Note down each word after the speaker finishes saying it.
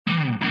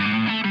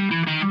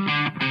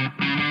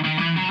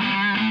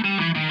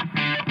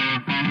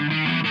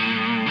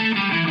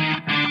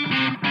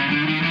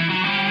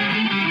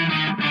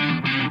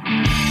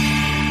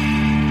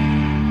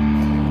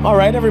All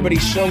right, everybody,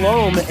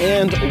 shalom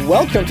and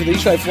welcome to the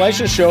Yishai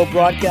Fleisher Show,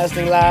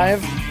 broadcasting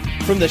live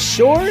from the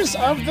shores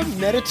of the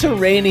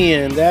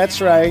Mediterranean. That's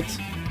right.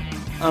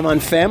 I'm on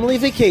family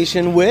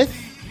vacation with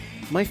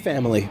my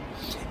family,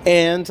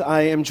 and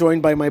I am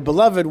joined by my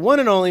beloved one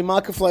and only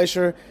Malkah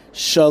Fleisher.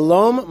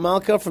 Shalom,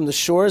 Malkah, from the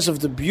shores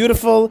of the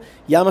beautiful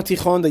Yam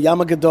HaTichon, the Yam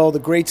HaGadol, the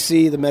Great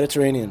Sea, the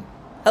Mediterranean.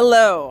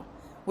 Hello.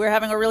 We're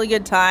having a really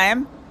good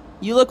time.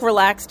 You look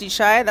relaxed,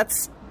 Yishai.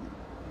 That's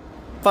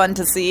fun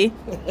to see.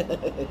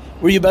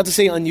 Were you about to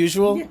say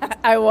unusual? Yeah,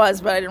 I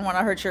was, but I didn't want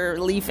to hurt your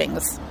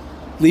leafings.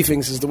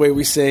 Leafings is the way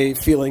we say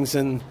feelings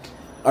in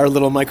our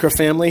little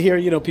micro-family here.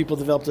 You know, people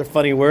develop their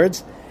funny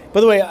words.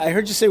 By the way, I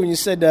heard you say when you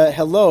said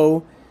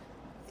hello,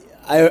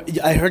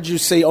 I heard you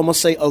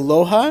almost say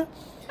aloha.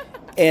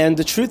 And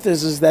the truth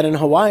is that in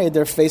Hawaii,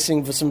 they're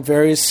facing some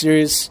very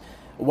serious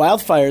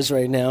wildfires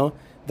right now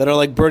that are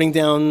like burning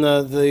down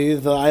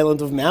the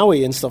island of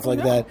Maui and stuff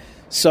like that.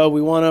 So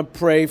we want to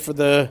pray for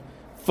the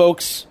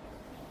folks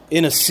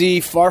in a sea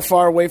far,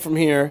 far away from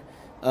here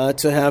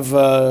to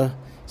have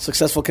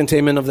successful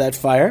containment of that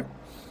fire.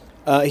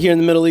 Here in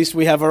the Middle East,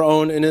 we have our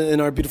own, in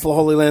our beautiful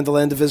Holy Land, the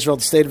land of Israel,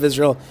 the state of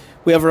Israel,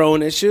 we have our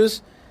own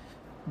issues.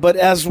 But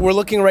as we're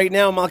looking right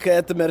now, Malkah,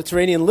 at the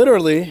Mediterranean,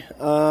 literally,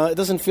 it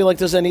doesn't feel like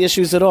there's any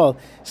issues at all.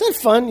 Isn't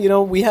that fun? You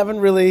know, we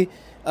haven't really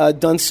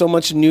done so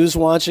much news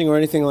watching or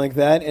anything like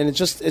that, and it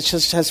just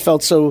has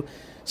felt so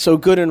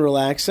good and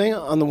relaxing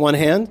on the one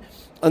hand.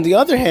 On the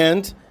other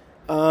hand,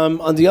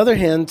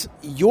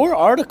 your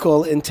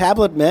article in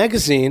Tablet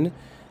Magazine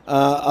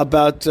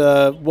about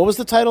what was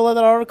the title of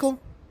that article?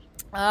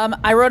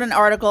 I wrote an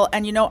article,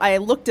 and I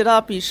looked it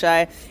up,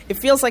 Yishai. It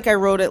feels like I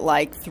wrote it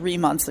like 3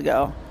 months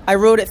ago. I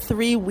wrote it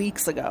 3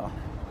 weeks ago.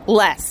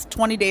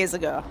 20 days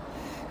ago.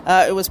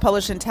 It was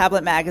published in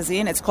Tablet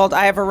Magazine. It's called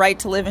I Have a Right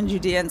to Live in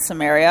Judea and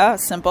Samaria.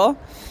 Simple.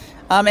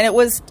 And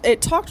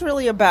it talked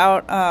really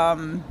about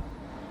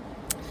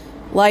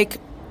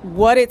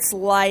what it's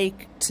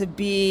like to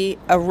be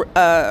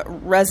a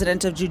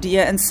resident of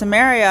Judea and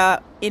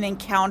Samaria in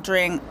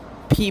encountering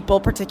people,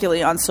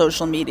 particularly on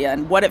social media,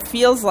 and what it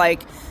feels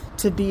like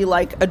to be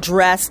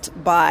addressed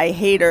by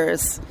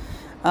haters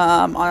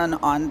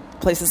on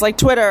places like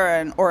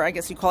Twitter or I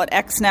guess you call it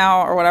X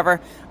now or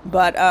whatever.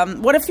 But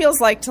what it feels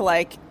like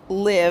to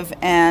live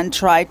and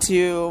try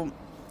to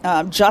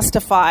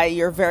justify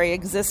your very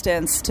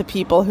existence to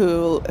people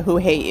who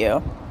hate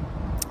you.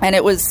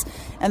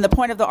 And the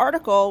point of the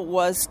article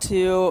was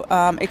to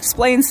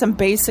explain some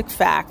basic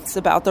facts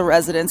about the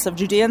residents of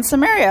Judea and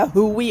Samaria,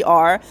 who we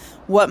are,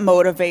 what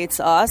motivates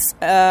us,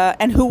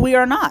 and who we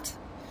are not.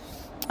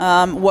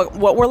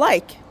 What we're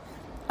like.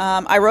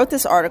 I wrote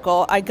this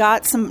article. I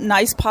got some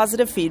nice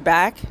positive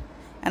feedback,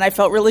 and I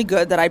felt really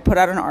good that I put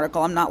out an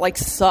article. I'm not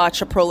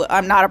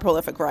I'm not a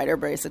prolific writer,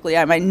 basically.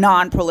 I'm a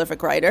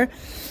non-prolific writer.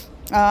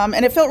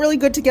 And it felt really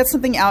good to get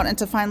something out and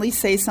to finally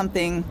say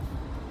something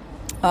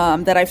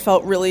that I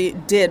felt really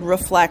did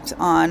reflect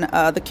on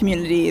the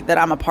community that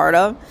I'm a part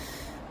of.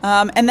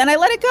 And then I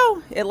let it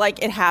go.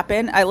 It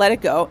happened. I let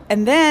it go.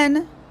 And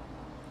then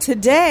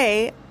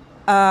today,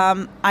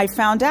 I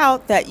found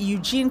out that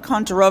Eugene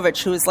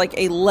Kontorovich, who is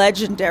a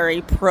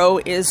legendary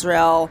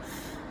pro-Israel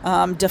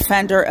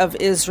defender of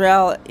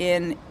Israel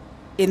in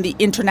the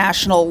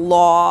international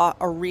law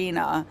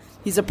arena,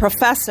 he's a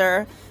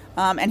professor,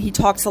 and he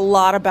talks a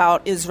lot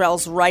about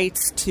Israel's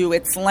rights to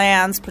its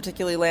lands,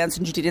 particularly lands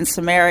in Judea and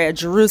Samaria,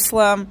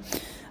 Jerusalem,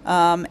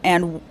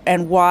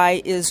 and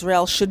why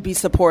Israel should be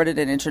supported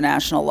in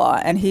international law.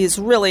 And he's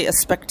really a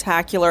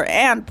spectacular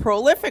and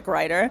prolific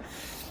writer.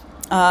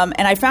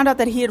 And I found out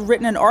that he had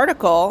written an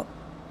article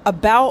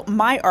about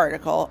my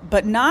article,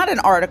 but not an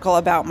article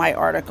about my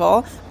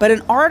article, but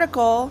an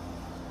article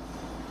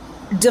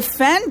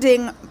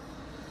defending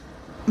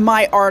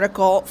my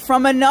article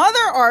from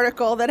another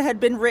article that had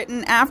been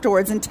written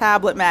afterwards in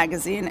Tablet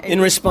Magazine. A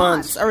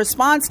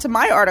response to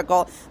my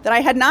article that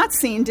I had not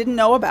seen, didn't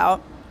know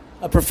about.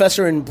 A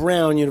professor in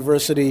Brown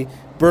University,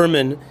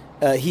 Berman,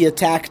 he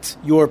attacked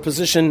your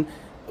position,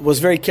 was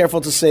very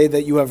careful to say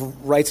that you have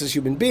rights as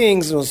human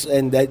beings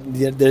and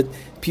that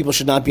people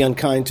should not be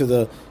unkind to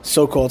the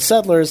so-called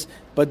settlers,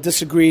 but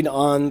disagreed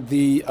on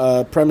the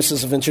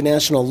premises of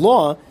international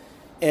law.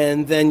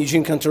 And then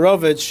Eugene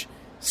Kontorovich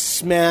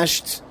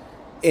smashed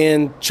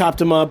and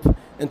chopped him up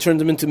and turned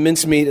him into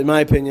mincemeat, in my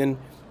opinion,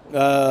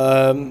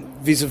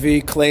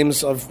 vis-a-vis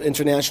claims of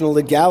international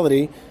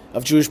legality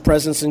of Jewish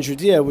presence in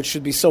Judea, which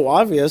should be so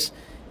obvious,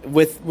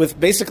 with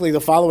basically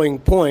the following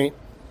point,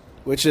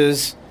 which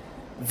is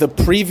the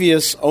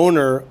previous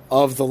owner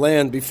of the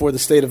land before the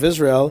state of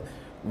Israel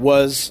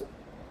was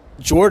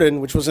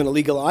Jordan, which was an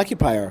illegal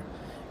occupier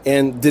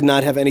and did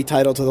not have any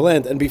title to the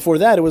land. And before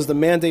that, it was the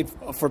Mandate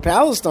for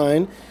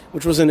Palestine,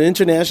 which was an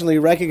internationally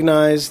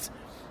recognized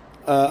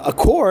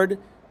accord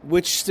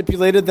which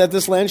stipulated that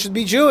this land should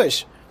be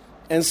Jewish.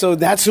 And so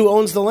that's who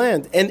owns the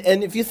land.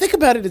 And if you think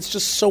about it, it's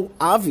just so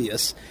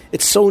obvious.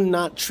 It's so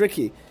not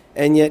tricky.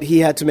 And yet he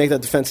had to make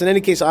that defense. In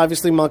any case,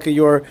 obviously, Malkah,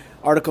 your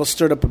article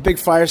stirred up a big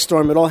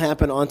firestorm. It all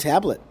happened on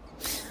Tablet.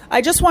 I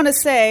just want to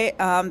say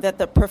that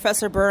the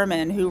Professor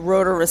Berman, who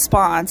wrote a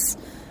response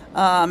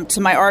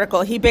to my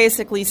article, he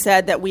basically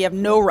said that we have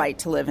no right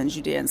to live in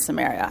Judea and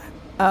Samaria.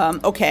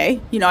 Okay,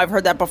 I've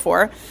heard that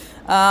before.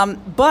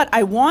 But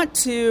I want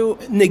to...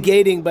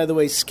 Negating, by the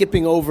way,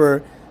 skipping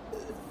over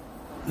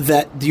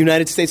that the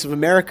United States of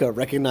America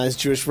recognized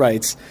Jewish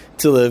rights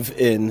to live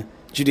in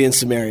Judea and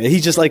Samaria. He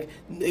just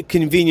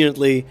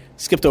conveniently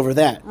skipped over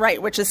that.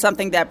 Right, which is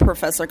something that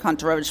Professor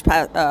Kantorovich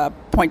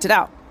pointed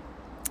out.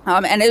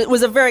 And it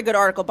was a very good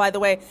article. By the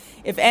way,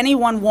 if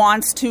anyone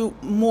wants to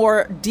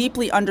more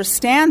deeply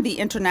understand the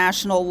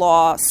international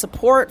law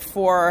support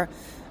for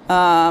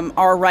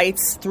our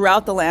rights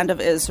throughout the land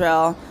of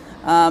Israel,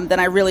 then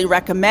I really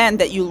recommend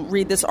that you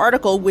read this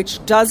article,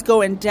 which does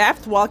go in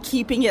depth while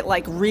keeping it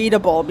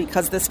readable,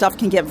 because this stuff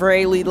can get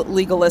very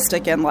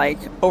legalistic and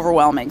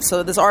overwhelming.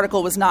 So this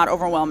article was not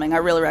overwhelming. I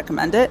really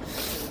recommend it.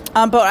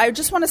 But I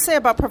just want to say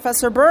about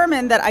Professor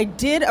Berman that I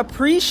did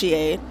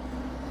appreciate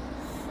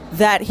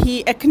that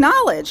he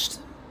acknowledged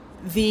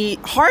the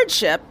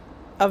hardship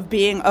of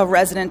being a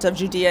resident of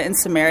Judea and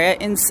Samaria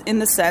in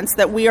the sense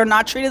that we are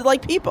not treated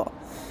like people.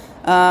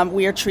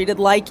 We are treated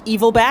like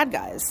evil bad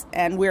guys,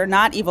 and we're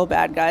not evil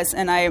bad guys.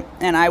 And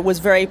I was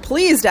very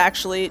pleased,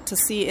 actually, to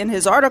see in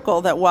his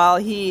article that while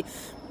he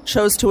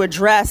chose to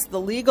address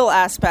the legal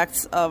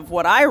aspects of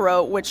what I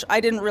wrote, which I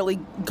didn't really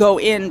go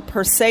in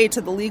per se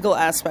to the legal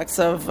aspects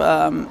of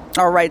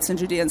our rights in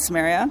Judea and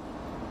Samaria,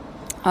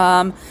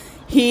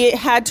 he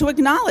had to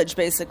acknowledge,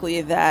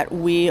 basically, that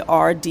we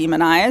are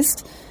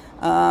demonized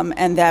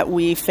and that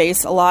we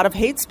face a lot of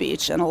hate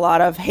speech and a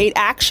lot of hate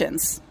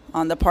actions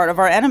on the part of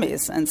our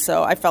enemies. And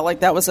so I felt like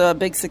that was a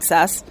big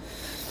success.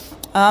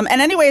 And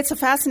anyway, it's a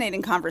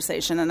fascinating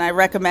conversation, and I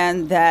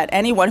recommend that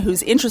anyone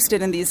who's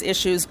interested in these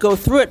issues go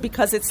through it,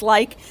 because it's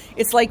like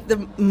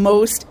the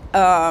most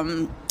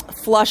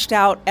flushed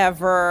out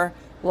ever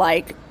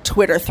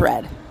Twitter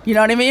thread. You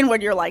know what I mean?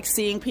 When you're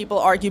seeing people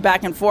argue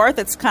back and forth,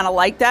 it's kind of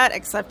like that,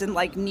 except in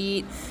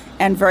neat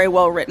and very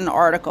well written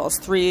articles.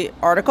 3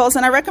 articles,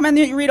 and I recommend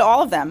that you read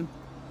all of them.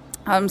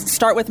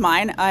 Start with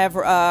mine. I have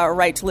a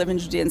right to live in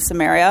Judea and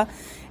Samaria,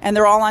 and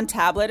they're all on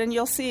tablet, and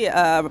you'll see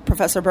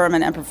Professor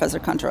Berman and Professor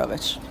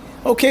Kantorovich.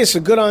 Okay, so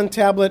Good on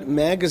Tablet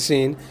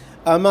magazine.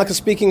 Malkah,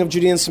 speaking of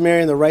Judea and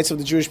Samaria and the rights of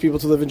the Jewish people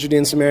to live in Judea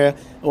and Samaria,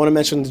 I want to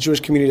mention the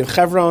Jewish community of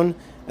Hebron,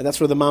 and that's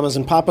where the mamas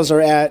and papas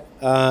are at,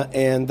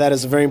 and that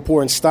is a very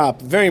important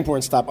stop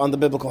on the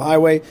Biblical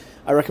Highway.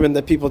 I recommend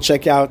that people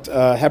check out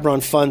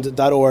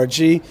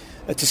hebronfund.org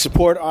to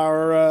support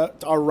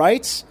our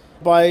rights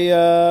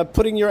by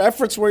putting your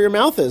efforts where your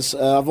mouth is,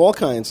 of all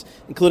kinds,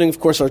 including, of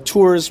course, our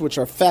tours, which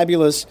are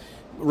fabulous,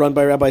 run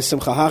by Rabbi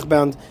Simcha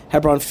Hachbound,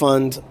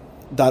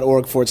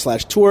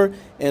 hebronfund.org/tour.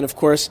 And, of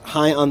course,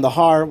 High on the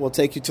Har will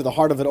take you to the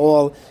heart of it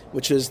all,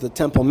 which is the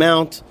Temple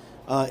Mount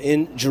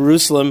in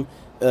Jerusalem,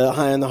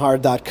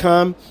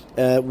 highonthehar.com.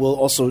 We'll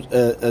also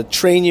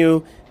train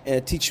you,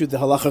 teach you the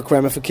halachic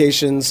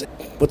ramifications.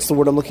 What's the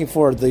word I'm looking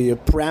for? The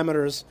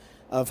parameters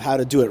of how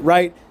to do it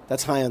right.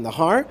 That's High on the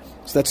Har.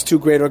 So that's 2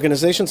 great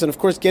organizations. And, of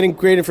course, getting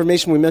great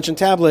information. We mentioned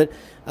Tablet,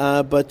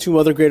 but 2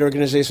 other great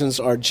organizations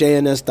are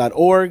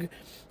jns.org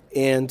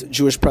and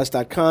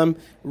jewishpress.com.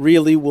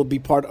 Really will be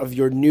part of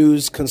your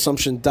news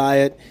consumption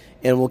diet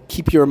and will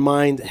keep your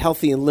mind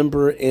healthy and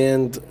limber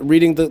and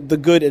reading the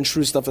good and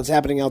true stuff that's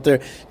happening out there,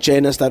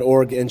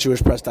 jns.org and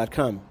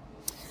jewishpress.com.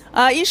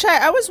 Yishai,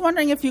 I was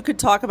wondering if you could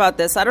talk about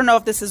this. I don't know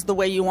if this is the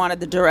way you wanted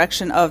the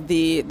direction of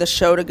the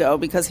show to go,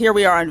 because here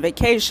we are on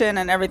vacation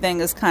and everything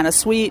is kind of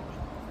sweet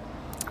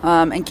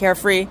and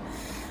carefree.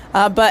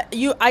 But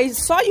I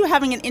saw you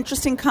having an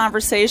interesting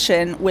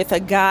conversation with a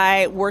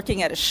guy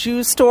working at a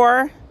shoe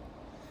store.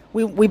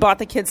 We bought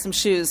the kids some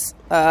shoes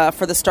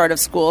for the start of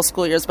school.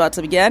 School year's about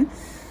to begin.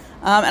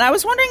 And I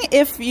was wondering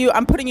if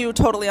I'm putting you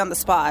totally on the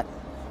spot,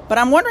 but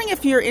I'm wondering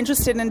if you're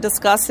interested in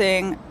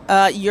discussing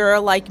your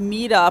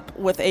meetup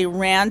with a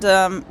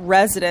random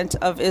resident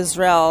of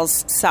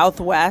Israel's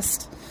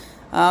southwest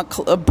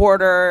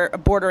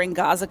bordering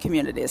Gaza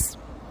communities.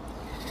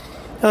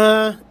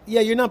 Yeah,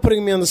 you're not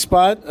putting me on the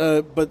spot,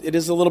 but it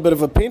is a little bit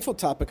of a painful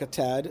topic, a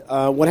tad.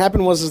 What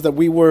happened was that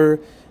we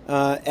were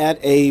at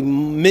a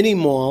mini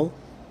mall.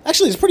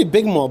 Actually, it's a pretty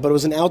big mall, but it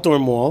was an outdoor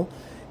mall,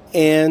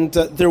 and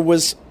there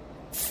was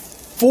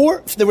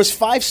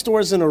 5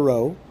 stores in a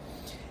row.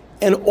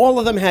 And all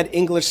of them had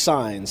English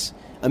signs.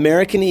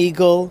 American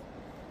Eagle,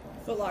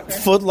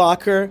 Foot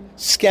Locker,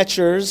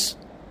 Skechers,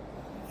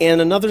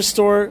 and another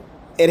store,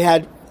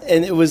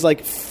 it was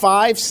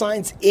 5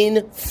 signs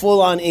in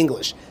full-on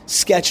English.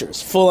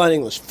 Skechers, full-on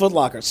English. Foot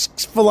Locker,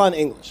 full-on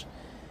English.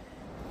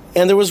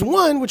 And there was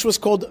one which was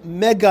called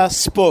Mega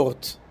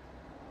Sport.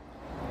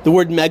 The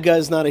word mega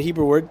is not a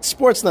Hebrew word.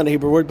 Sport's not a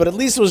Hebrew word, but at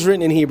least it was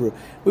written in Hebrew.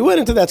 We went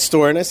into that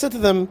store, and I said to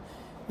them,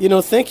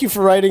 thank you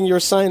for writing your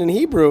sign in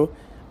Hebrew.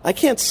 I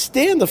can't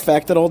stand the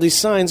fact that all these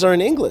signs are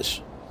in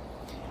English.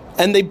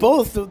 And they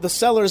both, the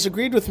sellers,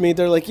 agreed with me.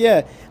 They're like,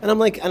 yeah. And I'm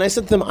like, and I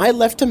said to them, I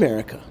left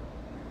America.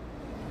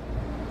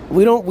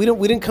 We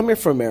didn't come here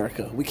for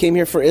America. We came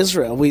here for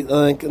Israel.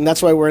 And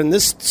that's why we're in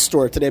this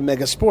store today,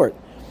 Mega Sport.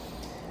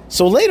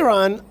 So later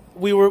on,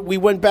 we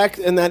went back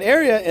in that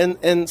area,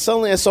 and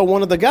suddenly I saw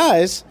one of the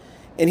guys,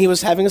 and he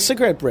was having a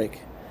cigarette break.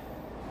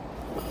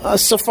 A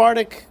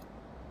Sephardic,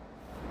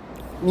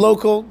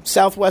 local,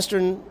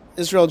 southwestern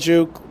Israel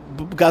Jew,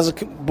 Gaza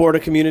border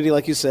community,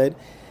 like you said.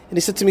 And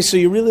he said to me, "So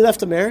you really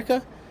left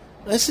America?"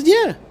 I said,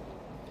 "Yeah."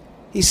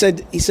 He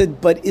said,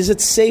 "But is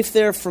it safe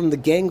there from the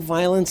gang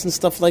violence and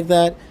stuff like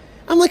that?"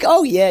 I'm like,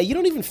 "Oh yeah, you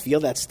don't even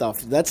feel that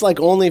stuff. That's like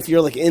only if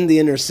you're like in the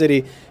inner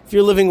city. If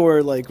you're living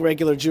where like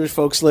regular Jewish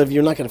folks live,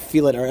 you're not going to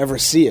feel it or ever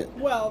see it."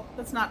 Well,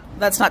 that's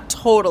not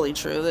totally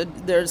true.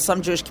 There's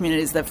some Jewish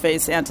communities that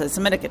face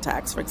anti-Semitic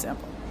attacks, for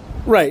example.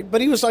 Right, but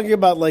he was talking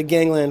about like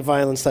gangland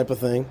violence type of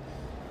thing.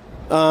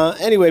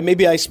 Anyway,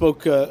 maybe I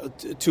spoke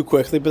too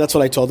quickly, but that's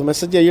what I told him. I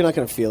said, "Yeah, you're not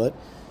going to feel it."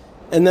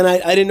 And then I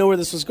didn't know where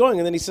this was going.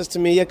 And then he says to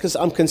me, "Yeah, because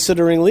I'm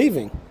considering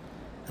leaving."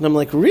 And I'm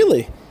like,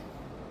 "Really?"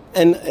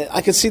 And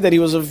I could see that he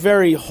was a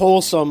very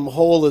wholesome,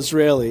 whole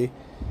Israeli.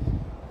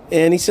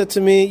 And he said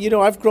to me,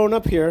 "I've grown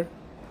up here.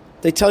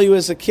 They tell you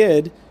as a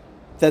kid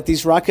that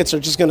these rockets are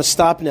just going to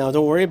stop now.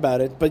 Don't worry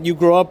about it. But you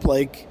grow up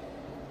like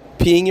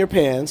peeing your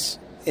pants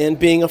and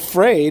being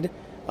afraid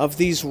of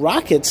these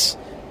rockets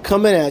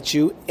coming at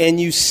you. And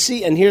you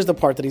see," and here's the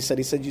part that he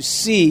said, "You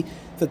see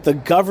that the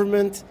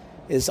government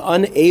is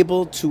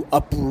unable to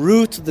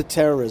uproot the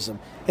terrorism."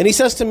 And he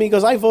says to me, he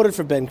goes, "I voted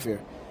for Ben Gvir.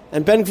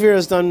 And Ben Gvir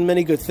has done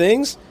many good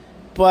things,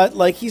 but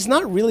like he's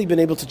not really been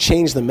able to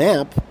change the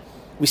map.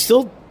 We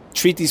still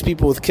treat these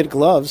people with kid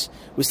gloves.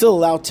 We still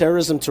allow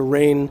terrorism to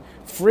reign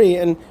free,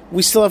 and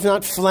we still have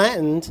not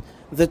flattened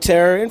the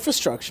terror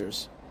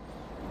infrastructures."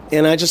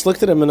 And I just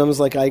looked at him and I was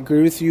like, "I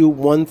agree with you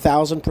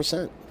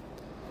 1,000%.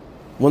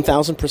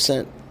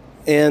 1,000%.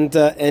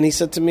 And he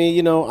said to me,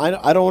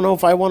 I don't know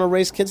if I want to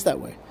raise kids that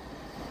way."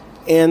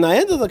 And I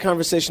ended the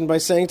conversation by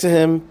saying to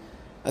him,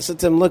 I said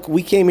to him, "Look,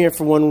 we came here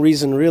for one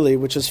reason, really,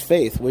 which is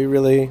faith. We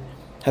really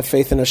have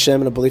faith in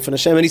Hashem and a belief in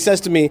Hashem." And he says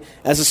to me,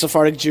 as a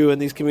Sephardic Jew in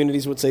these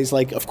communities would say, he's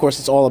like, "Of course,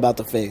 it's all about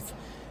the faith.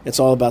 It's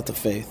all about the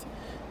faith."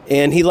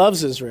 And he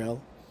loves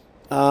Israel,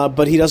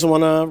 but he doesn't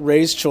want to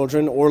raise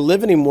children or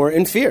live anymore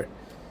in fear.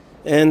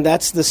 And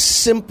that's the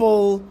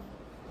simple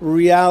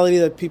reality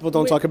that people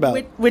don't talk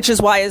about. Which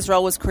is why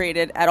Israel was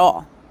created at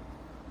all.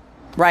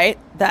 Right?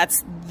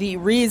 That's the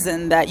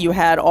reason that you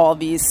had all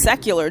these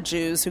secular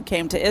Jews who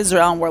came to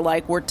Israel and were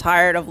like, "We're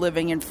tired of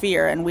living in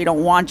fear and we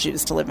don't want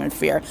Jews to live in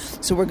fear.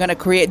 So we're going to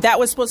create..." That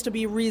was supposed to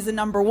be reason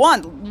number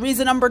one.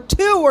 Reason number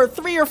 2 or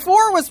 3 or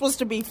 4 was supposed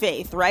to be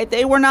faith, right?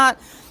 They were not...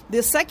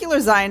 The secular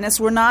Zionists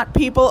were not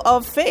people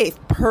of faith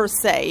per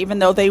se, even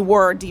though they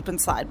were deep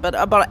inside. But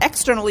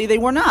externally, they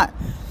were not.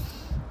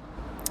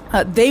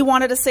 They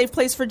wanted a safe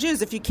place for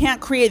Jews. If you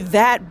can't create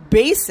that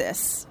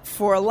basis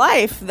for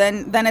life,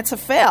 then it's a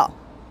fail.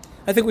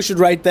 I think we should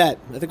write that.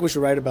 I think we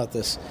should write about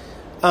this.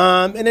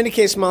 In any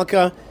case,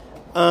 Malkah,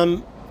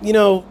 I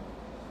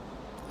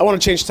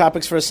want to change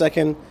topics for a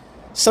second.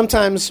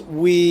 Sometimes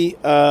we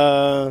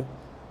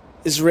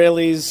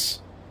Israelis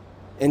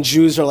and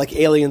Jews are like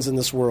aliens in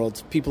this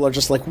world. People are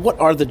just like, what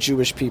are the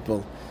Jewish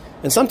people?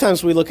 And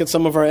sometimes we look at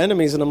some of our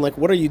enemies and I'm like,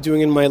 what are you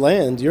doing in my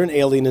land? You're an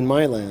alien in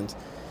my land.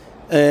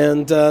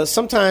 And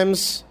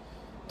sometimes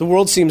the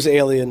world seems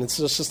alien. It's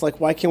just like,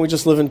 why can't we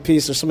just live in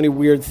peace? There's so many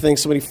weird things,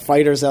 so many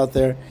fighters out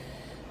there.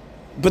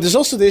 But there's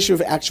also the issue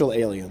of actual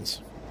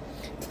aliens.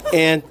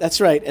 And that's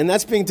right. And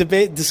that's being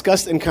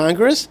discussed in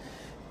Congress.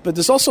 But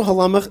there's also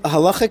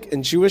halachic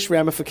and Jewish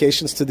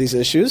ramifications to these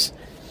issues.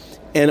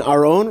 And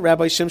our own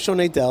Rabbi Shimshon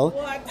Nadel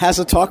has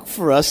a talk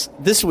for us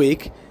this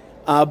week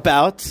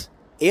about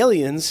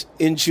aliens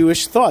in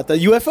Jewish thought. The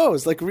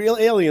UFOs, like real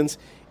aliens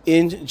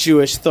in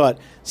Jewish thought.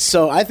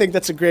 So I think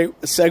that's a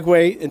great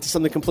segue into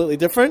something completely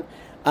different.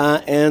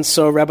 And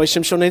so Rabbi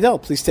Shimshon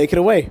Nadel, please take it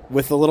away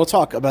with a little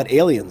talk about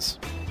aliens.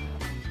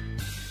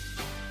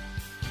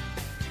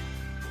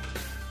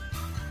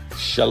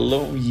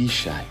 Shalom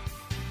Yishai.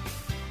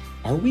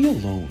 Are we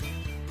alone?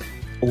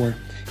 Or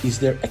is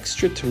there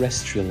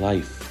extraterrestrial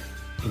life,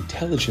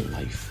 intelligent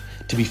life,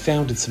 to be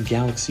found in some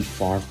galaxy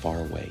far, far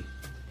away?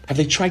 Have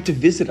they tried to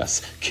visit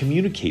us,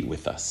 communicate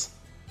with us?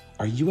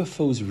 Are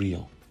UFOs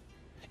real?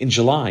 In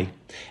July,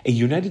 a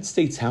United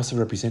States House of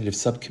Representatives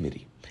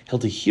subcommittee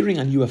held a hearing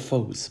on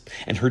UFOs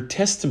and heard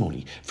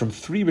testimony from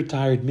 3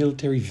 retired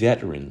military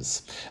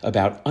veterans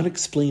about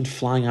unexplained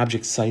flying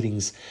object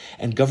sightings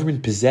and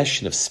government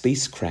possession of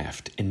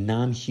spacecraft and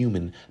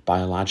non-human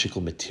biological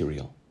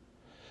material.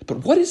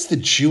 But what is the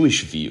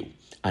Jewish view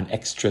on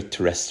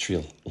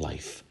extraterrestrial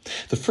life?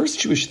 The first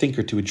Jewish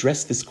thinker to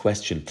address this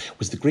question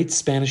was the great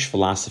Spanish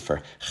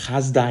philosopher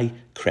Chazdai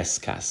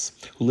Crescas,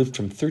 who lived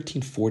from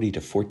 1340 to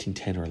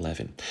 1410 or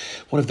 11,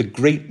 one of the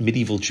great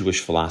medieval Jewish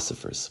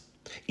philosophers.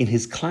 In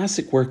his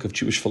classic work of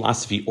Jewish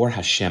philosophy, Or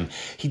Hashem,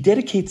 he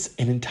dedicates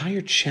an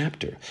entire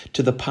chapter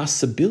to the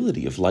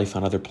possibility of life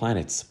on other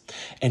planets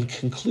and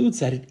concludes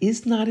that it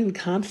is not in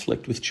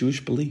conflict with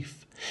Jewish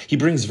belief. He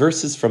brings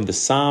verses from the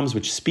Psalms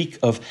which speak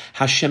of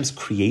Hashem's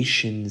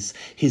creations,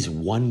 his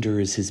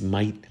wonders, his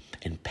might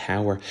and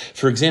power.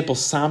 For example,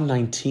 Psalm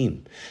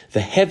 19, "The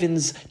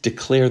heavens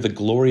declare the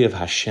glory of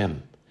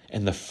Hashem,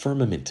 and the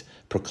firmament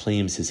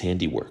proclaims his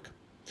handiwork.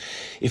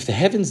 If the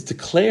heavens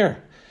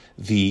declare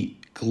the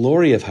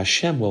glory of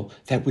Hashem, well,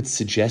 that would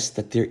suggest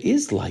that there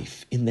is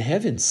life in the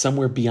heavens,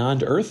 somewhere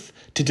beyond earth,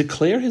 to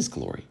declare his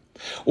glory.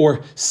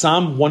 Or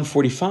Psalm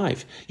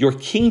 145, your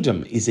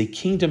kingdom is a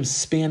kingdom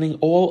spanning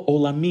all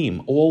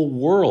olamim, all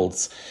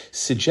worlds,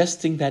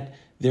 suggesting that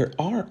there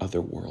are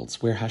other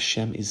worlds where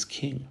Hashem is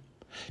king.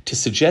 To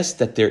suggest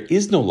that there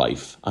is no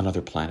life on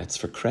other planets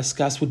for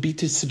Kreskas would be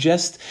to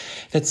suggest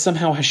that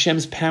somehow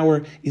Hashem's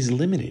power is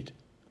limited.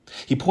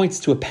 He points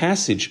to a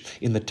passage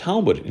in the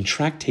Talmud in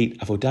Tractate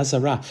Avodah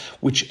Zarah,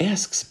 which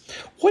asks,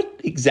 what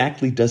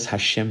exactly does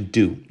Hashem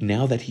do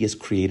now that he has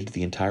created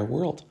the entire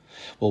world?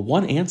 Well,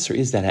 one answer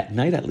is that at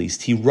night at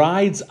least, he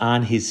rides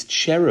on his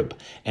cherub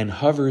and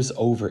hovers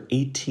over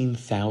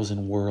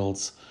 18,000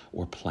 worlds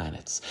or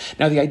planets.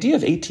 Now, the idea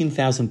of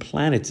 18,000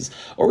 planets is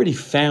already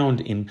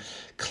found in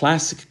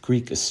classic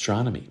Greek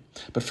astronomy.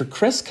 But for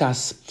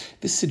Kreskas,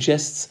 this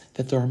suggests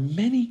that there are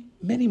many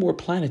more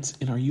planets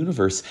in our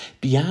universe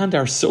beyond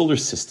our solar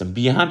system,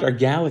 beyond our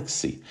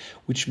galaxy,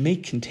 which may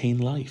contain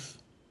life.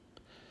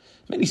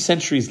 Many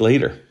centuries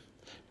later,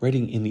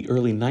 writing in the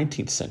early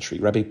 19th century,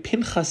 Rabbi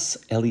Pinchas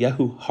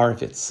Eliyahu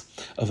Horowitz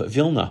of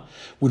Vilna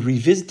would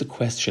revisit the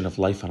question of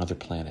life on other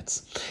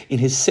planets. In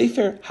his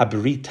Sefer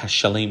Habrit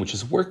HaShalem, which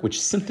is a work which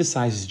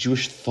synthesizes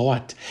Jewish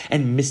thought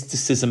and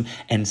mysticism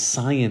and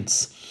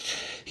science,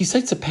 he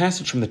cites a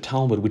passage from the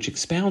Talmud which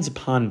expounds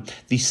upon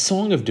the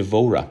Song of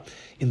Devorah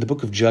in the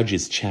book of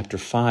Judges, chapter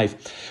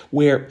 5,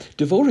 where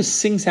Devorah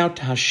sings out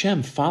to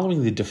Hashem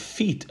following the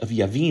defeat of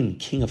Yavin,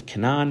 king of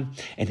Canaan,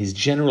 and his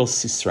general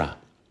Sisera.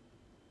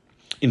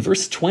 In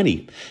verse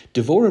 20,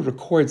 Devorah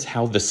records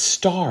how the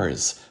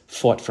stars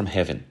fought from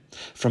heaven.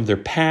 From their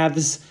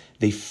paths,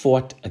 they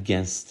fought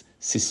against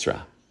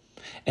Sisera.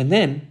 And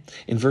then,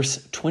 in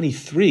verse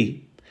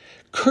 23,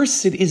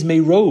 cursed is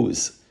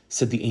Meroz,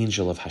 said the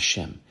angel of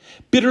Hashem.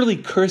 Bitterly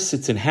curse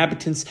its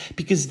inhabitants,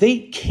 because they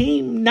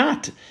came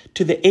not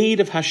to the aid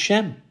of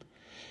Hashem,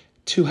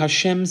 to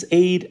Hashem's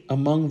aid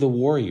among the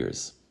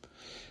warriors.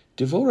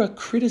 Devorah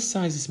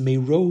criticizes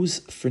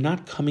Meroz for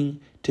not coming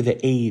to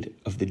the aid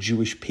of the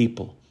Jewish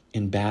people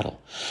in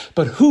battle.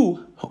 But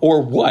who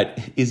or what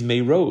is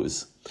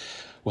Meroz?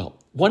 Well,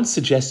 one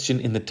suggestion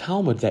in the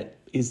Talmud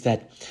is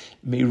that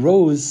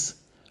Meroz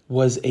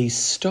was a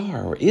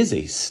star, or is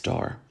a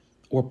star,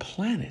 or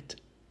planet.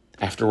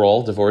 After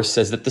all, Devorah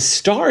says that the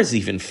stars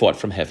even fought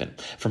from heaven.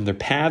 From their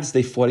paths,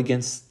 they fought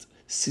against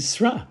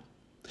Sisera.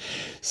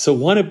 So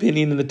one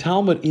opinion in the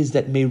Talmud is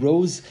that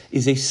Meroz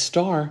is a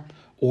star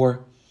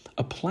or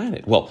a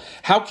planet. Well,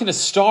 how can a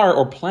star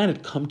or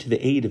planet come to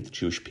the aid of the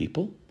Jewish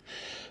people?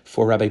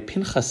 For Rabbi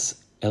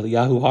Pinchas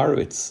Eliyahu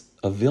Horowitz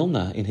of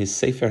Vilna, in his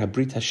Sefer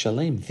Habrit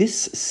HaShalem,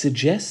 this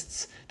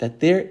suggests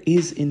that there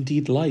is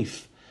indeed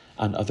life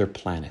on other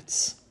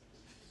planets.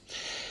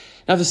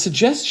 Now, the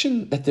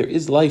suggestion that there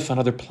is life on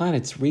other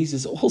planets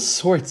raises all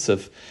sorts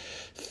of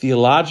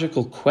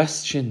theological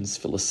questions,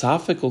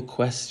 philosophical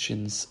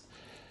questions,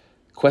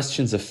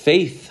 questions of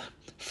faith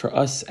for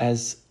us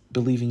as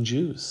believing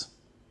Jews.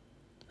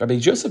 Rabbi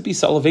Joseph B.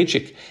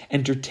 Soloveitchik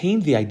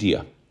entertained the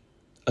idea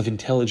of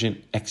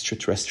intelligent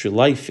extraterrestrial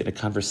life in a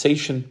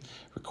conversation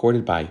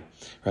recorded by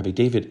Rabbi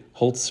David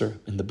Holzer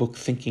in the book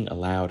Thinking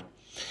Aloud.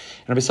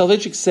 And Rabbi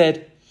Soloveitchik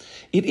said,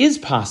 it is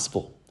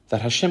possible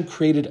that Hashem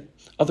created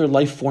other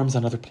life forms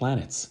on other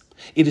planets.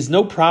 It is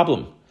no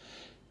problem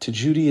to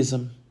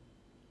Judaism.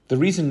 The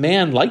reason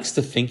man likes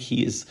to think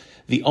he is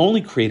the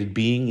only created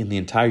being in the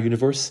entire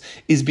universe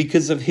is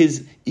because of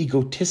his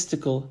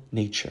egotistical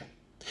nature.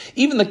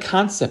 Even the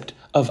concept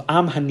of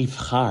Am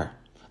HaNivchar,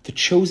 the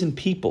chosen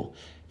people,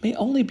 may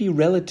only be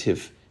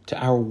relative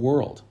to our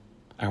world,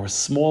 our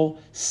small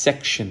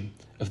section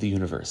of the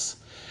universe.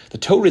 The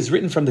Torah is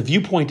written from the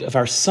viewpoint of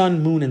our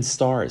sun, moon, and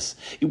stars.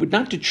 It would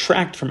not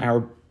detract from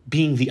our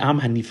being the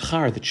Am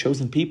HaNivchar, the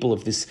chosen people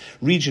of this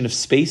region of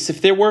space,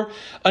 if there were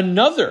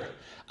another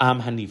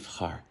Am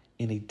HaNivchar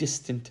in a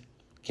distant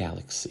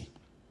galaxy.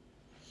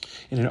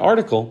 In an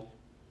article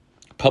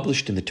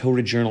published in the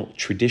Torah journal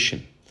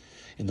Tradition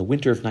in the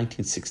winter of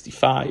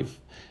 1965,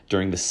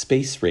 during the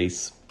space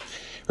race,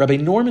 Rabbi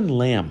Norman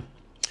Lamb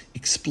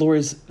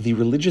explores the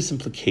religious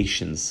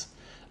implications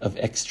of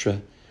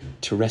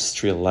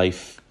extraterrestrial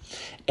life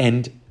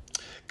and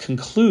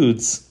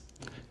concludes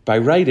by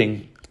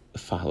writing the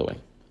following.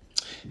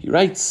 He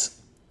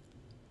writes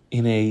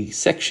in a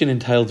section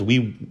entitled,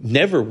 "We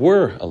Never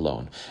Were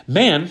Alone."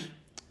 Man,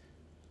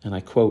 and I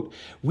quote,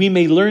 "we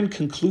may learn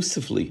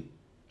conclusively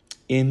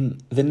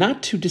in the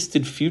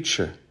not-too-distant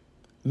future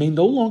may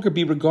no longer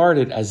be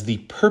regarded as the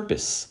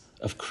purpose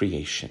of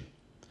creation,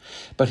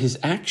 but his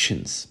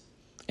actions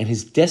and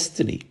his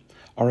destiny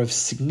are of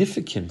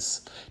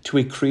significance to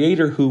a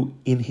creator who,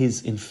 in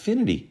his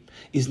infinity,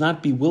 is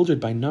not bewildered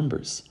by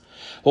numbers.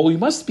 Well, we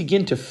must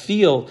begin to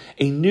feel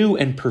a new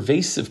and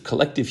pervasive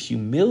collective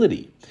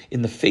humility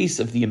in the face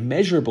of the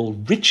immeasurable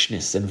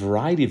richness and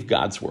variety of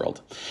God's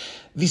world.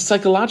 The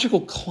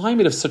psychological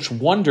climate of such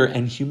wonder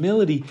and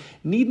humility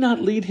need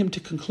not lead him to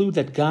conclude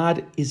that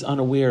God is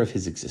unaware of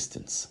his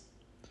existence.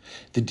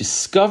 the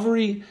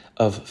discovery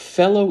of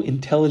fellow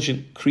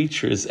intelligent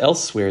creatures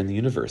elsewhere in the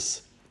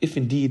universe, if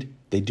indeed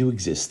they do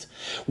exist,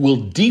 will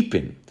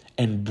deepen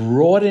and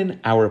broaden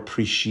our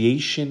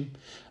appreciation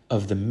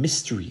of the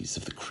mysteries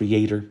of the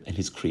Creator and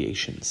His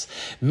creations.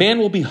 Man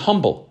will be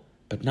humble,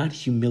 but not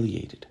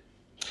humiliated.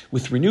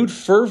 With renewed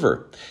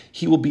fervor,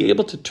 he will be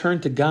able to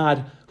turn to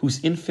God,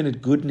 whose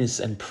infinite goodness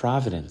and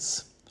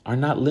providence are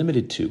not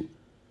limited to,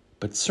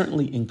 but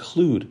certainly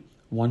include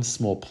one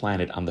small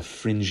planet on the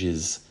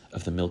fringes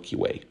of the Milky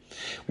Way.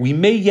 We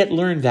may yet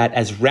learn that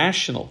as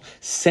rational,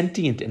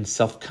 sentient, and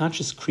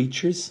self-conscious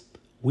creatures,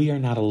 we are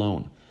not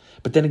alone.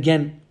 But then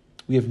again,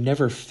 we have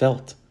never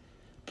felt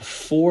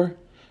before,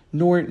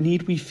 nor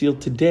need we feel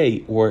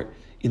today or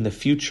in the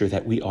future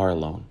that we are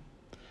alone.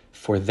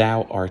 For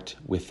thou art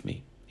with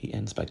me. He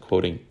ends by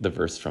quoting the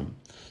verse from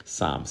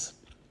Psalms.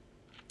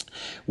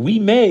 We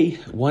may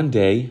one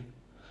day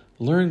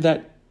learn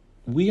that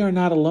we are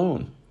not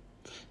alone,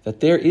 that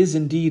there is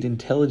indeed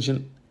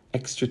intelligent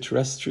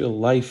extraterrestrial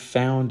life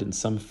found in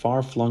some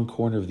far-flung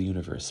corner of the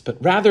universe.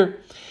 But rather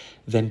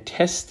than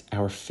test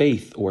our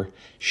faith or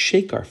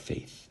shake our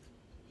faith,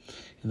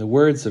 in the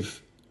words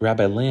of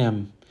Rabbi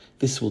Lamb,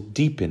 this will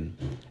deepen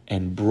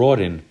and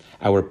broaden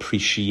our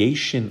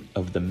appreciation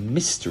of the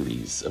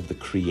mysteries of the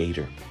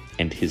Creator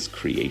and His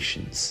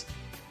creations.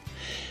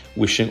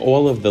 Wishing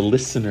all of the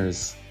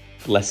listeners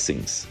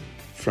blessings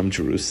from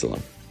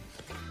Jerusalem.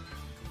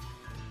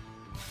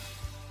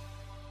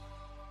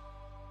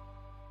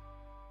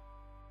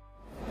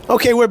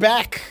 Okay, we're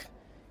back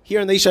here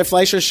on the Yishai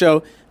Fleisher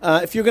Show.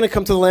 If you're going to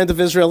come to the land of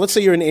Israel, let's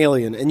say you're an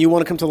alien and you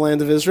want to come to the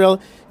land of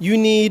Israel, you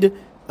need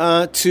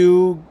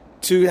to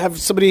have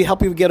somebody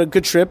help you get a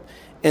good trip.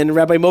 And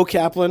Rabbi Mo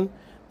Kaplan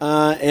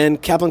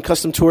and Kaplan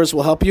Custom Tours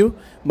will help you.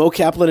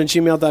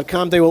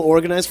 MoKaplan@gmail.com. They will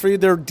organize for you.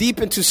 They're deep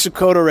into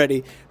Sukkot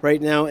already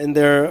right now, and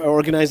they're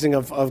organizing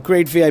of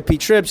great VIP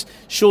trips,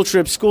 shul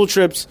trips, school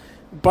trips,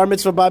 bar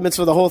mitzvah, bat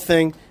mitzvah, the whole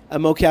thing.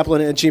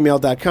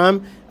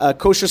 MoKaplan@gmail.com.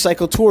 Kosher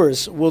Cycle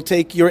Tours will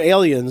take your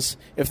aliens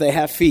if they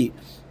have feet,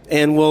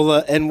 and we'll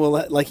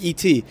like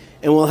E.T.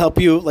 and we'll help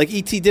you. Like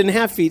E.T. didn't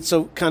have feet,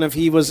 so kind of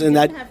he was in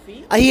that. Didn't have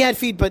feet? He had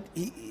feet, but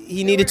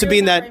he needed to be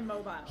in that.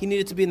 He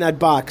needed to be in that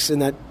box,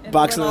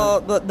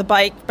 the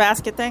bike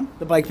basket thing?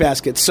 The bike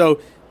basket.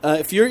 So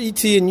if you're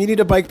ET and you need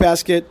a bike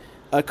basket,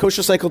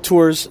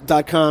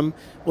 koshercycletours.com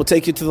will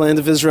take you to the land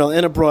of Israel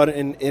and abroad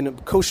in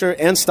kosher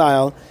and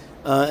style.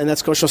 And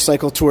that's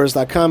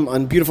koshercycletours.com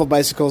on beautiful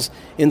bicycles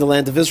in the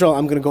land of Israel.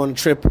 I'm going to go on a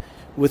trip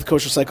with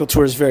Kosher Cycle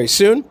Tours very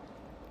soon.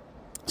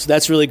 So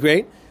that's really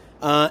great.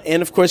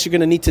 And, of course, you're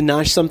going to need to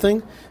nosh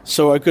something.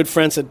 So our good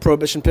friends at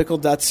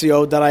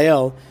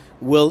prohibitionpickle.co.il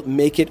will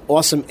make it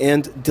awesome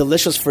and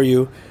delicious for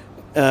you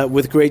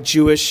with great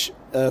Jewish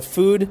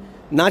food,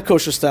 not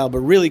kosher style, but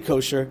really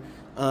kosher,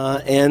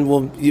 and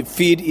will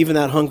feed even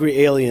that hungry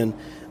alien.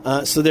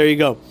 So there you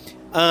go.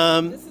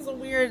 This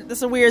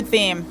is a weird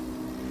theme.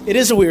 It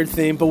is a weird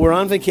theme, but we're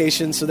on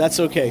vacation, so that's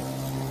okay.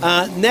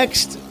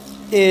 Next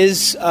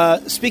is,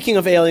 speaking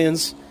of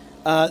aliens,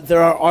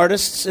 there are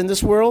artists in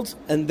this world,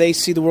 and they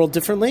see the world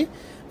differently.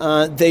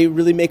 They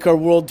really make our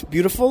world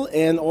beautiful,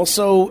 and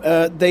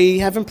also they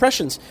have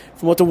impressions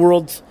from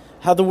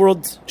how the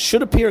world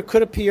should appear,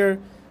 could appear,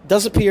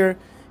 does appear.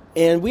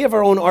 And we have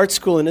our own art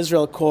school in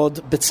Israel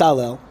called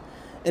Bezalel,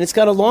 and it's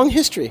got a long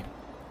history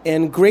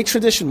and great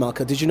tradition,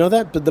 Malkah. Did you know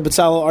that? The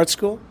Bezalel Art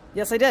School?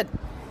 Yes, I did.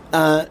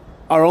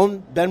 Our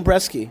own Ben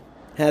Bresky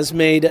has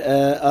made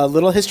a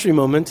little history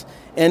moment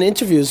and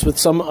interviews with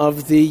some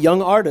of the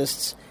young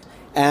artists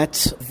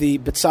at the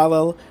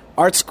Bezalel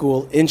Art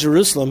School in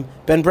Jerusalem.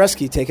 Ben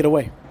Bresky, take it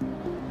away.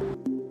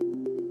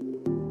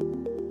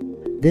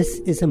 This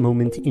is a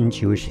moment in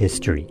Jewish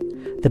history.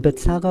 The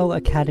Bezalel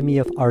Academy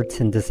of Arts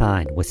and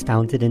Design was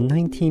founded in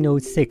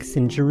 1906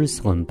 in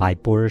Jerusalem by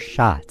Boris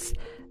Schatz.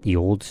 The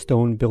old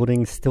stone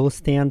building still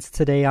stands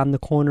today on the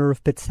corner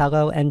of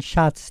Bezalel and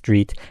Schatz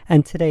Street,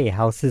 and today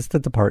houses the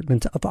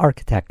Department of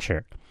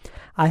Architecture.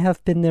 I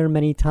have been there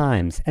many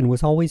times and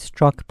was always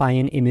struck by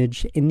an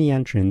image in the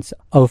entrance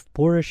of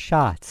Boris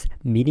Schatz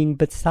meeting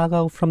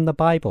Bezalel from the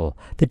Bible,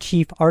 the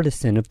chief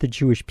artisan of the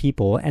Jewish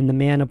people and the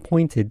man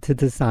appointed to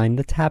design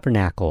the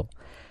tabernacle,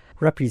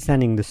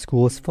 representing the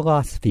school's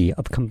philosophy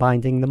of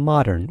combining the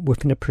modern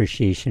with an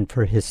appreciation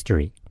for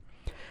history.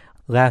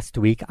 Last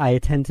week, I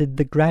attended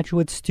the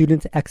graduate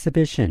student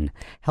exhibition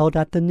held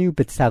at the new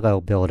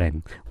Bezalel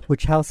building,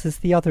 which houses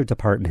the other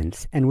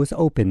departments and was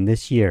open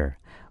this year.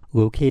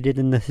 Located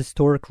in the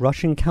historic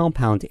Russian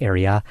compound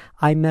area,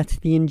 I met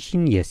the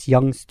ingenious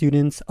young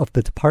students of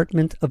the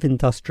Department of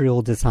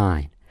Industrial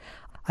Design.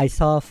 I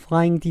saw a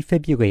flying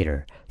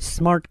defibrillator,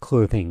 smart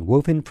clothing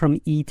woven from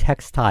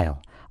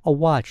e-textile, a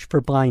watch for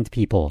blind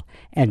people,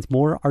 and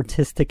more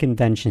artistic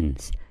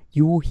inventions.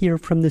 You will hear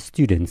from the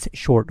students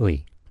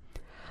shortly.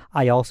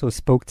 I also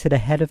spoke to the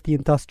head of the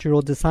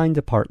Industrial Design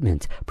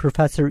Department,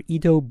 Professor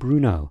Ido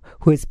Bruno,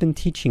 who has been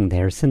teaching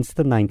there since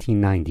the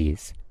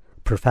 1990s.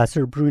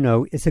 Professor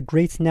Bruno is a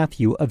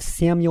great-nephew of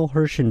Samuel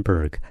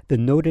Hirschenberg, the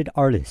noted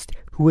artist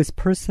who was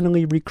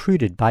personally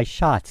recruited by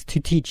Schatz to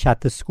teach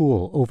at the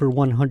school over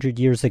 100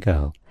 years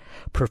ago.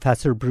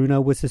 Professor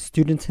Bruno was a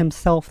student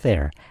himself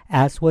there,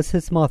 as was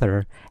his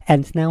mother,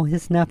 and now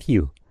his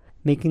nephew,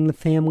 making the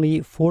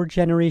family 4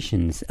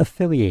 generations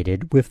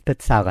affiliated with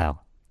Bezalel.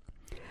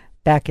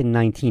 Back in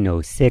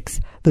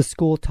 1906, the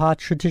school taught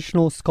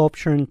traditional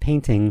sculpture and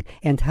painting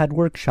and had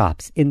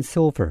workshops in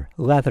silver,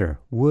 leather,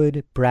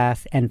 wood,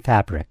 brass, and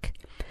fabric.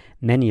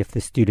 Many of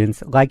the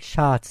students, like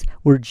Schatz,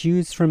 were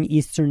Jews from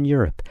Eastern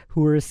Europe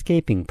who were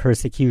escaping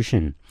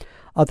persecution.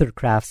 Other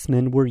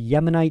craftsmen were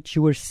Yemenite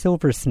Jewish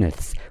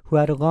silversmiths who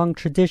had a long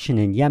tradition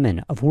in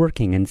Yemen of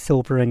working in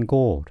silver and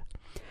gold.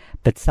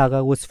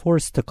 Bezalel was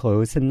forced to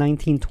close in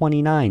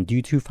 1929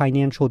 due to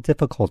financial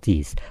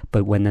difficulties,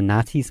 but when the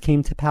Nazis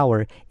came to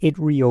power, it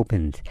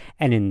reopened,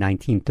 and in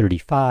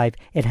 1935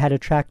 it had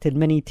attracted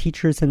many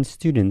teachers and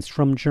students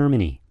from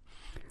Germany.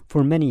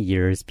 For many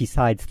years,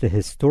 besides the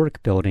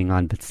historic building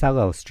on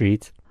Bezalel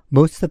Street,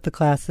 most of the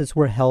classes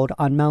were held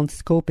on Mount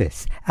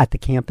Scopus at the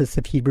campus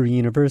of Hebrew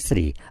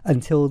University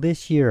until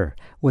this year,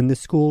 when the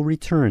school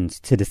returns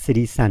to the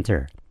city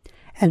center.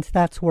 And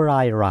that's where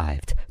I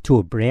arrived, to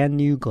a brand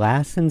new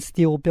glass and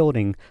steel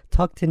building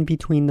tucked in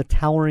between the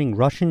towering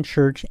Russian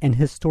church and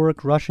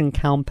historic Russian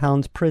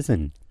compound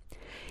prison.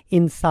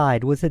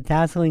 Inside was a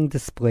dazzling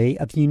display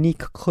of unique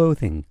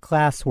clothing,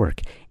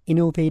 glasswork,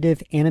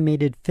 innovative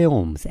animated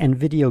films and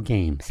video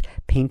games,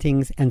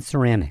 paintings and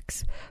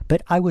ceramics.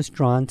 But I was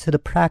drawn to the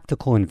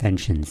practical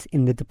inventions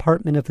in the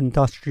Department of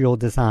Industrial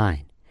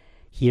Design.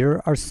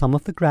 Here are some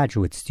of the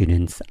graduate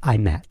students I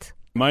met.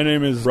 My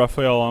name is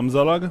Rafael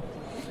Amzalag.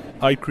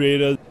 I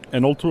created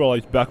an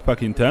ultralight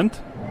backpacking tent.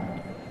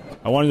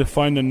 I wanted to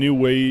find a new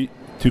way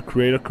to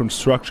create a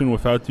construction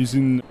without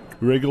using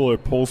regular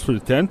poles for the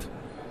tent.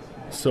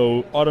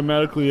 So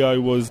automatically I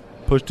was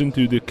pushed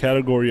into the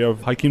category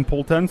of hiking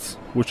pole tents,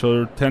 which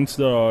are tents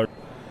that are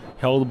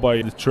held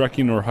by the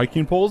trekking or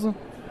hiking poles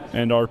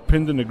and are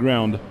pinned in the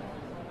ground.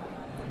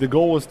 The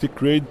goal was to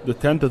create the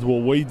tent that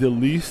will weigh the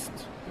least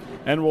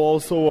and will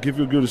also give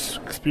you a good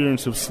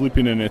experience of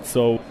sleeping in it.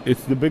 So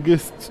it's the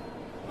biggest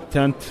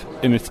tent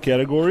in its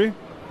category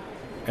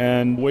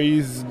and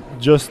weighs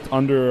just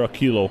under a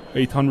kilo,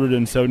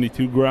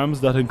 872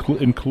 grams. That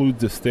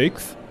includes the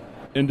stakes.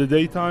 In the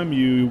daytime,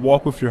 you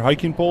walk with your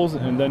hiking poles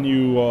and then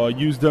you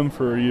use them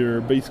for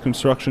your base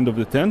construction of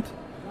the tent.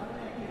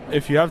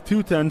 If you have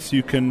 2 tents,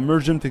 you can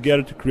merge them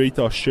together to create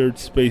a shared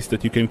space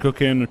that you can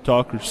cook in or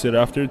talk or sit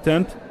after the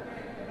tent.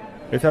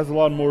 It has a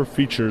lot more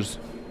features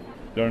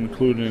that are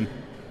included in.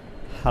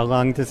 How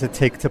long does it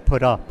take to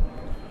put up?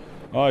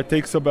 It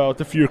takes about,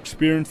 if you're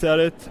experienced at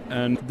it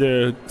and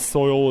the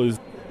soil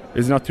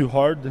is not too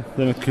hard,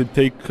 then it could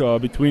take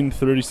between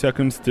 30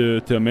 seconds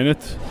to a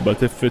minute.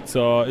 But if it's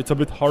a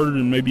bit harder,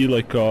 then maybe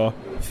like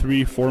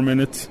 3-4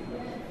 minutes.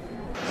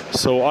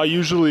 So I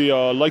usually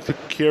like to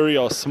carry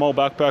a small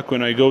backpack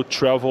when I go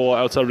travel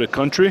outside of the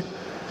country.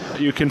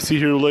 You can see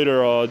here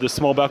later the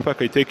small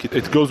backpack I take,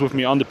 it goes with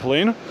me on the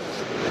plane.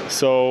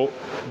 So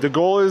the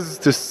goal is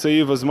to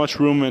save as much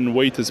room and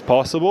weight as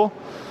possible.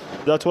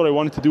 That's what I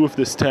wanted to do with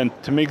this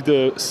tent, to make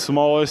the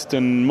smallest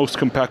and most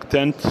compact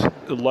tent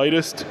the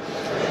lightest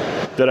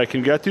that I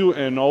can get to.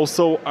 And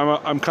also,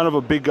 I'm kind of a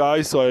big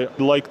guy, so I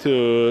like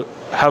to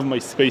have my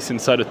space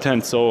inside a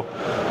tent. So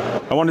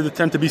I wanted the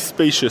tent to be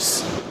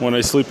spacious when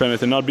I sleep in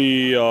it and not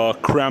be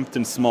cramped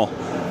and small.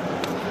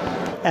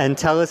 And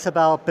tell us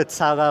about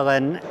Bezalel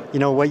and,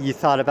 what you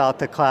thought about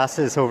the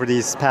classes over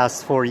these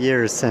past 4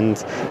 years and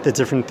the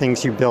different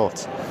things you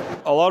built.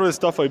 A lot of the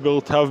stuff I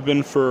built have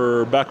been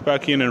for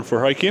backpacking and for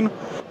hiking.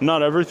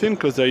 Not everything,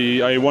 because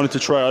I wanted to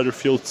try other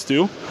fields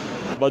too.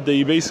 But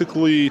they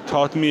basically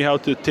taught me how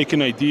to take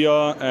an idea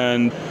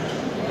and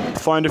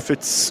find if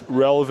it's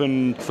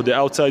relevant for the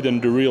outside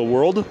and the real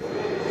world,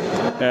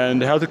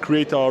 and how to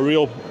create a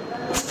real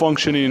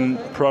functioning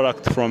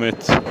product from it.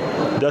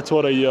 That's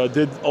what I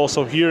did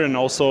also here, and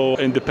also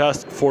in the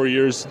past 4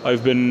 years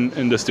I've been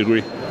in this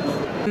degree.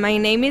 My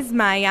name is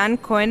Mayan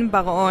Cohen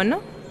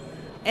Baron.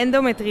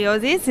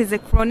 Endometriosis is a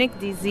chronic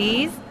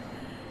disease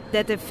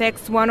that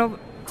affects 1 of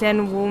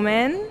 10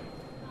 women.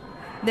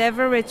 The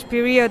average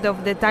period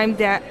of the time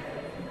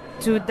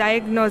to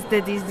diagnose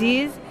the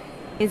disease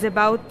is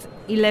about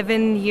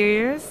 11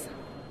 years.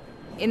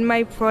 In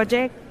my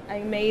project, I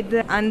made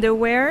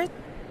underwear,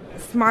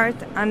 smart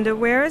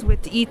underwear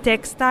with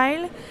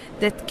e-textile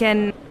that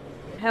can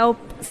help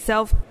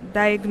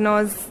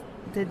self-diagnose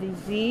the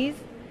disease.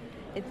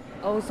 It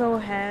also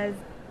has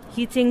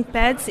heating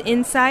pads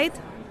inside,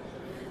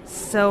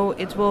 so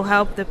it will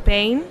help the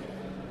pain.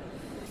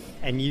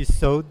 And you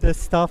sewed this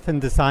stuff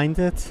and designed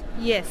it?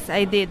 Yes,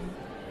 I did.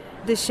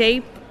 The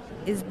shape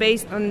is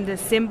based on the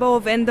symbol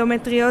of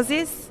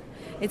endometriosis.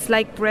 It's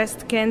like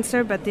breast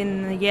cancer, but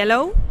in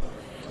yellow.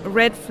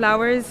 Red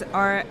flowers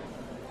are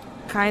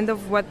kind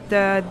of what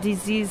the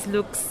disease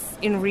looks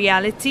in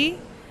reality.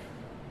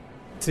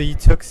 So you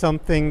took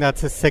something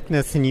that's a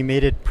sickness and you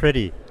made it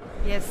pretty.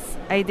 Yes,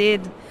 I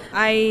did.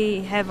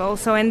 I have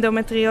also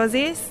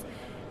endometriosis.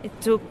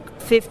 It took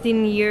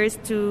 15 years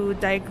to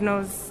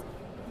diagnose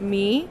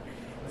me,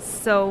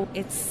 so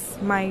it's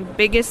my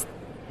biggest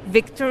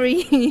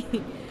victory.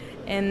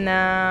 And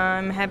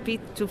I'm happy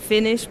to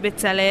finish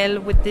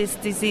Bezalel with this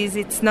disease.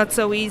 It's not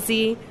so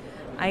easy.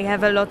 I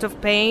have a lot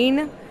of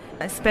pain,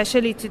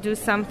 especially to do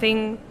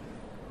something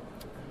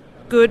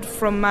good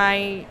from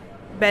my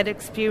bad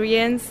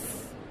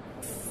experience.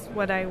 It's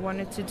what I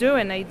wanted to do,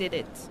 and I did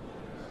it.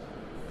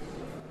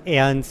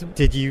 And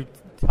did you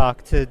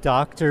talk to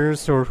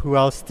doctors, or who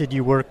else did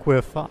you work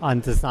with on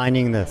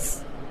designing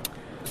this?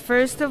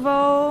 First of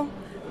all,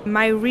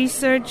 my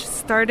research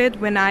started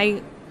when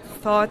I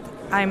thought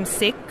I'm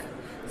sick.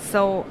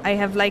 So I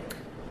have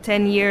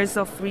 10 years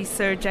of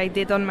research I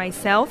did on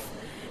myself.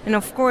 And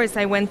of course,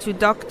 I went to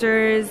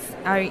doctors,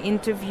 I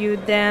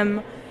interviewed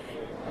them,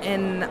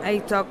 and I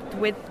talked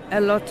with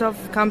a lot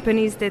of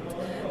companies that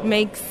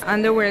makes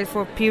underwear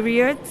for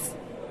periods.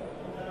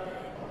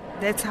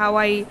 That's how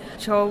I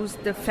chose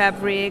the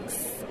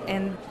fabrics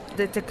and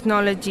the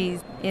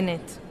technologies in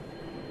it.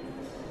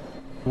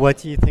 What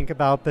do you think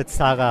about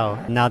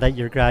Bezalel now that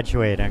you're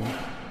graduating?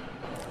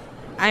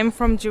 I'm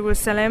from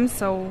Jerusalem,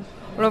 so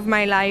all of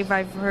my life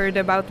I've heard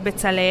about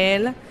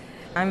Bezalel.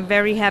 I'm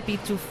very happy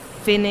to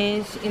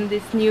finish in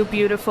this new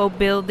beautiful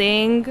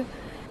building.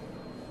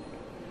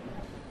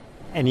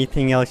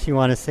 Anything else you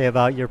want to say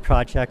about your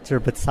project or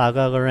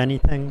Bezalel or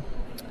anything?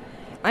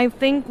 I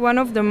think one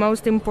of the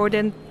most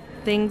important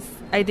things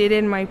I did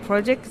in my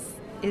projects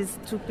is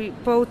to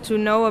people to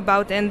know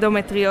about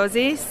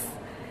endometriosis.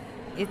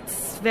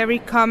 It's very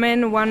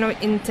common. 1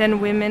 in 10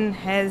 women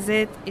has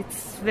it.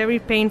 It's very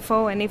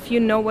painful, and if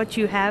you know what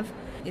you have,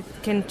 it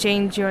can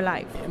change your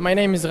life. My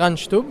name is Ran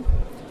Shtub.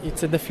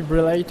 It's a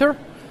defibrillator.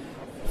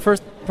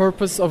 First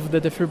purpose of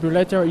the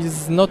defibrillator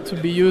is not to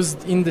be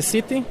used in the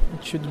city.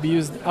 It should be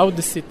used out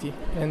the city.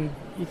 And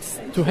it's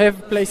to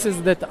have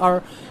places that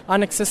are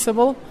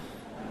inaccessible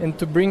and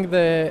to bring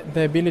the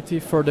ability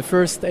for the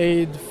first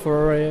aid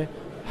for a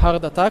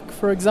heart attack,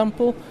 for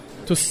example,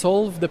 to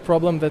solve the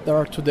problem that there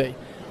are today.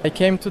 I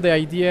came to the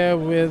idea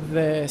with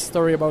a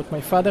story about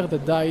my father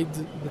that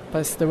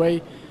passed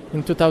away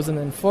in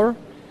 2004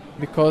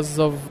 because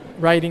of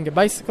riding a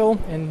bicycle,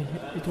 and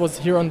it was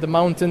here on the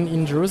mountain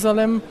in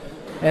Jerusalem,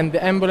 and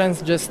the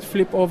ambulance just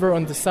flipped over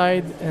on the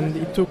side, and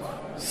it took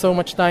so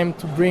much time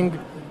to bring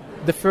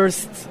the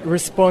first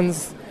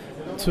response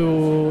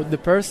to the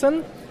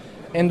person.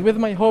 And with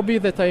my hobby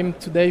that I'm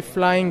today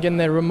flying in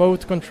the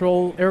remote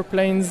control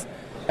airplanes,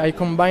 I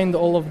combined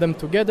all of them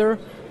together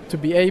to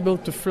be able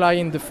to fly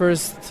in the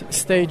first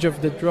stage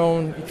of the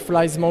drone. It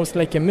flies most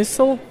like a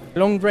missile,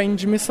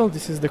 long-range missile,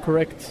 this is the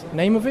correct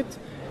name of it,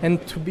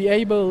 and to be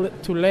able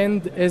to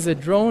land as a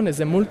drone, as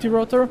a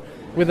multi-rotor,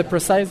 with a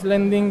precise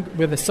landing,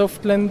 with a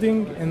soft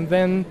landing, and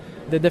then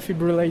the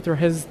defibrillator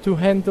has 2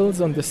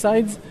 handles on the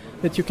sides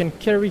that you can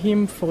carry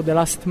him for the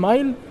last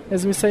mile,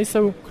 as we say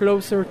so,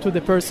 closer to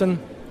the person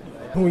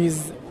who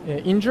is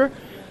injured.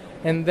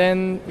 And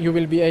then you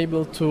will be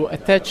able to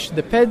attach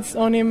the pads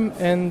on him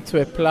and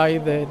to apply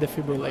the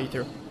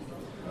defibrillator.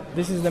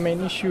 This is the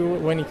main issue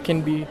when it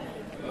can be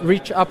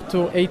reach up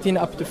to 18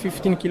 up to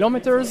 15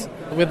 kilometers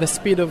with a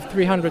speed of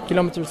 300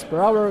 kilometers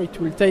per hour.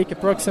 It will take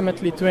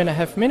approximately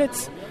 2.5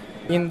 minutes.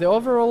 In the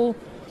overall,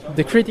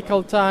 the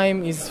critical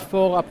time is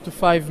 4 up to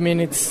 5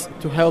 minutes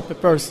to help a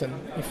person.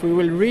 If we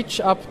will reach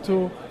up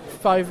to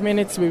 5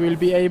 minutes, we will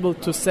be able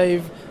to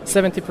save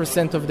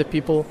 70% of the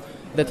people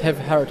that have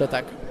heart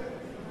attack.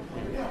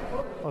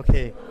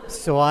 Okay,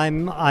 so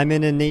I'm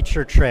in a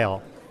nature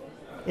trail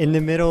in the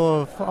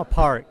middle of a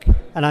park,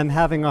 and I'm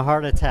having a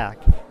heart attack,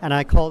 and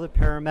I call the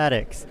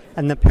paramedics,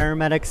 and the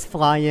paramedics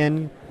fly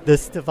in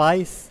this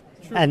device,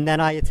 and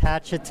then I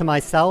attach it to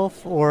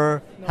myself,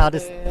 or how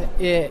does...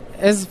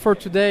 As for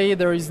today,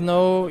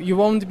 you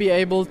won't be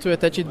able to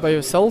attach it by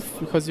yourself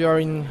because you are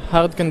in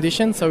hard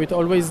condition, so it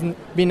always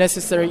be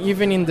necessary,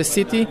 even in the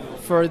city,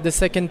 for the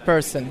second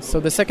person. So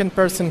the second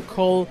person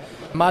call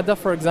Madda,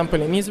 for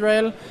example, in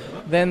Israel.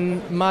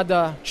 Then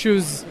Madda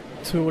choose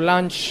to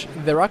launch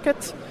the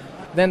rocket.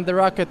 Then the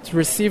rocket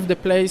receive the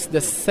place.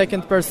 The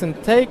second person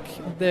take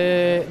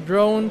the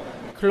drone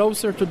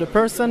closer to the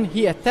person.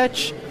 He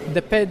attach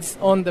the pads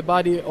on the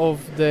body of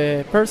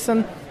the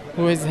person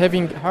who is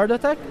having heart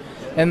attack.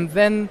 And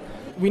then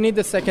we need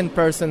the second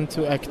person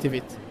to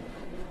activate.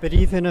 But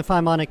even if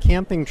I'm on a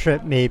camping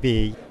trip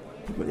maybe,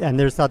 and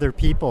there's other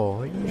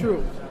people...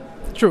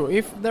 True.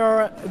 If there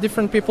are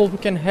different people who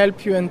can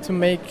help you and to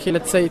make,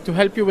 let's say, to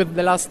help you with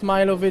the last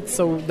mile of it,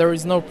 so there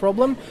is no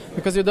problem,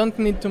 because you don't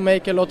need to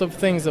make a lot of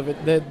things of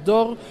it. The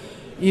door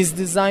is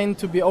designed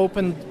to be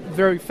opened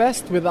very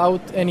fast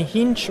without any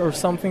hinge or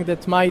something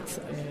that might,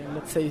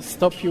 let's say,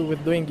 stop you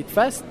with doing it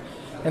fast.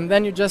 And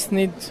then you just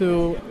need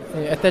to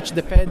attach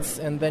the pads,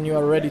 and then you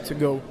are ready to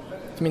go.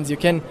 It means you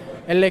can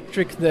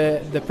electric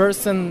the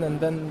person, and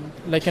then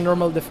like a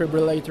normal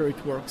defibrillator,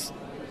 it works.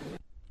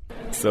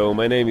 So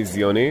my name is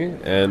Yoni,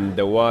 and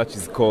the watch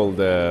is called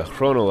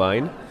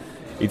Chronoline.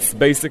 It's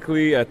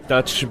basically a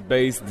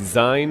touch-based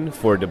design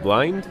for the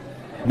blind.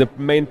 The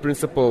main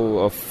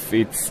principle of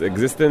its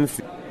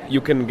existence, you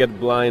can get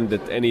blind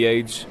at any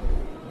age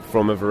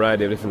from a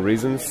variety of different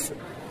reasons.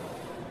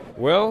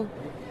 Well,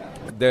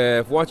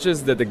 the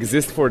watches that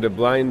exist for the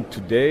blind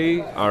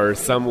today are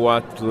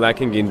somewhat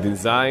lacking in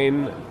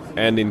design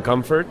and in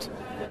comfort.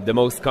 The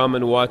most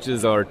common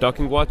watches are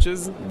talking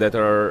watches that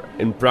are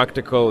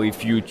impractical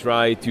if you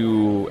try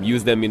to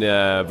use them in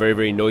a very,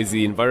 very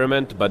noisy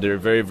environment, but they're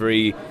very,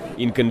 very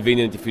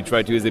inconvenient if you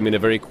try to use them in a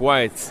very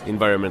quiet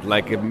environment,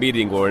 like a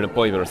meeting or an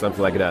appointment or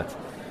something like that.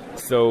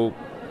 So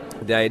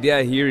the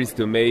idea here is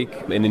to make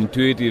an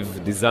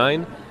intuitive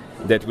design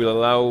that will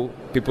allow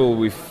people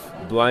with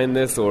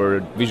blindness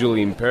or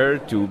visually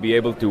impaired to be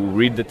able to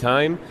read the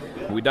time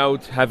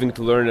without having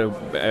to learn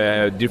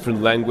a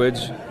different language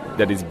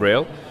that is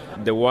Braille.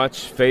 The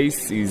watch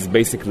face is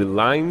basically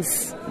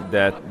lines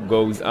that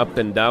goes up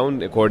and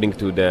down according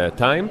to the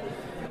time,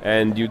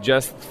 and you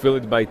just feel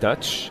it by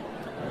touch.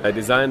 I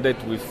designed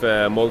it with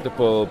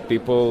multiple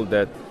people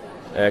that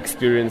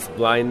experience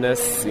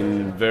blindness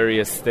in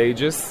various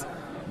stages.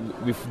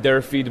 With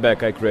their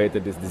feedback, I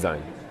created this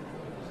design.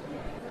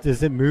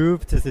 Does it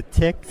move? Does it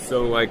tick?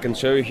 So I can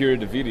show you here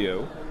the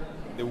video.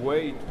 The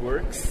way it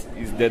works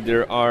is that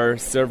there are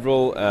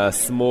several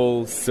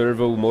small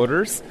servo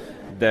motors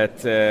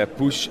that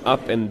push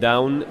up and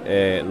down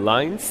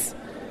lines,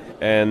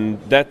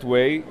 and that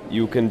way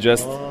you can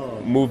just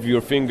move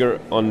your finger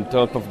on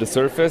top of the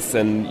surface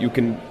and you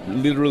can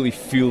literally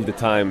feel the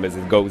time as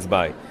it goes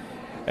by.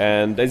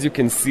 And as you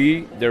can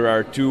see, there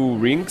are two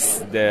rings.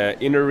 The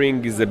inner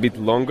ring is a bit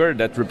longer,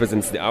 that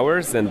represents the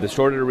hours, and the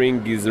shorter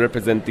ring is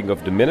representing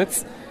of the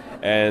minutes.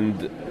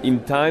 And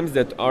in times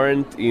that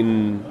aren't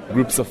in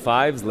groups of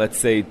fives, let's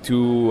say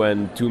 2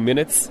 and 2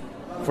 minutes,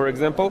 for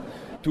example,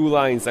 two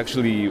lines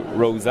actually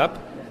rose up,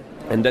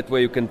 and that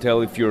way you can tell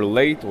if you're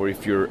late or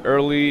if you're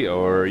early,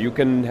 or you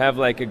can have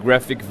like a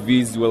graphic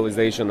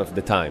visualization of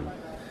the time.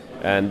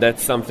 And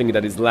that's something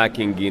that is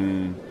lacking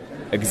in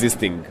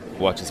existing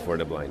watches for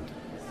the blind.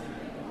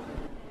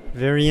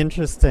 Very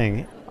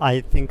interesting.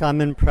 I think I'm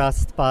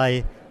impressed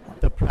by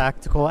the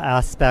practical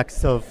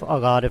aspects of a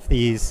lot of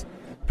these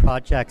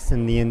projects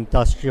in the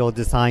industrial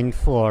design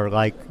floor,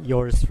 like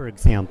yours, for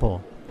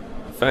example.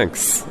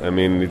 Thanks. I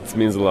mean, it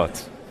means a lot.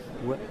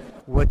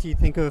 What do you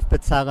think of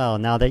Bezalel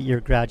now that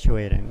you're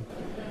graduating?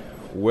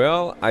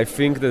 Well, I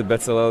think that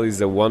Bezalel is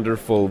a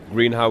wonderful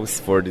greenhouse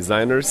for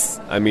designers.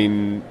 I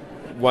mean,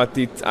 what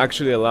it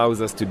actually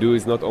allows us to do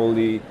is not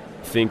only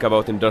think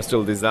about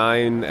industrial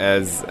design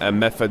as a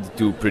method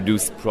to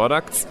produce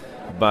products,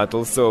 but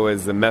also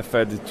as a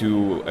method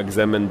to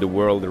examine the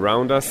world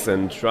around us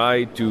and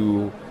try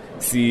to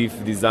see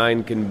if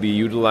design can be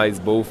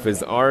utilized both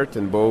as art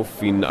and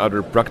both in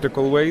other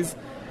practical ways.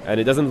 And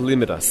it doesn't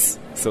limit us.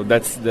 So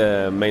that's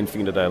the main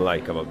thing that I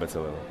like about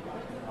Bezalel.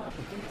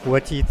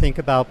 What do you think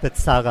about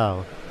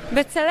Bezalel?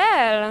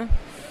 Bezalel,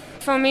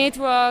 for me it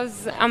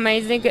was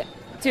amazing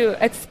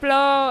to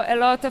explore a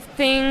lot of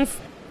things.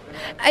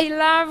 I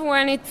love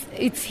when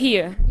it's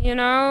here, you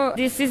know.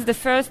 This is the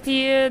first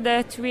year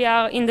that we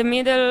are in the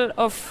middle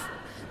of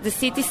the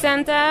city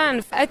center,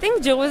 and I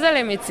think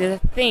Jerusalem is a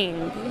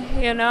thing,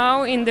 you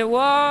know, in the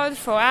world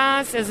for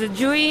us as a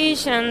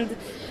Jewish and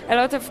a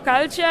lot of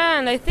culture,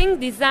 and I think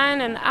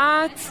design and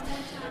art,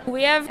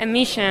 we have a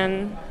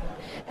mission.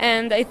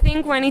 And I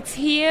think when it's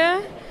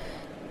here,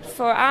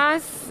 for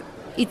us,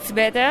 it's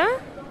better.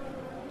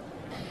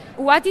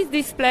 What is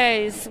this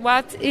place?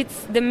 What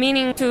is the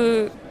meaning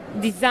to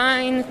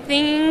design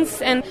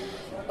things? And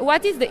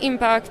what is the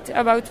impact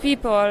about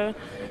people?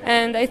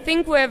 And I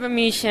think we have a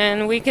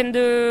mission. We can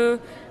do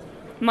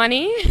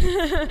money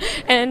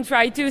and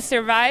try to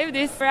survive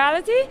this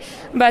reality.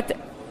 But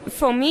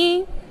for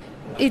me,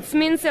 it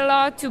means a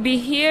lot to be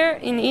here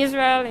in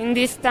Israel in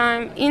this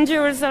time, in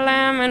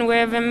Jerusalem, and we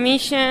have a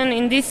mission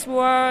in this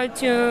world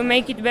to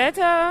make it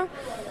better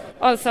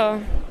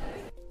also.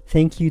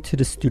 Thank you to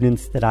the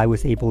students that I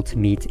was able to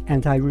meet,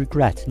 and I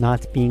regret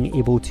not being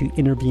able to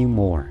interview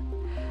more.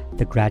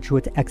 The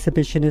graduate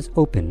exhibition is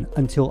open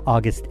until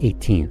August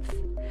 18th.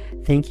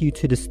 Thank you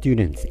to the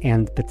students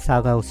and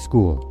Bezalel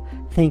School.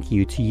 Thank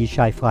you to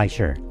Yishai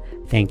Fleisher.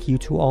 Thank you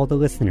to all the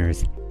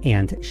listeners,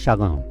 and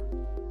Shalom.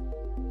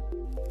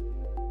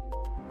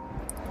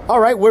 All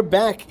right, we're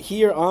back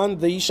here on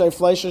the Yishai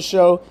Fleisher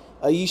Show.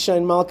 Yishai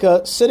and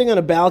Malkah sitting on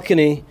a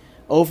balcony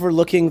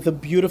overlooking the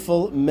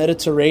beautiful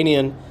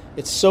Mediterranean.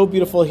 It's so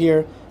beautiful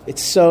here.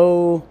 It's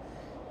so,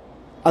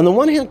 on the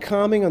one hand,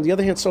 calming, on the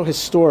other hand, so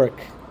historic.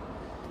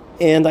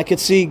 And I could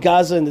see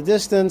Gaza in the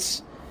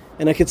distance,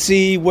 and I could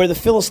see where the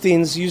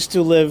Philistines used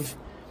to live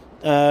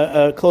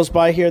close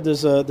by here.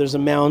 There's a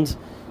mound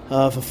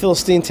of a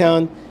Philistine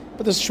town,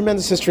 but there's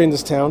tremendous history in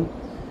this town.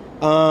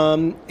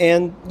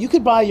 And you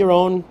could buy your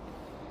own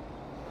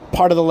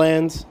part of the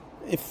land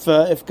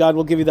if God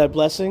will give you that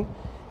blessing,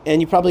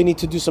 and you probably need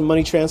to do some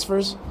money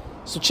transfers.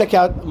 So check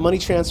out money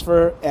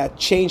transfer at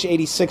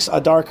Change86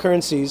 Adar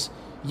Currencies.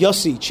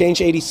 Yossi,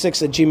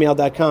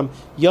 change86@gmail.com.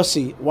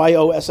 Yossi,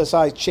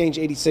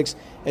 Yossi,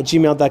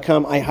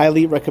 change86@gmail.com. I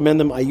highly recommend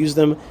them. I use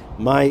them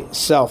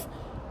myself.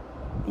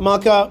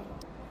 Malkah,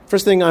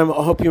 First thing, I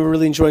hope you're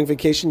really enjoying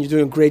vacation. You're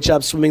doing a great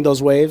job swimming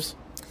those waves.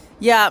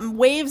 Yeah,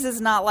 waves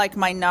is not like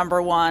my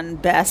number one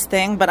best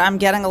thing, but I'm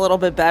getting a little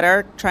bit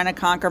better trying to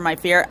conquer my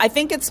fear. I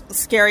think it's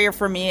scarier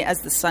for me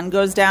as the sun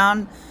goes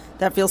down.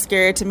 That feels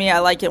scarier to me. I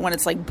like it when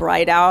it's like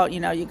bright out. You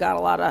know, you got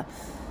a lot of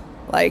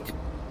like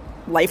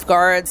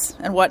lifeguards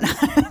and whatnot.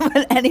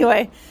 But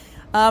anyway,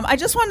 I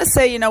just wanted to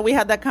say, you know, we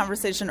had that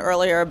conversation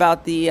earlier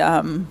about the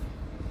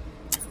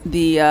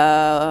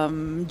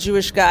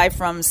Jewish guy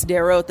from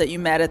Sderot that you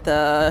met at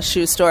the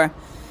shoe store.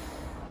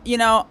 You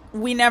know,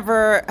 we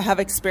never have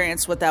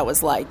experienced what that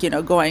was like, you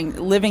know,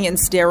 living in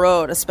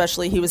Sderot,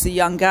 especially he was a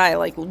young guy.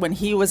 Like when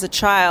he was a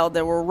child,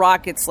 there were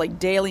rockets like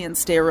daily in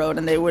Sderot,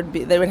 and they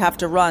would have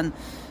to run,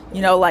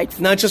 you know, like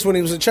not just when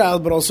he was a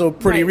child, but also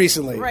pretty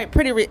recently. Right,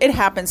 it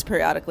happens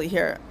periodically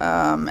here,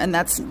 and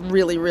that's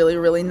really, really,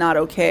 really not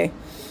okay.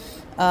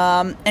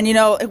 And, you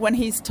know, when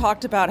he's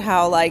talked about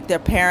how, like, their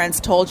parents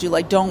told you,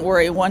 like, don't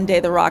worry, one day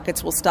the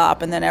rockets will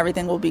stop and then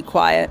everything will be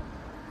quiet.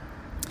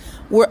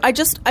 I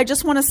just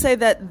want to say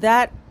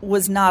that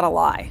was not a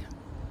lie.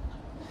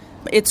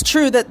 It's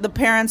true that the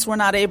parents were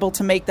not able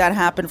to make that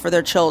happen for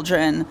their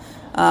children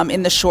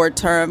in the short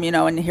term, you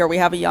know, and here we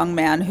have a young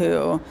man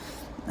who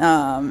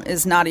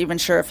is not even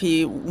sure if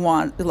he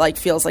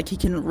feels like he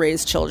can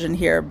raise children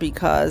here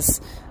because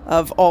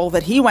of all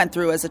that he went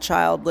through as a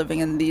child living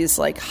in these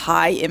like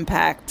high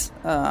impact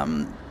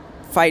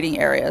fighting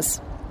areas.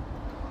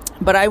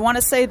 But I want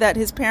to say that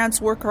his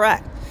parents were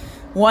correct.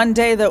 One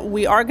day that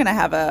we are going to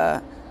have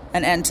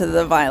an end to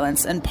the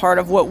violence, and part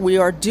of what we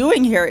are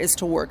doing here is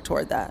to work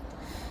toward that.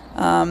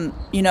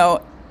 You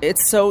know,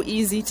 it's so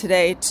easy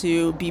today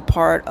to be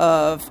part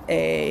of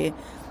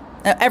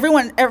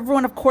everyone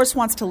of course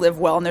wants to live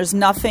well, and there's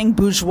nothing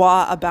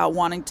bourgeois about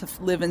wanting to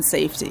live in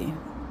safety.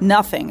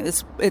 Nothing.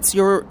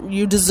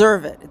 You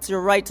deserve it. It's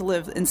your right to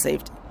live in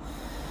safety.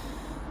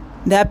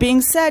 That being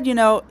said, you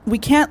know, we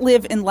can't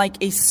live in like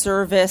a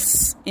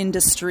service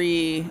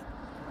industry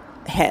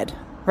head,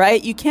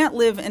 right? You can't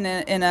live in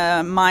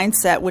a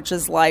mindset which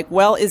is like,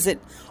 well, is it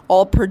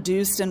all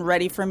produced and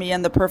ready for me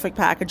in the perfect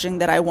packaging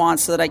that I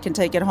want so that I can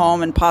take it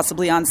home and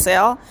possibly on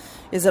sale?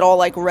 Is it all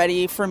like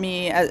ready for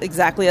me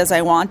exactly as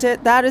I want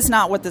it? That is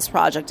not what this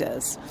project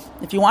is.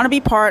 If you want to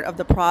be part of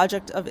the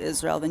project of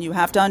Israel, then you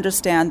have to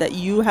understand that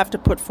you have to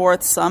put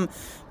forth some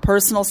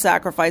personal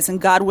sacrifice, and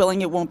God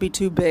willing, it won't be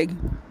too big.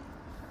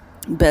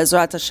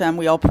 Bezrat Hashem,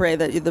 we all pray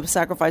that the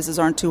sacrifices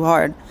aren't too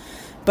hard.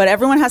 But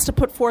everyone has to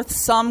put forth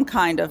some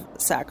kind of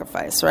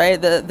sacrifice,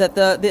 right?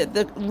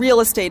 The real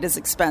estate is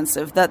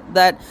expensive.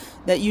 That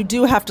you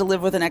do have to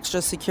live with an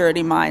extra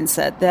security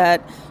mindset.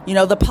 That, you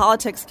know, the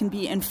politics can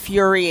be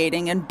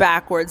infuriating and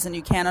backwards, and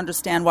you can't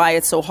understand why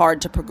it's so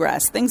hard to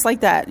progress. Things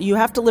like that. You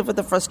have to live with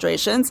the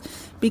frustrations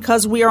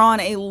because we are on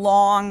a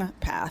long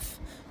path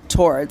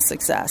towards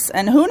success.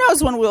 And who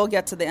knows when we'll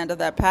get to the end of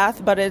that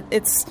path? But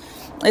it's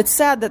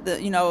sad that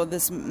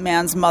this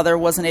man's mother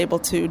wasn't able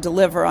to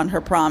deliver on her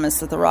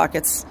promise that the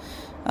rockets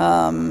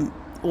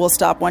will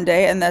stop one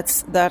day, and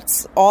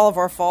that's all of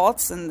our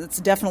faults, and it's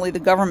definitely the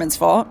government's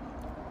fault.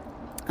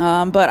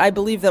 But I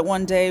believe that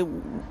one day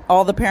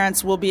all the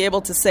parents will be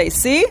able to say,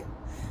 "See,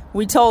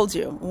 we told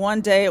you. One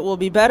day it will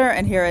be better,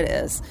 and here it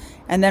is."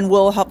 And then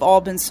we'll have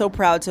all been so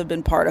proud to have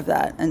been part of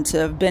that and to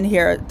have been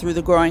here through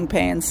the growing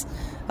pains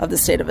of the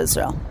state of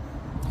Israel.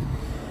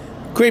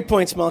 Great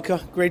points,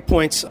 Malkah. Great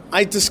points.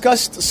 I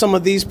discussed some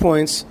of these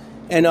points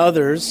and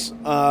others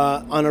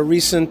on a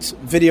recent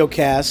video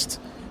cast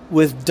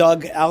with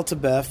Doug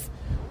Altabef,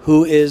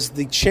 who is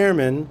the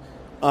chairman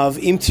of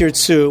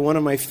Tirzu, one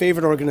of my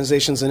favorite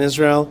organizations in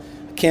Israel,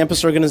 a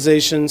campus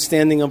organization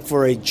standing up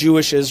for a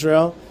Jewish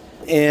Israel,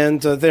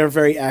 and they're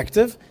very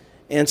active.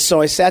 And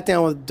so I sat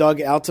down with Doug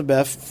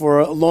Altabef for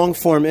a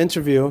long-form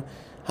interview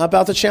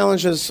about the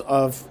challenges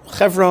of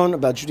Hebron,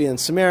 about Judea and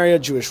Samaria,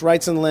 Jewish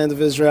rights in the land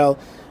of Israel,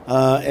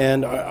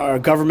 and our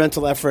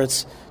governmental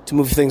efforts to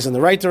move things in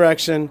the right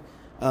direction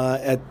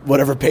at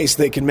whatever pace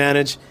they can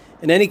manage.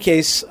 In any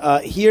case,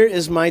 here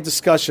is my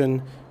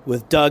discussion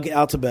with Doug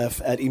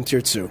Altabef at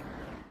Tirzu.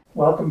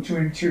 Welcome to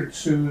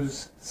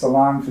Tirzu's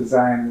Salon for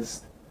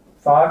Zionist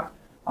Thought.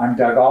 I'm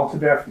Doug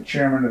Altabef, the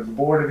chairman of the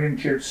board of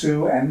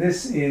Tirzu, and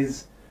this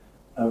is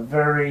a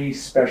very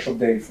special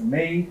day for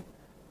me.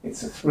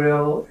 It's a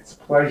thrill, it's a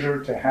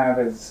pleasure to have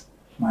as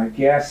my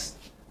guest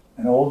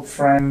an old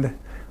friend,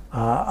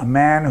 a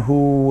man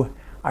who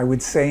I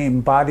would say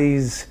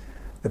embodies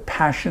the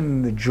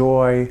passion, the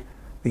joy,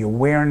 the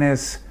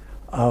awareness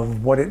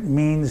of what it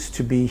means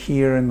to be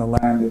here in the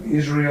land of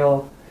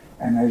Israel.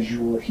 And as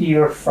you will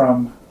hear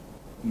from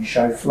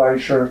Yishai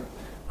Fleisher,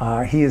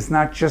 he is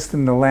not just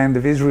in the land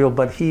of Israel,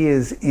 but he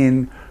is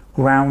in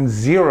ground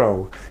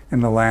zero in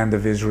the land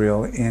of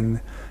Israel,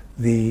 in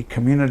the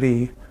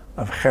community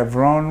of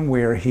Hebron,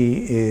 where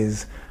he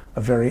is a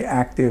very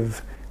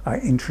active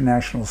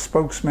international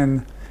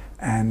spokesman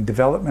and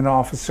development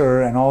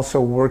officer, and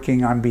also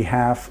working on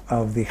behalf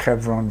of the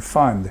Hebron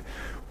Fund,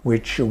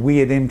 which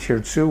we at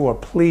Tirzu are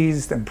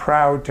pleased and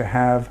proud to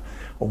have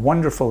a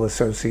wonderful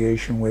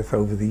association with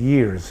over the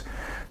years.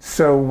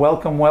 So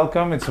welcome,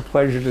 welcome. It's a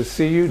pleasure to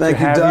see you. Thank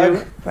to you, have Doug. You.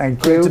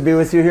 Thank Great you. to be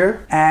with you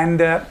here. And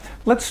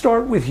let's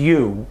start with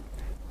you.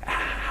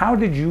 How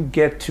did you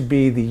get to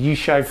be the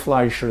Yishai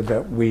Fleisher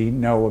that we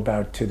know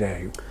about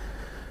today?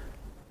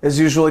 As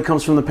usual, it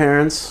comes from the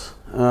parents.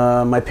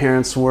 My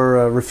parents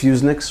were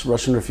refuseniks,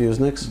 Russian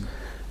refuseniks.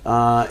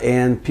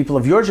 And people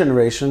of your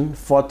generation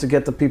fought to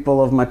get the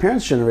people of my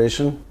parents'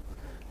 generation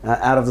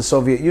out of the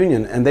Soviet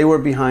Union. And they were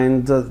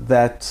behind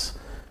that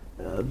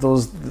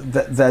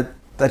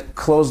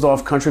closed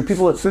off country.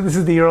 So this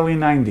is the early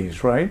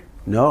 90s, right?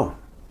 No.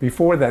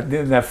 Before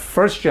that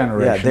first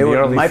generation, yeah, they were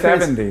the early my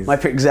 70s.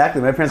 Parents,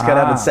 exactly. My parents got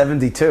out in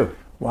 72.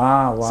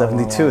 Wow.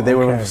 72. Wow, they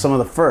were okay. some of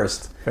the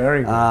first.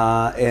 Very good.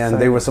 And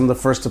they were some of the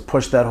first to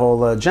push that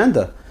whole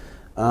agenda.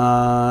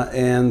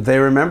 And they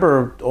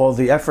remember all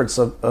the efforts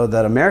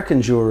that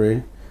American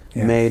Jewry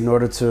made in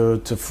order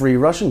to free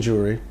Russian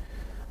Jewry.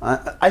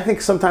 I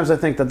think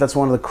that's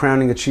one of the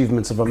crowning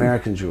achievements of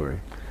American Jewry.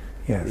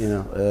 Yes. You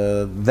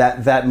know,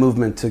 that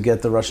movement to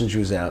get the Russian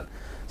Jews out.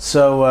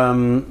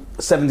 So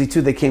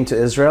 72 they came to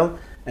Israel,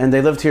 and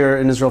they lived here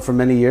in Israel for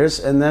many years,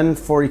 and then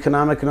for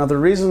economic and other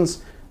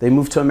reasons they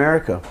moved to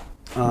America.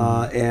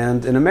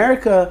 And in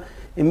America,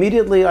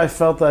 immediately I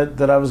felt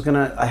that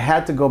I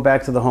had to go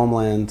back to the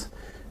homeland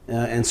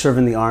and serve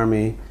in the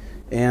army.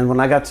 And when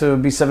I got to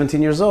be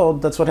 17 years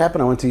old, that's what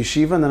happened. I went to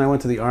yeshiva, and then I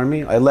went to the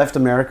army. I left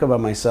America by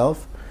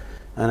myself,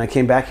 and I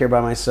came back here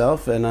by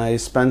myself, and I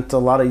spent a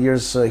lot of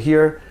years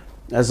here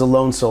as a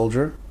lone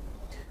soldier.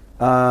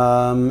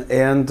 But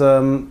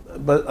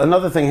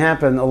another thing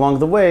happened along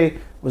the way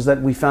was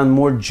that we found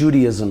more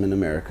Judaism in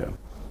America.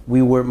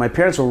 My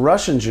parents were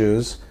Russian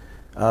Jews,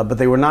 but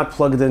they were not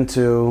plugged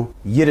into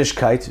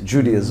Yiddishkeit,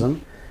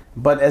 Judaism.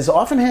 But as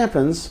often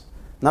happens,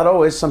 not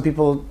always, some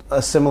people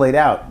assimilate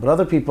out, but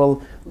other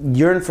people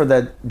yearn for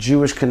that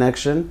Jewish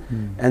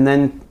connection and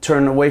then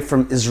turn away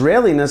from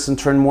Israeliness and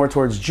turn more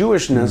towards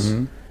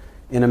Jewishness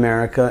in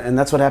America. And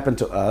that's what happened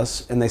to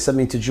us. And they sent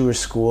me to Jewish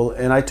school,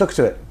 and I took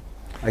to it.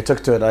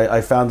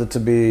 I found it to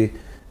be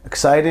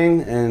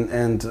exciting,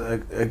 and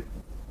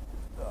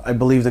I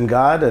believed in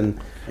God.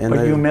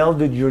 But you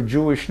melded your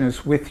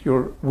Jewishness with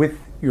your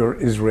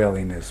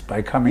Israeliness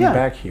by coming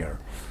back here.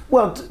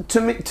 Well, to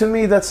me,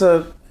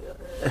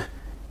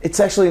 it's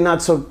actually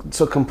not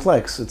so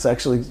complex. It's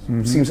actually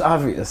seems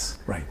obvious.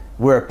 Right.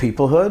 We're a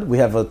peoplehood. We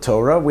have a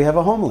Torah. We have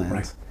a homeland.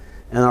 Right.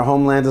 And our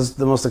homeland is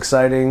the most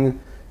exciting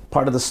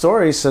part of the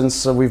story,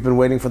 since we've been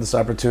waiting for this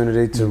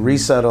opportunity to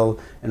resettle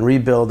and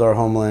rebuild our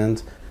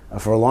homeland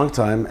for a long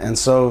time. And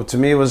so to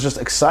me it was just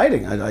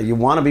exciting. You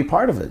want to be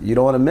part of it. You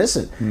don't want to miss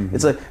it.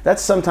 It's like,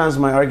 that's sometimes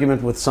my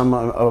argument with some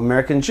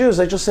American Jews.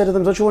 I just say to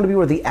them, don't you want to be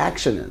where the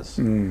action is?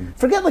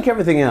 Forget like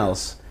everything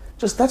else.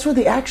 Just that's where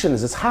the action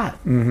is. It's hot.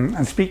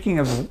 And speaking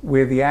of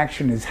where the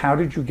action is, how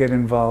did you get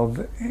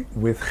involved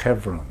with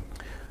Hebron?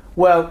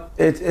 Well,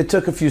 it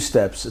took a few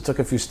steps.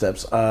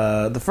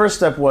 The first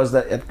step was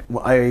that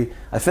I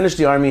finished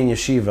the army in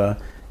yeshiva,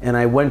 and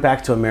I went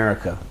back to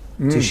America,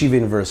 to Yeshiva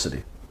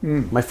University.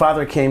 My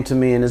father came to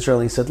me in Israel,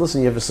 and he said, listen,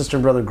 you have a sister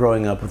and brother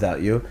growing up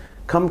without you.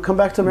 Come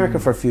back to America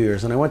for a few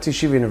years. And I went to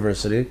Yeshiva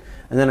University,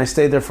 and then I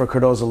stayed there for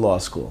Cardozo Law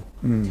School.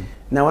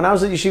 Now, when I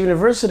was at Yeshiva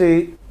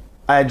University,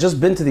 I had just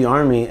been to the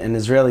army and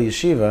Israeli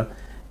yeshiva,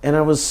 and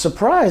I was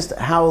surprised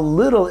how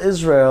little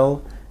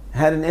Israel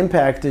had an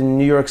impact in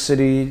New York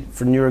City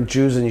for New York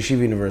Jews and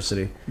Yeshiva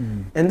University.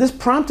 And this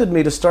prompted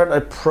me to start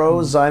a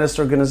pro-Zionist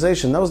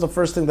organization. That was the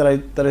first thing that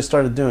I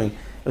started doing.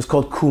 It was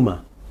called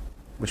Kuma,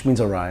 which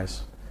means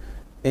arise.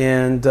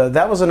 And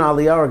that was an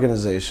Aliyah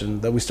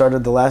organization that we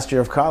started the last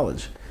year of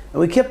college. And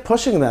we kept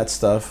pushing that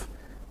stuff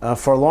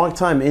for a long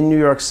time in New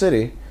York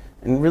City.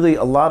 And really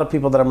a lot of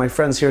people that are my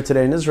friends here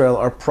today in Israel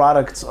are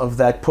products of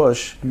that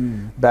push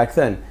back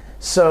then.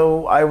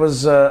 So I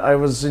was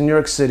in New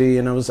York City,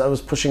 and I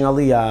was pushing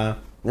Aliyah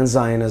and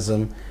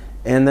Zionism,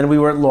 and then we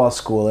were at law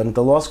school. And at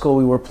the law school,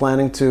 we were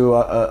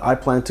I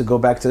planned to go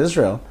back to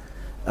Israel,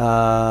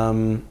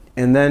 and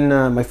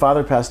then my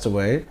father passed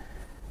away,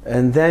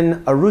 and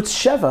then Arutz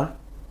Sheva,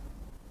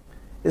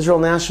 Israel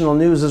National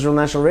News, Israel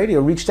National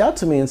Radio, reached out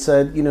to me and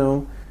said,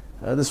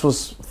 this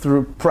was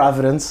through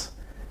Providence,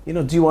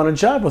 do you want a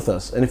job with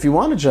us? And if you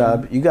want a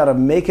job, you got to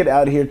make it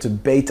out here to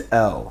Beit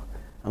El.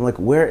 I'm like,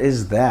 where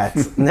is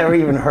that? Never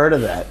even heard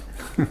of that.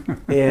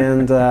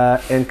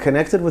 And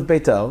connected with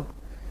Beit El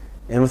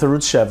and with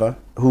Arutz Sheva,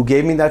 who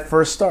gave me that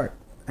first start.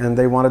 And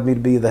they wanted me to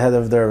be the head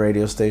of their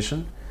radio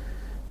station.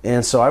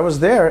 And so I was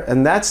there,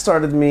 and that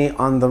started me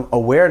on the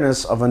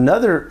awareness of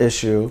another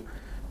issue,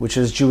 which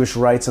is Jewish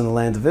rights in the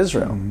land of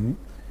Israel.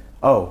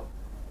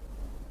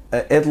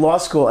 At law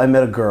school, I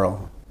met a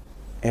girl.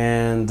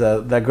 And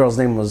that girl's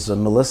name was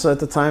Melissa at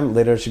the time.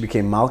 Later, she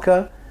became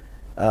Malkah.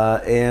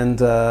 And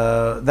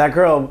that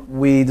girl,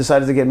 we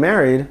decided to get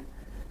married,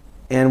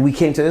 and we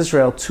came to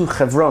Israel, to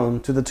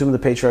Hebron, to the tomb of the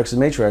patriarchs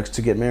and matriarchs,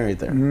 to get married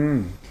there.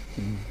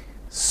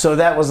 So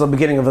that was the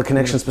beginning of the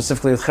connection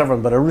specifically with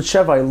Hebron. But at Arutz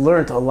Sheva, I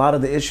learned a lot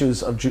of the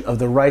issues of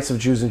the rights of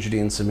Jews in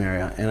Judea and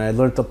Samaria, and I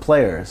learned the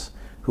players,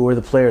 Who were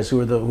the players? Who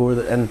were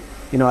the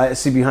and I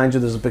see behind you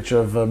there's a picture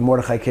of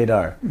Mordechai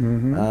Kedar,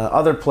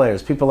 other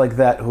players, people like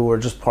that who were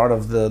just part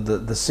of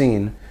the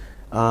scene,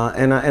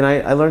 and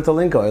I learned the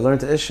lingo, I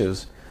learned the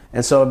issues,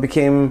 and so it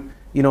became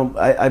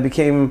I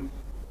became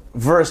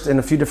versed in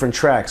a few different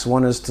tracks.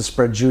 One is to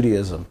spread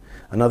Judaism,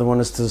 another one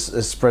is to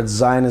spread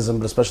Zionism,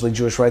 but especially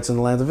Jewish rights in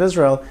the land of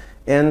Israel,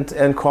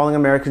 and calling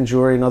American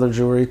Jewry and other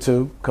Jewry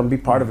to come be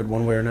part of it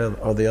one way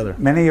or the other.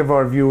 Many of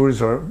our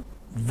viewers are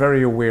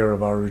very aware of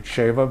Arutz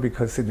Sheva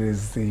because it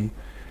is the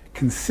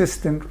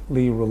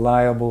consistently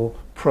reliable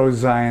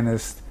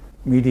pro-Zionist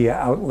media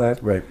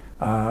outlet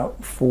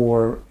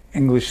for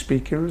English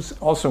speakers,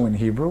 also in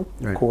Hebrew,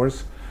 of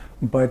course.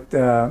 But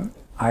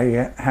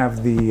I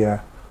have the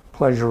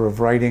pleasure of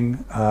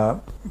writing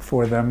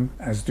for them,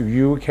 as do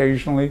you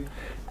occasionally,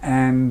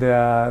 and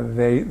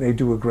they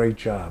do a great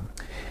job.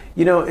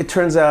 It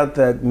turns out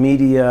that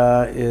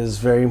media is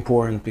very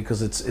important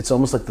because it's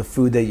almost like the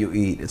food that you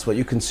eat. It's what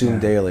you consume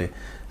daily.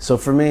 So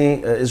for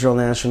me,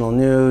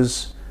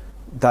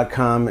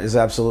 IsraelNationalNews.com is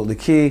absolutely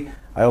key.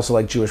 I also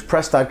like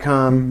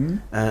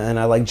JewishPress.com, and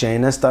I like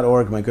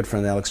JNS.org. My good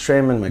friend Alex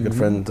Trayman, my good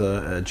friend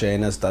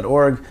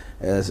JNS.org,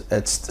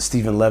 it's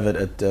Stephen Levitt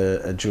at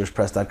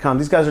JewishPress.com.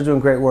 These guys are doing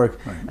great work,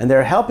 and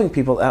they're helping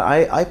people. And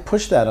I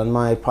push that on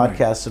my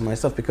podcasts and my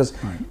stuff because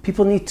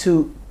people need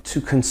to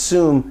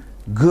consume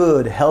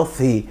good,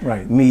 healthy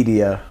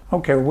media.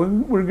 Okay,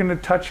 we're going to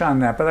touch on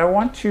that, but I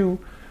want to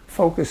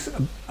focus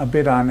a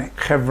bit on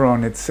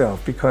Hebron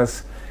itself,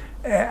 because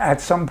at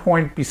some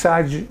point,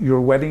 besides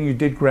your wedding, you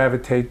did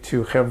gravitate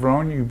to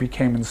Hebron. You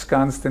became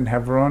ensconced in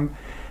Hebron,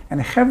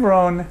 and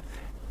Hebron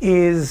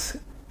is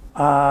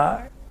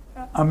a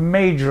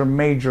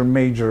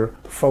major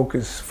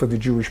focus for the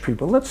Jewish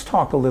people. Let's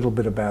talk a little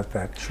bit about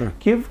that. Sure.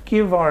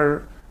 Give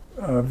our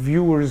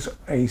viewers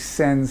a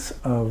sense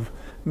of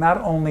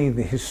not only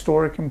the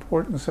historic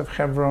importance of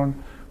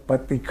Hebron,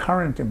 but the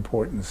current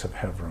importance of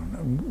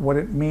Hebron, what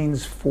it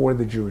means for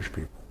the Jewish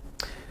people.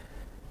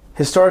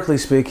 Historically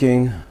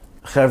speaking,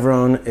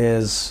 Hebron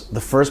is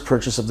the first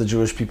purchase of the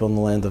Jewish people in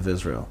the land of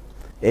Israel.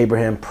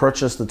 Abraham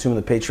purchased the tomb of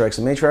the patriarchs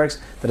and matriarchs.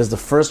 That is the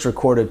first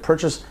recorded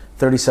purchase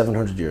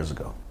 3,700 years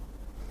ago.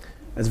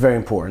 It's very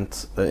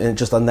important,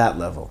 just on that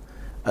level.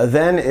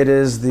 Then it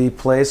is the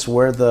place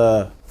where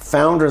the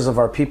founders of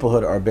our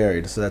peoplehood are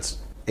buried. So that's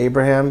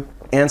Abraham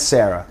and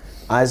Sarah,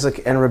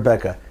 Isaac and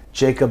Rebekah,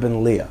 Jacob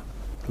and Leah.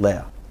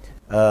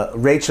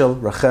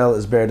 Rachel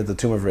is buried at the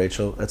tomb of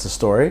Rachel. That's a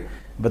story.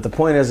 But the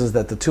point is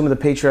that the tomb of the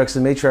patriarchs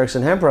and matriarchs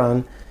in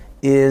Hebron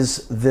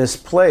is this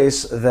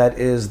place that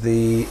is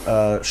the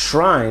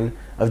shrine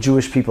of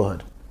Jewish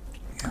peoplehood.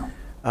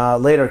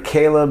 Later,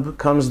 Caleb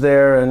comes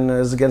there and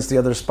is against the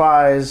other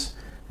spies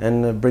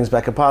and brings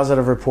back a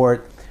positive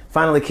report.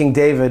 Finally, King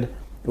David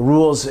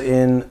rules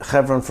in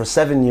Hebron for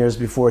 7 years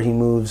before he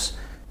moves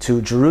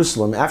to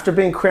Jerusalem. After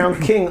being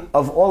crowned king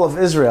of all of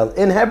Israel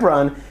in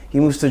Hebron, he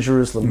moves to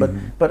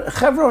Jerusalem. But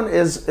Hebron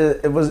is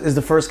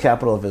the first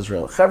capital of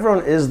Israel.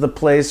 Hebron is the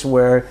place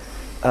where,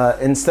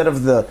 instead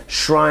of the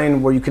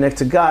shrine where you connect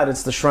to God,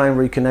 it's the shrine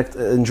where you connect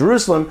in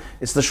Jerusalem.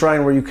 It's the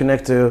shrine where you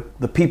connect to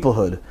the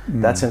peoplehood.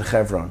 That's in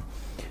Hebron.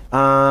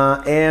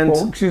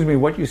 Excuse me.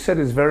 What you said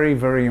is very,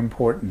 very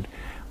important.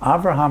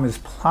 Abraham is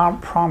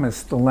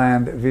promised the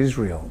land of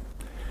Israel.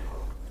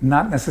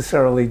 Not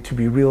necessarily to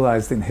be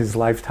realized in his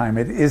lifetime,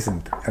 it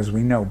isn't, as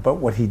we know. But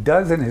what he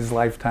does in his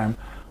lifetime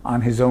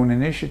on his own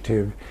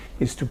initiative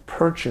is to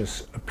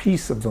purchase a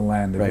piece of the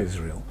land of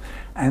Israel.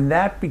 And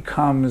that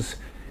becomes,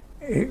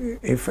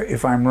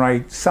 if I'm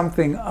right,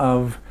 something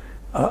of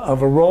a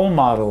role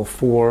model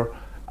for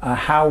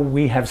how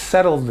we have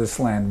settled this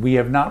land. We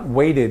have not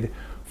waited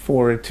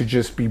for it to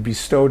just be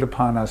bestowed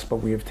upon us, but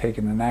we have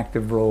taken an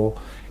active role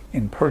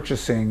in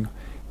purchasing,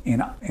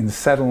 in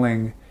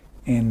settling,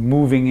 in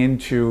moving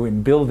into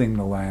and building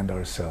the land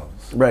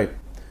ourselves. Right.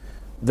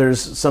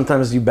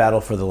 Sometimes you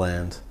battle for the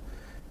land,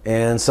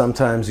 and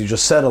sometimes you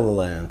just settle the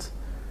land.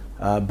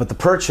 But the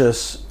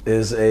purchase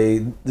is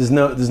there's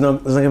not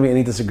going to be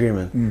any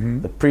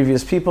disagreement. The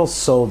previous people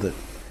sold it,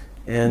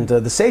 and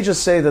the sages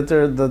say that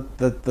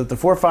the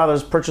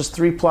forefathers purchased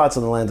 3 plots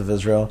in the land of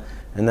Israel,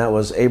 and that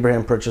was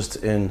Abraham purchased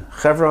in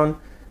Hebron,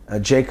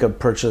 Jacob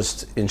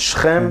purchased in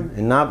Shechem,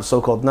 in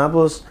so-called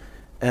Nablus,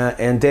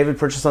 and David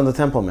purchased on the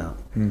Temple Mount.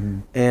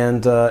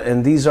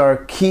 And these are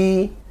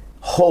key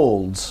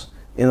holds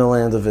in the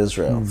land of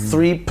Israel.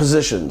 3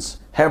 positions: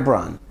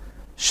 Hebron,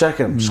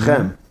 Shechem,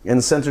 in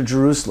the center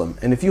Jerusalem.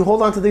 And if you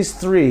hold on to these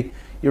 3,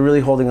 you're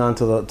really holding on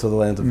to the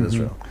land of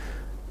Israel.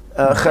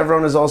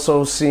 Hebron is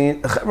also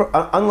seen,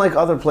 unlike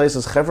other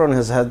places, Hebron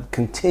has had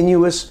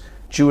continuous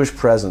Jewish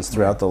presence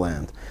throughout the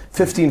land.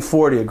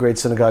 1540, a great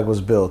synagogue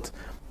was built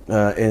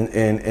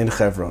in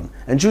Hebron.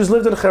 And Jews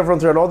lived in Hebron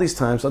throughout all these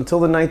times until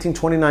the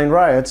 1929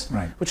 riots,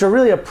 which are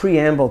really a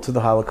preamble to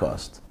the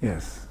Holocaust.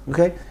 Yes.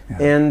 Okay?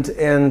 Yeah. And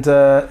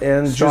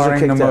Jews are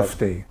kicked out.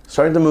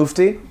 Starting the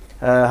Mufti,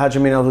 Haj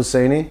Amin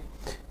al-Husseini.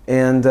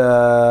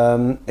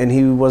 And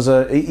he was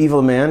an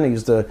evil man. He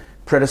was the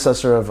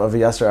predecessor of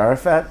Yasser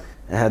Arafat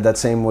and had that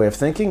same way of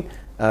thinking.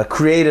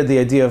 created the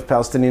idea of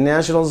Palestinian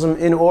nationalism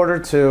in order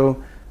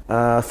to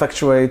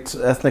effectuate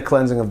ethnic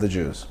cleansing of the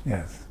Jews.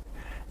 Yes.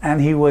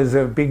 And he was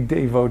a big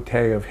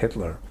devotee of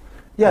Hitler.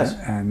 Yes.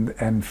 And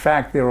in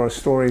fact, there are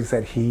stories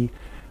that he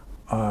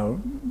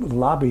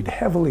lobbied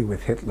heavily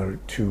with Hitler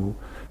to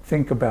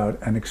think about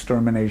an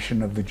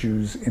extermination of the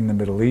Jews in the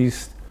Middle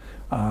East,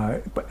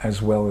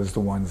 as well as the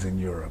ones in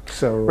Europe.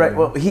 So right.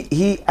 Well,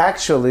 he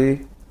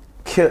actually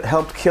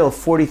helped kill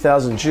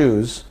 40,000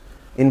 Jews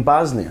in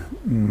Bosnia.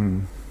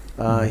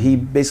 Mm-hmm. He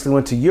basically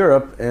went to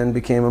Europe and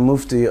became a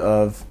mufti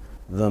of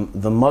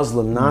the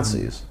Muslim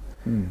Nazis.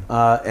 Mm-hmm.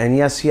 And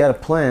yes, he had a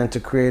plan to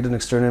create an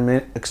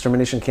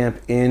extermination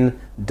camp in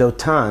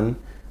Dotan,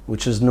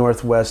 which is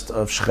northwest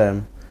of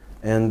Shechem.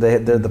 And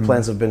the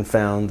plans have been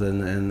found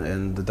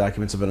and the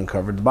documents have been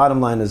uncovered. The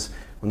bottom line is,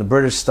 when the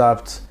British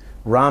stopped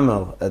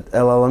Rommel at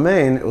El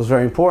Alamein, it was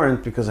very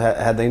important because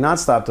had they not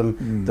stopped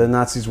him, the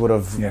Nazis would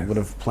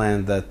have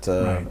planned that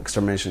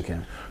extermination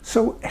camp.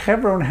 So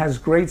Hebron has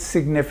great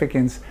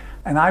significance,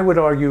 and I would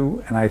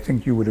argue, and I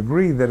think you would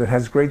agree, that it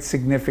has great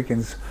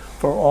significance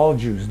for all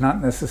Jews,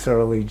 not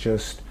necessarily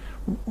just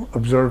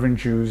observant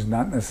Jews,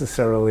 not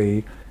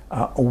necessarily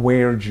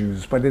aware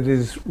Jews, but it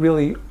is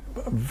really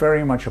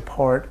very much a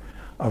part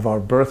of our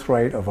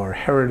birthright, of our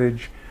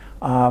heritage.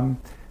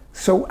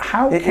 So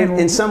how can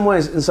in some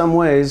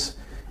ways,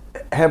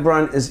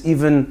 Hebron is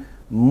even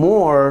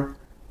more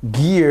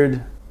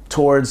geared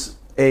towards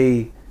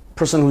a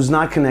person who's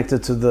not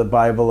connected to the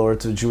Bible or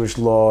to Jewish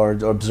law or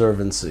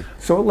observancy.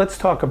 So let's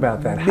talk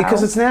about that.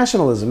 Because it's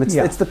nationalism.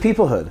 It's the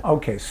peoplehood.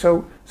 Okay,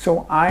 so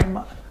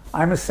I'm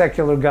a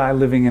secular guy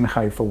living in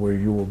Haifa, where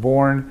you were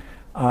born,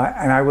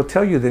 and I will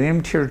tell you that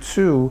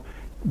Tirzu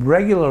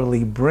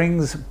regularly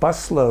brings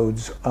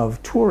busloads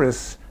of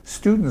tourists,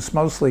 students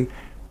mostly,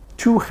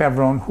 to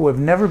Hebron who have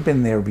never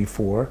been there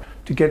before,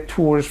 to get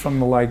tours from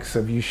the likes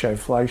of Yishai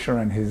Fleisher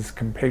and his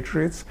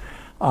compatriots,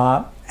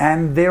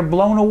 and they're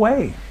blown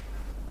away.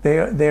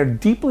 They're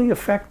deeply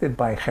affected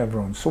by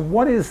Hebron. So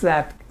what is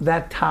that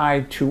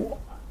tie to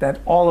that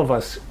all of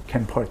us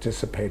can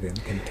participate in,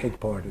 can take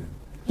part in?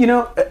 You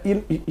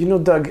know,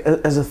 Doug,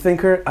 as a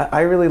thinker,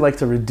 I really like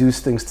to reduce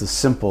things to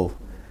simple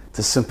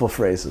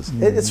phrases.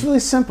 Mm-hmm. It's really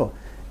simple.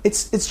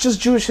 It's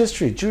just Jewish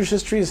history. Jewish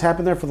history has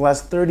happened there for the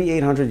last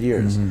 3,800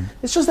 years. Mm-hmm.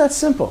 It's just that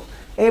simple.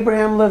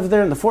 Abraham lived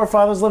there, and the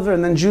forefathers lived there,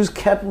 and then Jews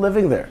kept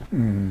living there.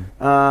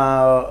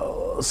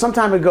 Mm-hmm. Some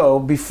time ago,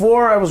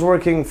 before I was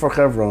working for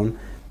Hebron,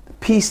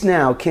 Peace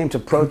Now came to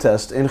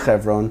protest in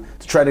Hebron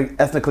to try to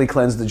ethnically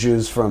cleanse the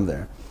Jews from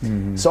there.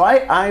 Mm-hmm. So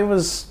I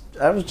was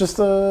just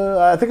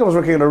I think I was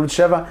working at Arutz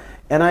Sheva,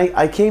 and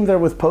I came there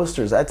with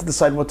posters. I had to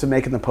decide what to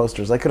make in the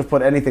posters. I could have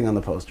put anything on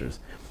the posters.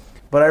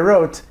 But I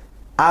wrote,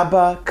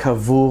 Abba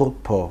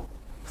kavur po.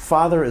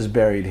 Father is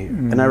buried here.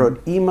 Mm-hmm. And I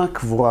wrote, Ima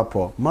kvura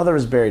po. Mother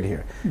is buried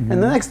here. Mm-hmm.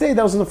 And the next day,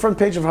 that was on the front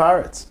page of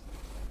Haaretz.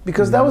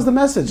 Because that was the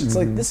message. It's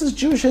like, this is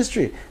Jewish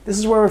history. This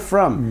is where we're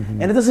from.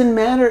 Mm-hmm. And it doesn't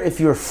matter if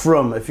you're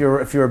if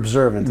you're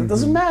observant. It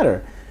doesn't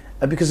matter.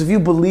 Because if you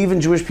believe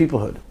in Jewish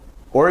peoplehood,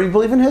 or you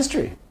believe in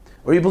history,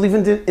 or you believe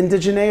in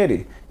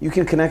indigeneity, you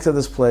can connect to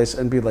this place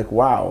and be like,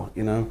 wow,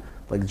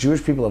 like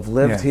Jewish people have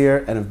lived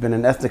here and have been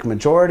an ethnic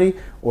majority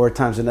or at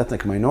times an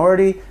ethnic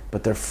minority,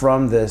 but they're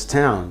from this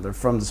town, they're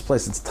from this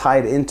place. It's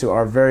tied into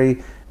our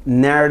very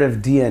narrative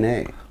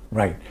DNA.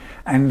 Right.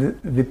 And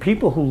the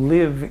people who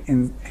live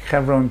in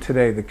Hebron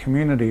today, the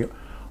community,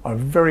 are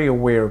very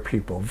aware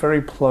people,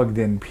 very plugged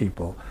in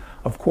people.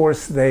 Of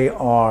course, they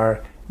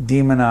are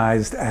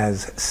demonized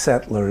as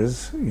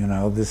settlers.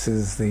 This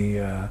is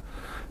the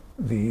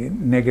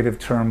negative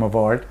term of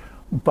art.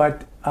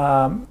 But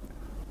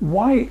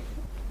why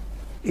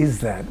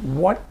is that?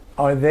 What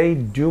are they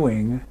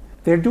doing?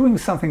 They're doing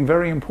something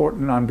very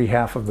important on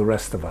behalf of the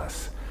rest of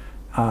us.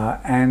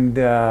 And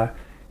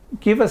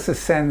give us a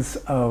sense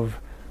of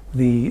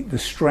the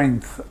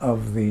strength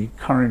of the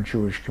current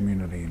Jewish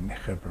community in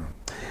Hebron.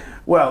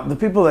 Well, the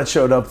people that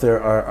showed up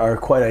there are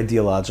quite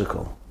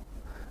ideological.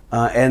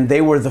 And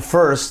they were the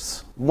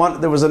first.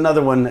 There was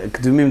another one,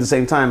 Kedumim, at the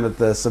same time, with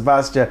the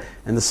Sebastia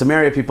and the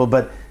Samaria people,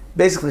 but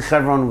basically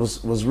Hebron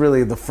was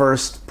really the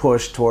first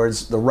push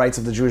towards the rights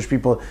of the Jewish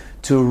people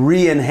to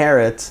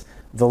re-inherit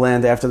the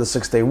land after the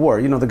 6-Day War.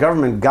 The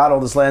government got all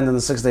this land in the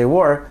 6-Day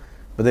War,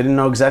 but they didn't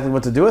know exactly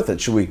what to do with it.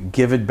 Should we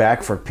give it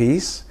back for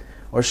peace?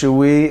 Or should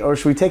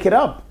we take it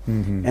up?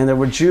 Mm-hmm. And there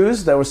were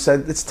Jews that were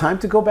said, it's time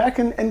to go back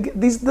and get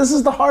these. This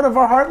is the heart of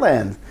our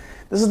heartland.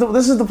 This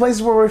is the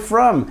place where we're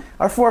from.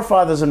 Our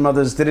forefathers and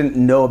mothers didn't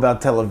know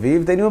about Tel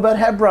Aviv. They knew about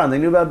Hebron. They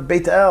knew about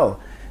Beit El.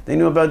 They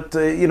knew about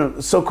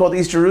so-called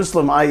East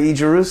Jerusalem, i.e.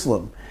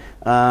 Jerusalem.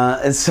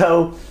 And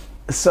so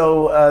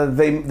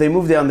they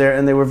moved down there,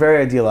 and they were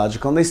very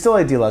ideological, and they still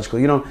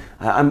ideological.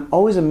 I'm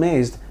always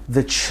amazed.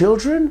 The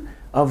children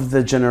of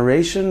the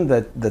generation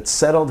that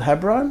settled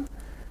Hebron,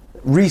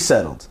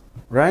 resettled,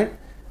 right,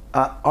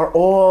 are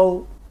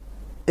all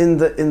in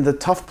the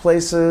tough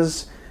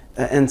places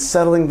and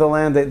settling the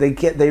land.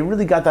 They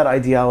really got that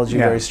ideology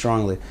very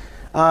strongly,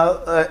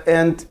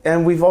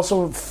 and we've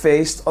also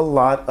faced a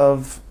lot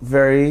of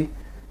very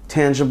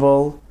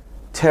tangible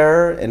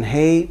terror and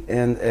hate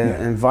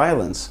and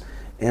violence.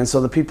 And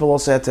so the people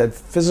also had to have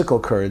physical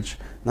courage,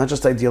 not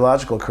just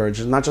ideological courage,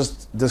 and not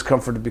just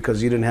discomfort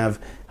because you didn't have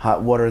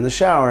hot water in the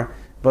shower,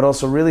 but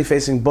also really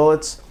facing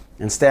bullets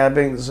and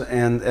stabbings.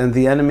 And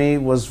the enemy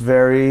was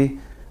very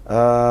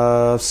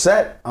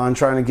set on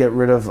trying to get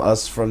rid of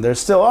us from there.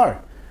 Still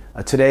are.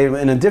 Today,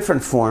 in a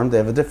different form, they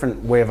have a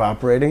different way of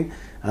operating,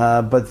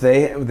 but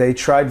they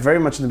tried very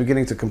much in the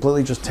beginning to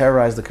completely just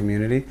terrorize the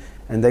community,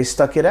 and they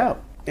stuck it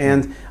out.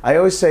 And I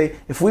always say,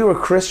 if we were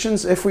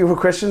Christians,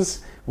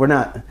 we're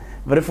not.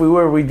 But if we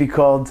were, we'd be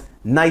called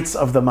Knights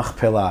of the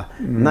Machpelah,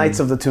 Knights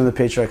of the Tomb of the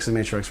Patriarchs and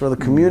Matriarchs. We're the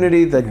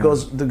community that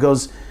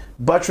goes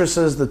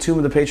buttresses the Tomb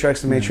of the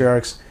Patriarchs and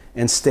Matriarchs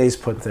and stays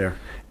put there.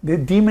 The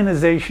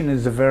demonization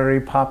is a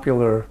very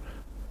popular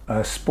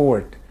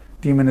sport.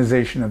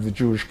 Demonization of the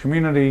Jewish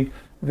community,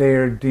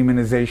 their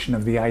demonization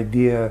of the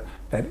idea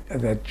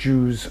that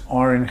Jews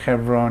are in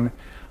Hebron.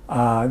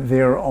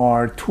 There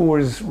are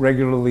tours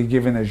regularly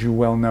given, as you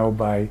well know,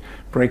 by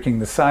Breaking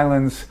the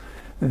Silence,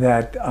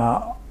 that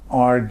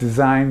are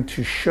designed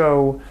to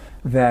show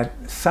that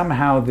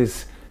somehow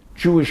this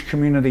Jewish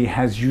community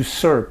has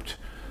usurped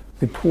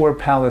the poor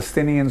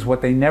Palestinians.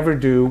 What they never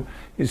do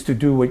is to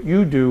do what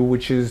you do,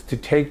 which is to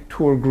take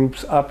tour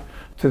groups up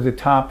to the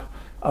top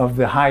of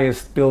the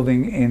highest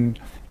building in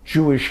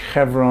Jewish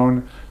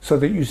Hebron so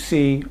that you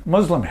see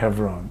Muslim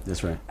Hebron.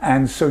 That's right.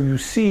 And so you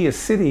see a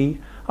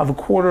city of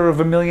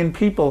 250,000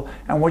 people,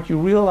 and what you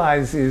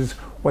realize is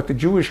what the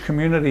Jewish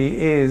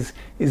community is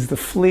the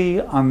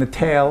flea on the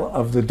tail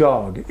of the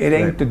dog. It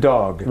ain't the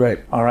dog. Right.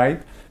 All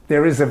right?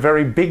 There is a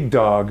very big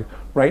dog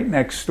right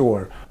next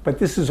door. But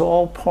this is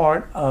all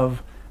part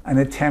of an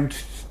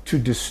attempt to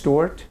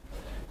distort,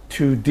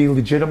 to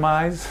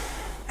delegitimize.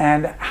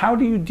 And how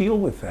do you deal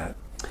with that?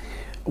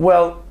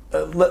 Well,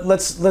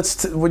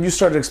 let's when you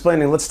started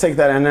explaining, let's take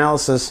that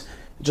analysis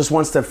just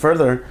one step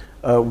further.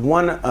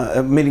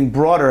 Meaning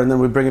broader, and then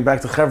we bring it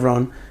back to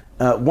Hebron.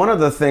 One of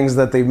the things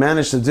that they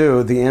managed to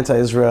do, the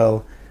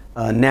anti-Israel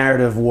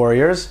narrative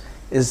warriors,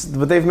 is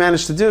what they've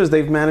managed to do is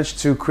they've managed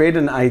to create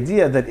an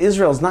idea that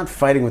Israel is not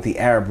fighting with the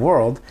Arab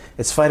world,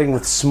 it's fighting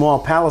with small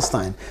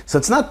Palestine. So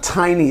it's not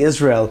tiny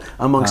Israel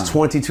amongst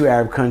 22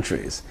 Arab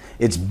countries.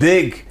 It's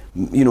big,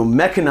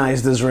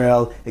 mechanized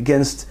Israel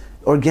against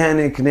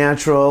organic,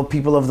 natural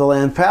people of the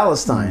land,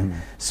 Palestine.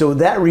 So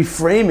that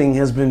reframing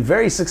has been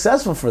very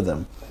successful for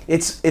them.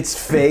 It's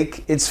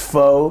fake, it's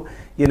faux,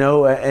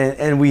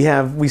 and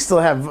we still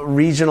have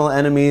regional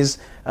enemies,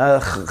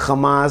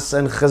 Hamas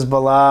and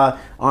Hezbollah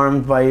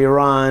armed by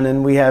Iran,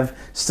 and we have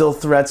still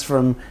threats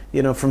from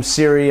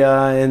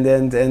Syria, and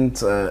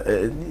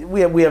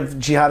we have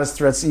jihadist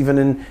threats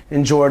even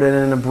in Jordan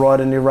and abroad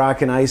in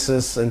Iraq and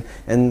ISIS, and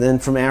then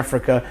from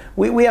Africa.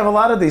 We have a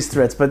lot of these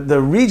threats, but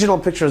the regional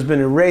picture has been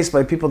erased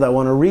by people that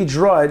want to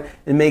redraw it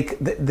and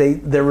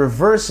they're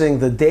reversing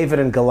the David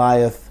and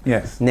Goliath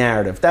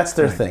narrative. That's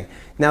their thing.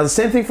 Now the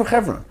same thing for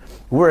Hebron.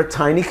 We're a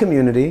tiny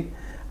community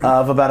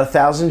of about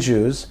 1,000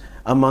 Jews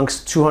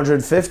amongst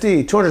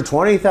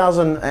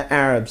 220,000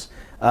 Arabs,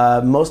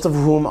 most of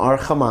whom are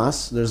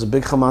Hamas. There's a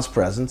big Hamas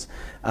presence.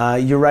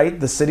 You're right,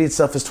 the city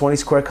itself is 20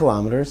 square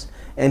kilometers.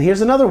 And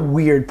here's another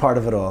weird part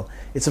of it all.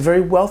 It's a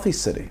very wealthy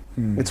city.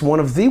 It's one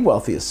of the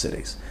wealthiest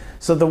cities.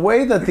 So the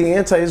way that the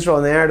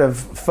anti-Israel narrative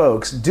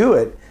folks do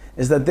it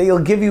is that they'll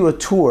give you a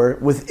tour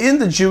within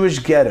the Jewish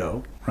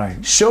ghetto,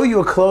 show you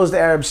a closed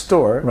Arab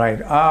store.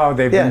 Right. Oh,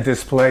 they've been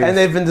displaced. And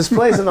they've been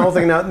displaced and the whole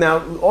thing.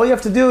 Now, all you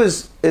have to do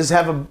is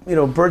have a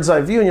bird's eye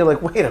view, and you're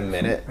like, wait a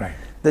minute. Right.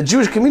 The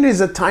Jewish community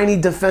is a tiny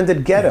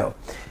defended ghetto.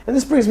 And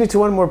this brings me to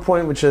one more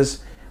point, which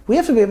is we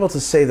have to be able to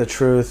say the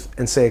truth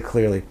and say it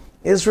clearly.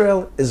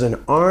 Israel is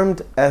an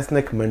armed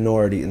ethnic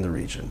minority in the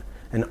region.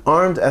 An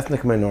armed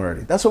ethnic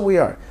minority. That's what we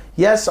are.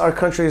 Yes, our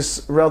country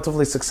is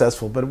relatively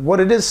successful, but what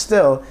it is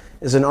still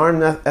is an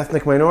armed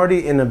ethnic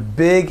minority in a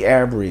big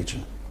Arab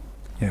region.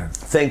 Yes.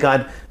 Thank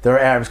God there are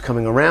Arabs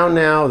coming around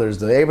now. There's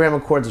the Abraham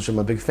Accords, which I'm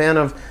a big fan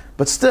of.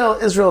 But still,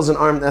 Israel is an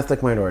armed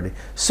ethnic minority.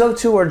 So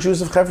too are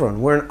Jews of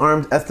Hebron. We're an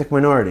armed ethnic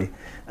minority,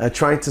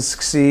 trying to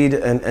succeed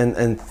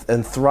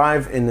and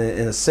thrive in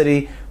a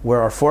city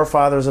where our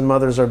forefathers and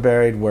mothers are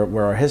buried,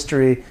 where our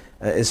history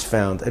is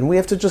found. And we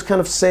have to just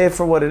kind of say it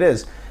for what it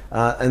is.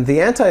 And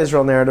the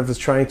anti-Israel narrative is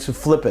trying to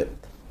flip it,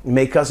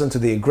 make us into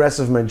the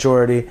aggressive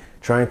majority,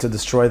 trying to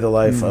destroy the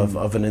life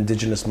of an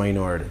indigenous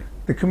minority.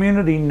 The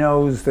community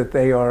knows that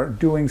they are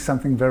doing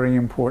something very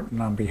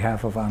important on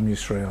behalf of Am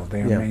Yisrael.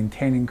 They are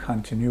maintaining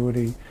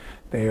continuity.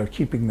 They are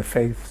keeping the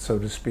faith, so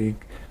to speak.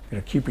 They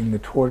are keeping the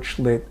torch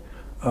lit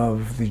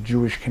of the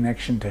Jewish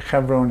connection to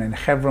Hebron and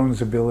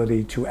Hebron's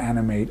ability to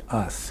animate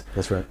us.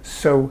 That's right.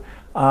 So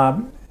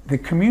the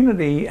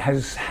community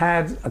has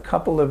had a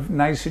couple of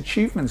nice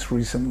achievements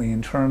recently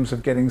in terms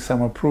of getting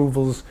some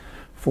approvals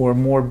for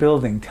more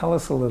building. Tell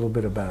us a little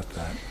bit about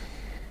that.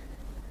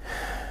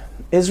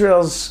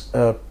 Israel's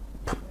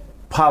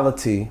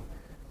polity,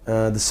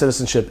 the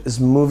citizenship, is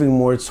moving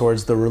more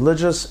towards the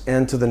religious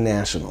and to the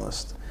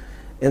nationalist.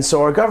 And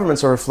so our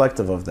governments are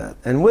reflective of that.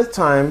 And with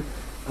time,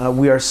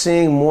 we are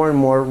seeing more and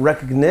more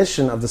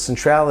recognition of the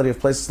centrality of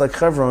places like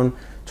Hebron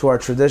to our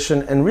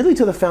tradition and really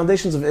to the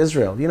foundations of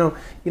Israel. You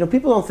know,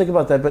 people don't think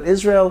about that, but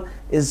Israel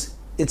is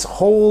its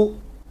whole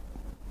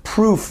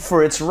proof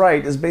for its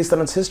right is based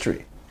on its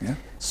history. Yeah.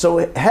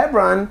 So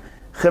Hebron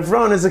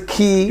is a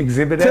key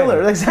Exhibit A.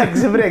 pillar.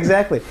 Exhibit A,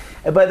 exactly.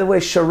 And by the way,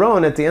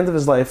 Sharon, at the end of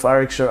his life,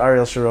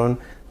 Ariel Sharon,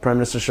 Prime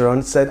Minister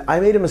Sharon, said, I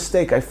made a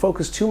mistake. I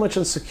focused too much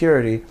on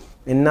security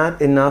and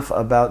not enough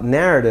about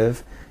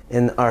narrative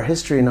in our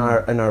history and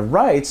our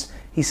rights.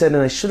 He said,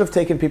 and I should have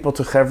taken people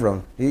to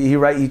Hebron.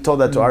 He told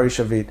that to Ari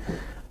Shavit.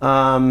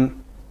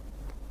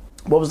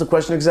 What was the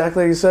question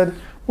exactly you said?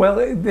 Well,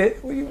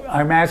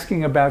 I'm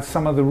asking about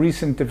some of the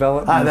recent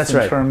developments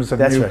in terms of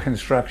new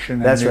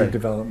construction and new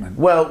development.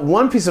 Well,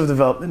 one piece of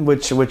development,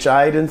 which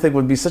I didn't think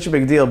would be such a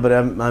big deal, but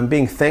I'm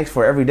being thanked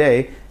for every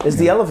day, is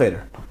the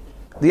elevator.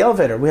 The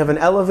elevator. We have an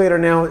elevator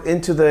now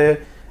into the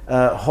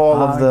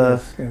hall of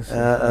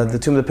the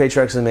Tomb of the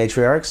Patriarchs and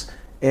Matriarchs.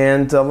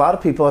 And a lot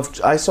of people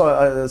I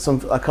saw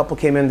a couple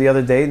came in the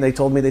other day and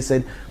they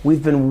said,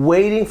 we've been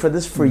waiting for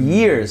this for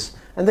years.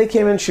 And they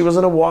came in, she was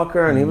in a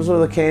walker and he was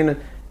with a cane.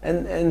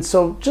 And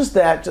so just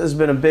that has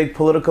been a big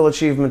political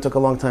achievement. Took a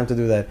long time to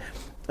do that.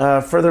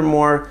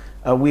 Furthermore,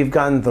 we've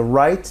gotten the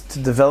right to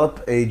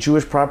develop a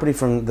Jewish property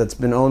that's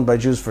been owned by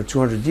Jews for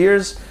 200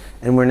 years.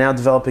 And we're now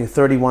developing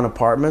 31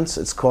 apartments.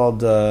 It's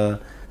called Rova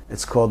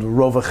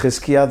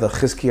Chizkiah, the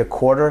Chizkiah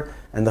Quarter,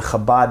 and the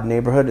Chabad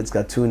neighborhood. It's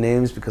got two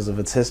names because of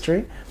its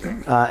history.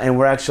 And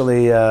we're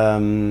actually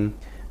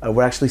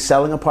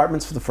selling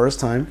apartments for the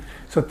first time.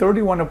 So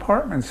 31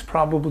 apartments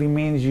probably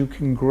means you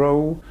can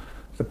grow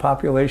the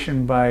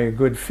population by a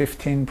good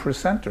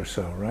 15% or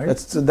so, right?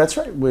 That's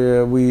right.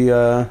 We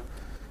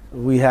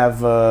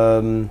have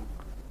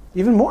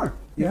even more.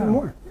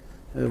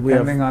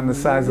 Depending on the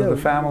size of the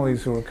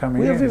families who are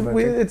coming in.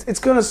 It's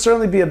going to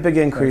certainly be a big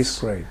increase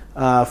for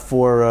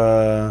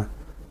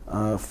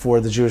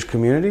the Jewish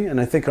community,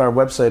 and I think our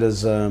website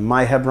is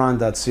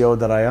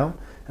myhebron.co.il,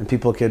 and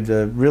people could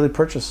really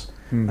purchase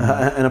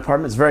an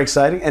apartment. It's very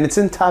exciting, and it's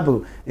in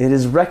Tabu. It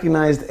is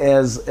recognized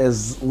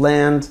as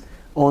land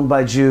owned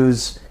by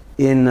Jews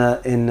in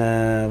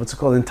what's it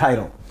called, in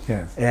title.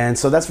 Yes. And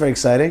so that's very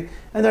exciting.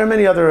 And there are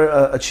many other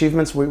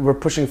achievements we're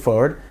pushing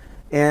forward.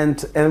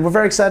 And we're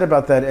very excited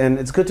about that, and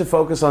it's good to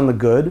focus on the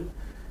good.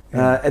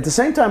 At the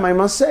same time, I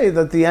must say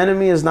that the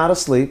enemy is not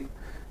asleep,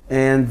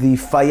 and the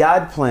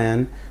Fayyad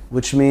plan,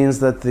 which means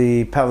that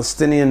the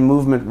Palestinian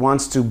movement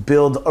wants to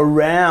build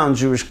around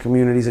Jewish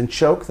communities and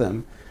choke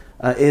them,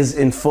 is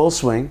in full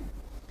swing.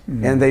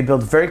 And they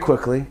build very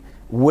quickly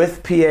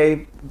with PA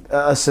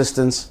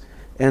assistance.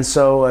 And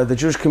so the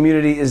Jewish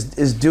community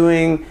is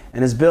doing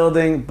and is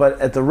building, but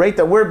at the rate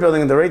that we're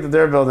building and the rate that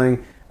they're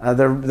building,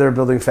 they're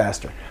building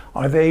faster.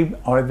 Are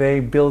they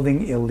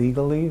building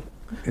illegally?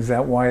 Is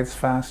that why it's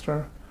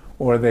faster?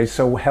 Or are they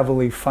so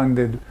heavily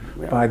funded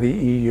by the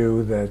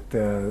EU that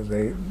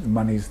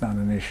money's not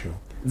an issue?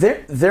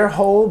 Their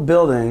whole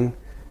building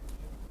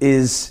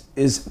is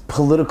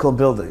political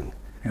building.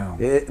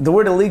 Yeah. The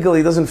word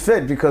illegally doesn't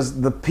fit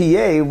because the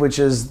PA, which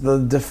is the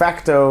de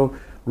facto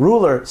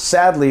ruler,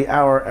 sadly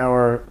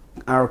our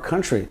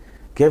country,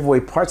 gave away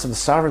parts of the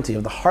sovereignty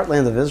of the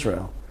heartland of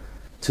Israel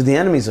to the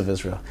enemies of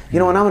Israel. You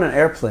know, when I'm on an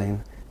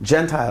airplane,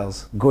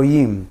 Gentiles,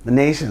 Goyim, the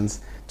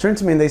nations, turn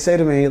to me and they say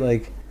to me,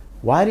 like,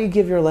 why do you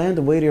give your land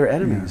away to your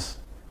enemies?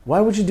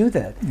 Why would you do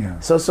that?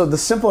 So the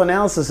simple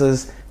analysis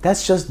is,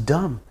 that's just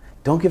dumb.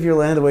 Don't give your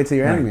land away to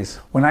your enemies.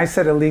 When I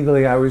said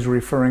illegally, I was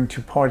referring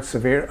to parts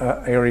of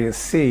Area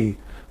C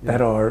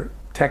that are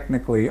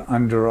technically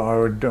under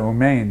our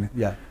domain.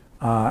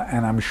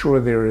 And I'm sure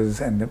there is,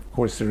 and of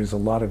course there is a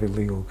lot of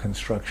illegal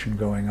construction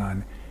going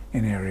on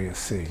in Area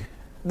C.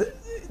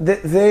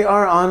 They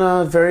are on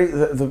a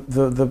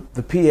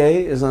the PA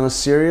is on a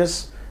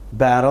serious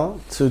battle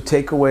to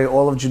take away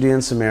all of Judea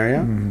and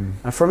Samaria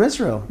from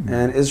Israel.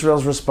 And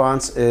Israel's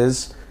response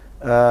is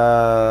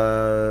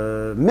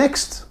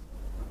mixed.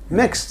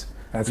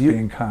 That's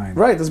being kind.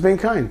 Right, that's being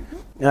kind.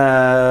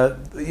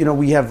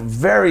 We have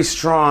very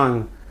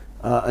strong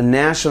a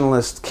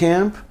nationalist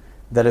camp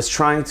that is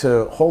trying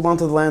to hold on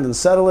to the land and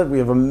settle it. We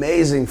have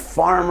amazing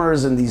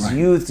farmers and these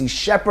youth, these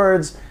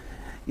shepherds.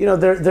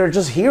 They're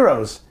just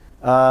heroes.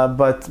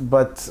 But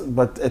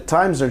at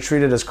times they're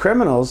treated as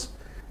criminals,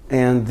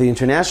 and the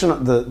international,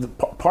 the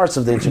parts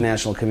of the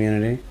international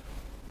community,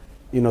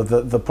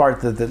 the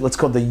part that let's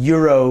call the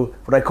Euro,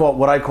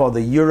 what I call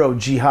the Euro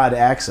jihad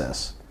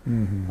axis,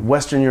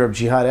 Western Europe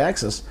jihad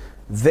axis,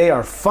 they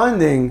are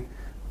funding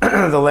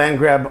the land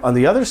grab on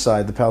the other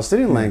side, the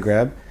Palestinian land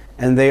grab,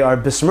 and they are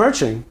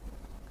besmirching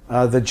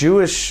the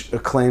Jewish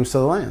claims to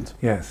the land.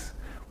 Yes.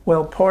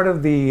 Well, part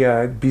of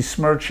the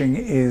besmirching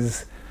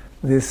is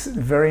this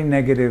very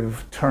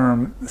negative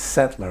term,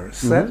 settler.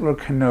 Settler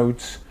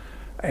connotes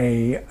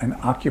an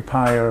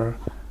occupier,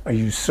 a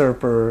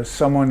usurper,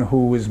 someone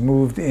who is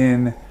moved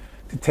in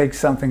to take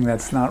something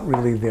that's not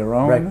really their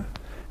own.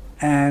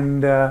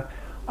 And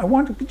I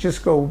want to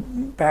just go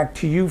back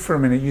to you for a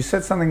minute. You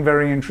said something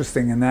very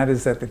interesting, and that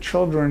is that the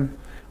children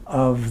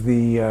of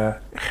the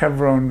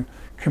Hebron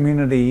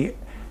community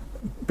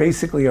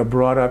basically are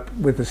brought up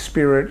with the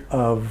spirit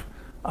of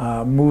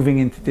moving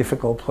into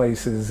difficult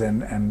places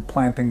and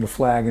planting the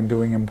flag and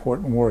doing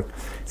important work.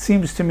 It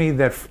seems to me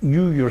that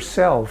you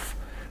yourself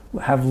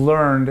have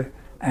learned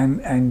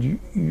and you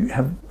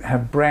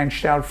have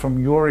branched out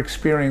from your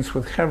experience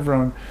with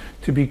Hebron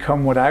to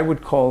become what I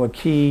would call a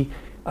key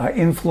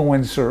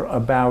influencer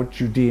about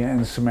Judea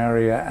and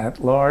Samaria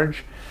at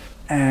large,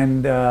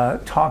 and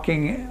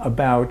talking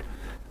about,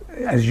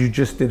 as you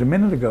just did a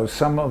minute ago,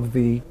 some of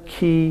the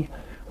key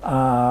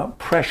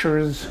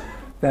pressures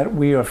that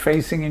we are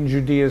facing in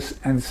Judea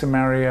and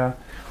Samaria.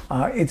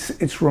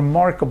 It's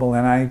remarkable,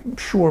 and I'm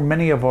sure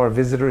many of our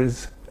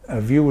viewers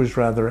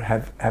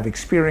have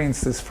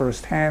experienced this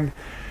firsthand.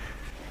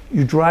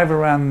 You drive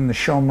around in the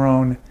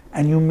Shomron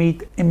and you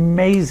meet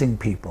amazing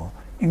people,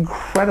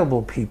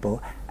 incredible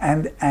people,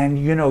 and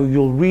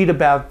you'll read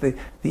about the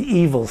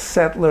evil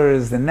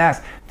settlers, the Nas.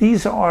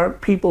 These are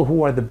people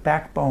who are the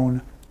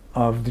backbone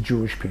of the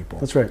Jewish people.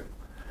 That's right.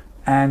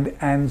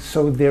 And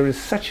so there is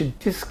such a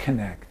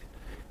disconnect.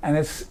 And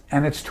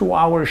it's to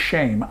our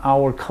shame,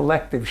 our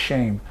collective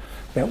shame,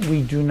 that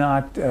we do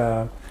not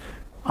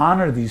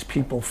honor these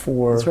people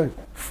for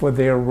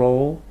their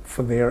role,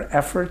 for their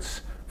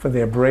efforts, for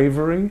their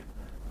bravery,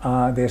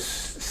 their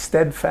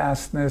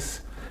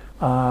steadfastness.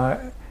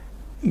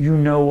 You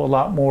know a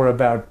lot more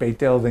about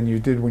Beit El than you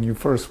did when you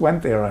first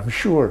went there, I'm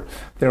sure.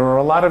 There are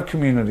a lot of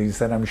communities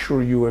that I'm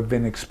sure you have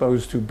been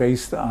exposed to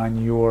based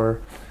on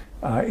your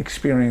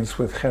experience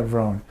with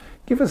Hebron.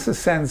 Give us a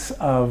sense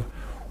of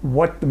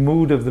what the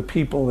mood of the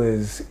people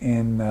is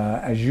in,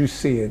 as you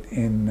see it,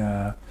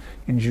 in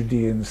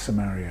Judea and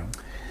Samaria.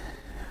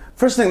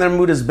 First thing, their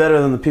mood is better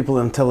than the people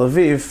in Tel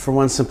Aviv for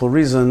one simple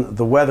reason: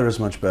 the weather is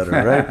much better,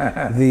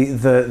 right?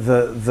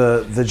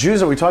 the Jews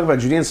that we talk about,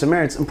 Judea and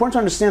Samaria, it's important to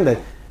understand that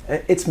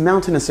it's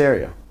mountainous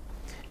area,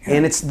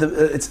 and it's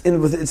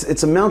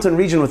a mountain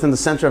region within the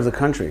center of the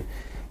country,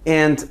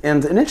 and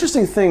an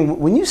interesting thing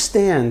when you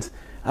stand.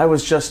 I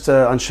was just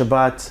on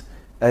Shabbat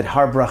at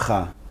Har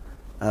Bracha,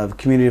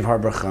 community of Har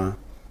Bracha,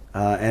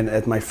 and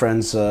at my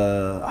friend's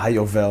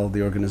Hayovel,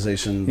 the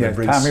organization that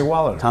brings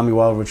Tommy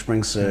Waller, which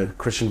brings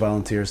Christian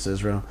volunteers to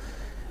Israel,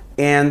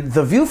 and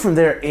the view from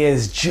there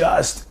is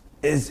just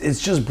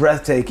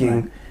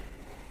breathtaking. Right.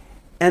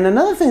 And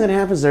another thing that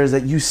happens there is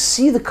that you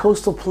see the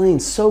coastal plain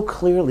so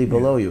clearly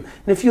below you.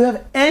 And if you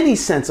have any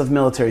sense of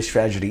military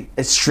strategy,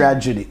 if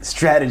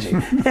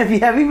you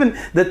have even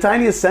the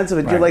tiniest sense of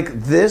it, you're like,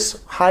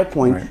 this high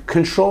point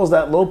controls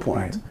that low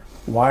point. Right.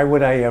 Why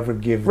would I ever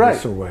give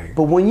this away?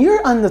 But when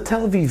you're on the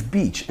Tel Aviv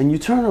beach and you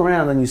turn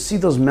around and you see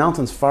those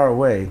mountains far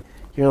away,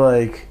 you're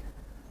like,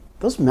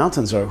 those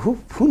mountains are,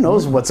 who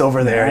knows what's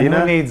over there, you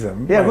know? Who needs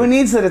them? Yeah, who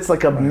needs it? It's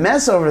like a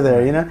mess over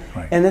there, you know?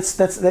 Right. And it's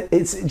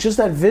just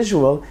that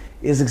visual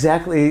is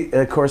exactly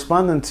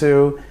correspondent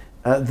to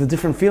the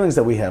different feelings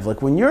that we have.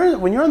 Like when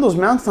you're on those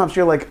mountaintops,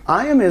 you're like,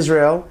 I am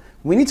Israel,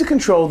 we need to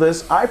control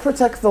this, I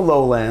protect the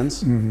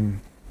lowlands. Mm-hmm.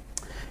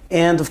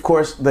 And of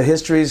course, the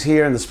history is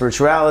here and the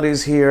spirituality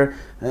is here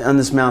on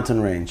this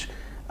mountain range.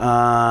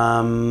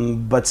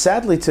 But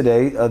sadly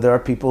today, there are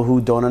people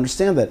who don't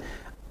understand that.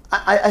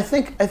 I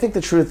think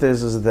the truth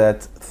is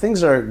that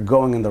things are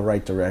going in the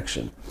right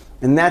direction.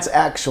 And that's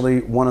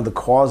actually one of the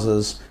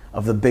causes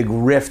of the big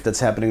rift that's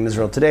happening in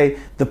Israel today.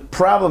 The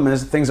problem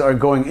is things are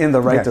going in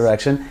the right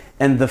direction.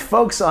 And the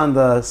folks on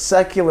the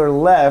secular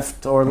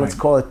left, or let's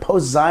call it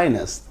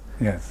post-Zionist,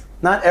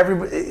 not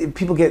everybody,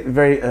 people get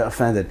very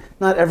offended.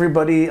 Not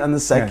everybody on the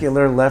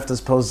secular left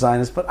is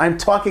post-Zionist, but I'm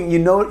talking, you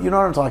know what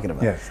I'm talking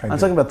about. Yes, I'm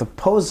talking about the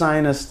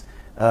post-Zionist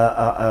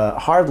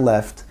hard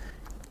left.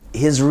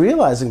 Is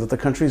realizing that the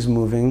country is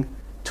moving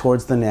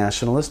towards the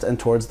nationalist and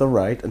towards the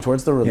right and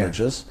towards the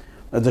religious,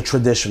 the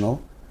traditional,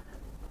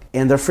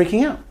 and they're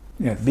freaking out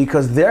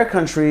because their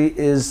country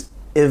is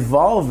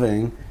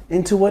evolving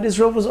into what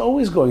Israel was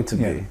always going to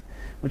be,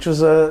 which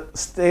was a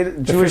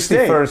Jewish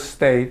state. The 51st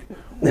state.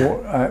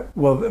 Or,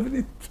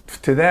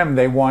 to them,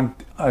 they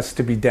want us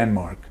to be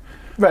Denmark.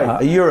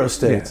 Right, a Euro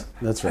state. Yeah.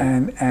 That's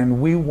right.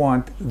 And we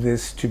want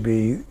this to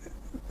be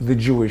the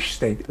Jewish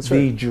state,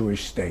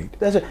 Jewish state.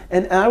 That's right.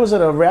 And I was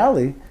at a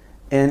rally,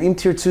 and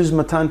Tirzu's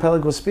Matan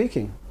Peleg was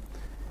speaking.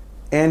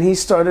 And he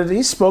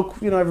spoke,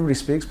 everybody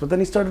speaks, but then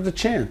he started to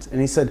chant.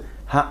 And he said,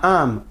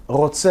 Ha'am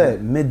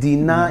rotze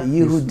Medina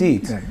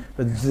Yehudit.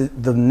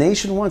 The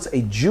nation wants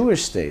a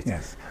Jewish state.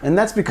 Yes. And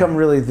that's become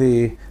really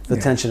the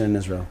tension in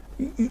Israel.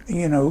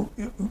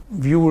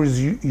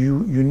 Viewers,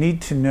 you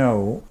need to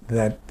know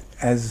that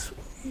as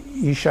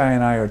Yishai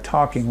and I are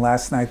talking,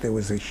 last night there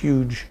was a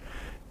huge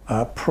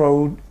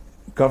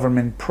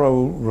pro-government,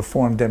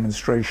 pro-reform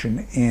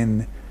demonstration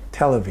in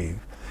Tel Aviv.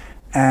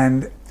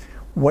 And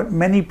what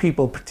many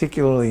people,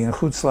 particularly in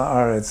Chutz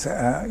La'aretz,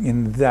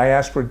 in the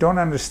diaspora, don't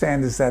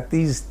understand is that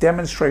these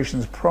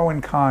demonstrations, pro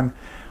and con,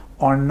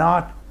 are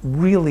not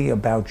really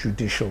about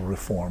judicial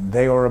reform.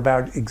 They are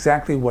about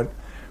exactly what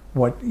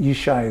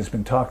Yishai has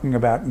been talking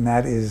about, and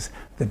that is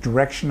the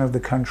direction of the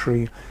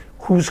country.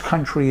 Whose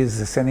country is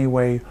this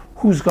anyway?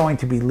 Who's going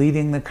to be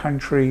leading the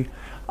country?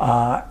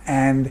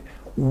 And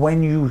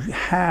when you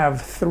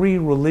have three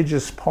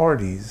religious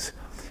parties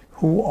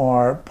who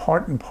are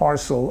part and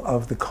parcel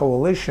of the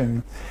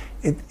coalition,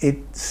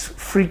 it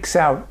freaks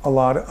out a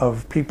lot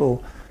of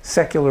people,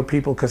 secular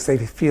people, because they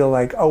feel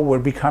like, oh, we're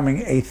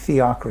becoming a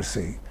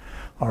theocracy,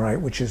 all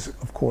right, which is,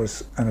 of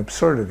course, an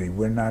absurdity.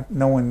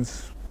 No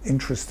one's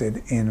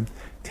interested in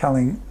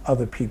telling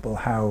other people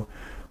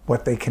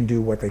what they can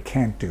do, what they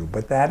can't do.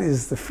 But that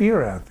is the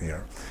fear out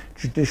there.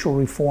 Judicial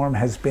reform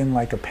has been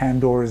like a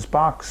Pandora's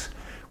box,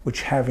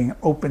 which, having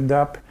opened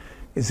up,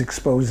 is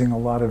exposing a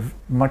lot of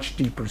much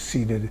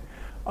deeper-seated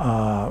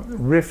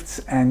rifts,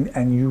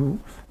 and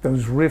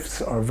those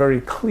rifts are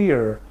very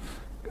clearly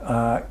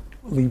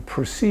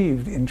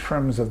perceived in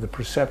terms of the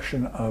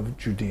perception of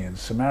Judea and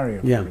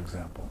Samaria, for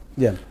example.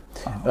 Yeah,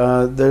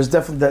 there's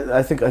definitely.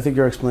 I think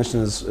your explanation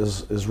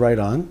is right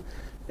on,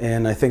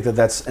 and I think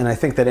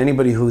that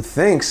anybody who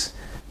thinks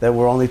that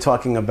we're only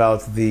talking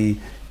about the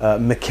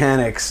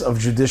mechanics of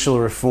judicial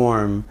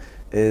reform,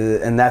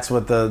 and that's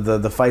what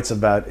the fight's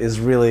about, is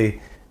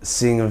really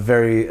seeing a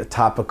very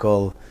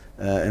topical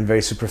and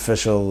very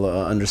superficial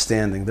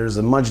understanding. There's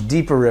a much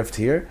deeper rift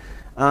here,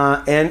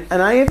 and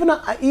I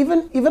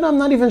even I'm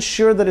not even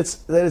sure that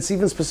it's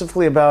even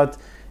specifically about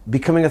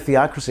becoming a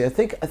theocracy. I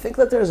think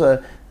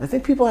that I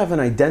think people have an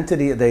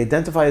identity. They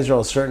identify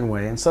Israel a certain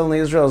way, and suddenly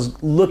Israel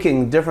is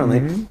looking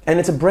differently, and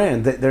it's a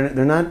brand.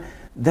 They're not.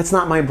 That's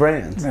not my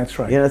brand. That's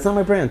right. It's not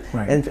my brand.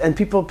 Right. And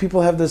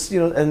people have this,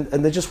 and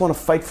they just want to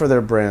fight for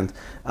their brand.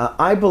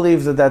 I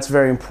believe that that's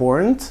very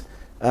important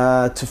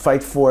to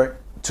fight for.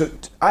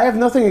 I have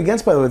nothing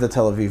against, by the way, the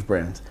Tel Aviv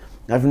brand.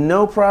 I have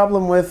no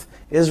problem with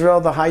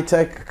Israel, the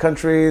high-tech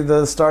country,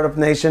 the startup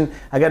nation.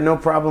 I got no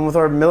problem with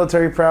our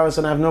military prowess,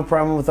 and I have no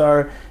problem with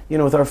our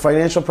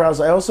financial prowess.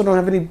 I also don't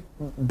have any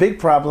big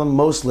problem,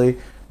 mostly,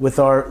 with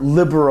our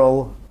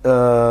liberal,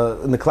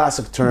 in the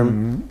classic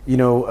term,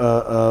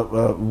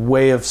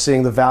 way of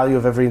seeing the value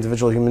of every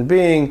individual human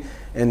being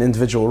and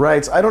individual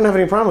rights. I don't have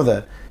any problem with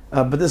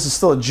that. But this is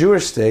still a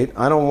Jewish state.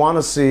 I don't want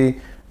to see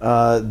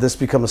this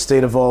become a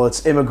state of all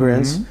its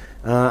immigrants.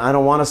 I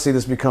don't want to see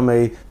this become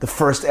the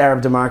first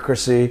Arab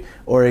democracy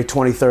or a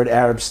 23rd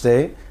Arab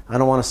state. I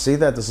don't want to see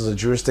that. This is a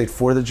Jewish state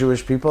for the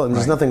Jewish people, and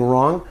there's nothing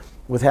wrong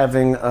with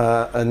having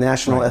a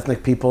national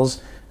ethnic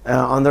peoples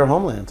on their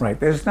homeland. Right.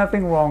 There's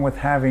nothing wrong with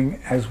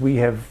having, as we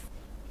have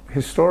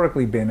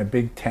historically been, a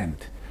big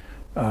tent.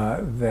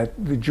 That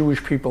the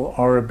Jewish people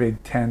are a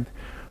big tent.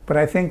 But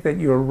I think that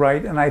you're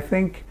right, and I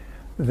think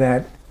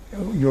that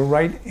you're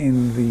right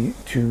in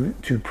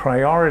to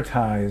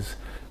prioritize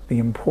the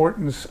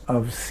importance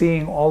of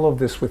seeing all of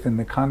this within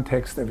the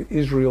context of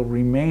Israel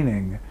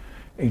remaining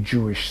a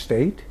Jewish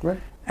state. Right.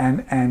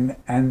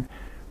 And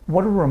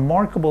what a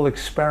remarkable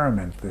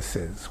experiment this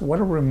is. What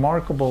a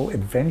remarkable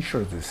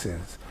adventure this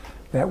is,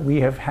 that we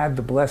have had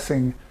the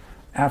blessing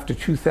after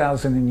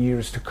 2,000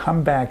 years to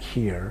come back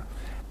here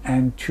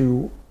and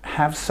to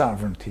have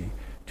sovereignty,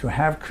 to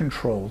have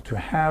control, to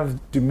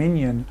have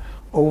dominion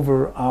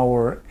over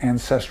our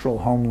ancestral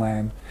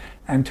homeland,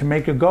 and to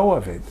make a go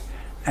of it.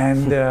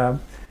 And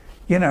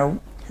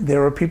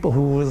there are people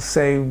who will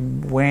say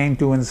we ain't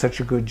doing such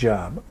a good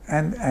job,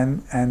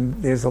 and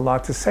there's a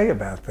lot to say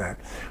about that.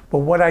 But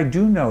what I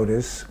do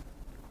notice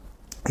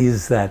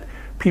is that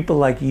people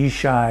like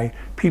Yishai,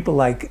 people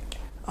like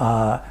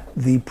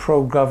the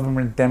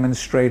pro-government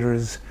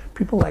demonstrators,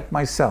 people like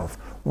myself,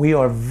 we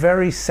are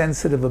very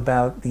sensitive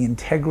about the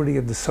integrity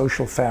of the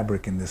social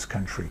fabric in this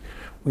country.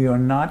 We are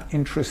not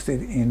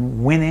interested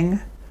in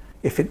winning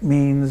if it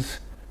means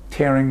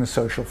tearing the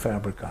social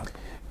fabric up.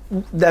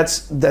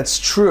 That's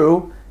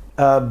true,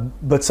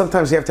 but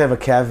sometimes you have to have a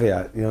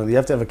caveat. You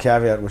have to have a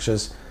caveat, which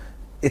is,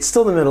 it's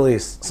still the Middle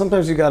East.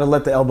 Sometimes you got to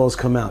let the elbows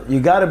come out. You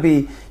got to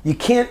be. You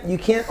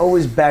can't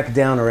always back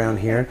down around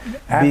here.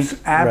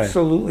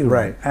 Absolutely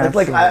right.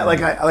 Absolutely.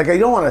 I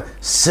don't want a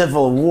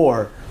civil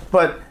war,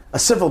 but a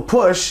civil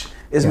push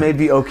is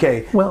maybe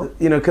okay. Well,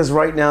 because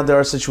right now there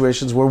are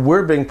situations where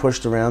we're being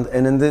pushed around,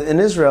 and in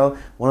Israel,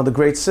 one of the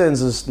great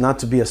sins is not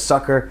to be a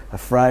sucker, a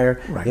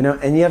friar. Right.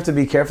 And you have to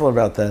be careful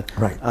about that.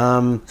 Right.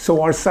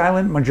 So our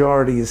silent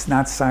majority is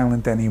not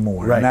silent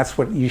anymore, right. And that's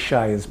what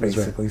Yishai is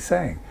basically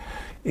saying.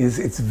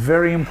 It's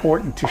very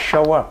important to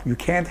show up. You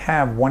can't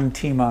have one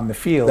team on the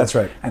field. That's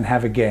right. And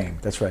have a game.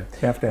 That's right.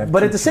 You have to have.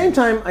 But at the same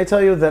time, I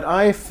tell you that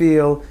I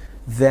feel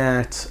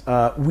that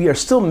we are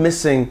still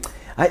missing.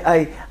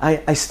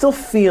 I still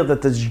feel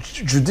that the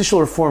judicial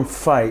reform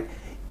fight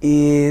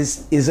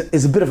is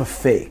a bit of a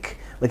fake.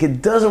 Like,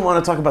 it doesn't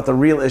want to talk about the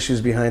real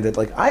issues behind it.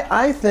 Like,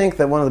 I think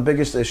that one of the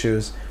biggest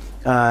issues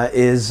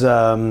is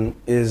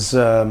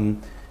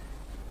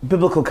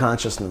biblical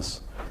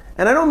consciousness.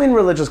 And I don't mean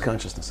religious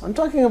consciousness. I'm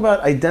talking about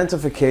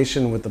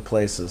identification with the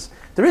places.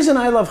 The reason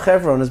I love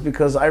Hebron is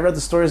because I read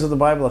the stories of the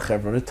Bible of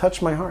Hebron. It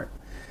touched my heart.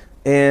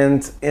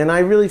 And I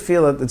really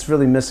feel that it's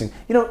really missing.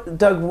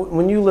 Doug,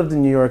 when you lived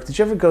in New York, did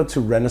you ever go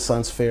to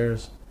Renaissance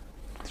fairs?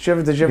 Did you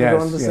ever go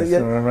on this?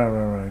 Yes,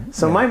 right.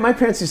 So my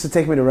parents used to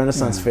take me to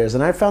Renaissance fairs,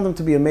 and I found them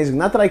to be amazing.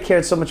 Not that I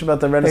cared so much about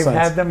the Renaissance.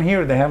 They've had them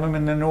here. They have them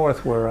in the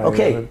north where I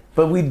live.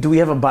 But do we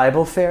have a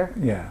Bible fair?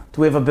 Yeah.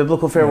 Do we have a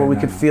biblical fair where we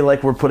could feel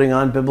like we're putting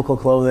on biblical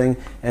clothing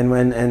and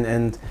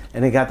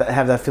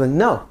have that feeling?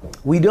 No,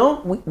 we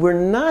don't. We're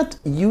not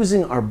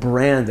using our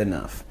brand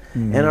enough.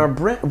 Mm-hmm. And our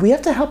brand, we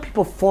have to help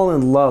people fall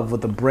in love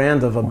with the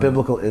brand of a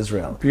biblical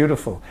Israel.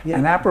 Beautiful. Yeah.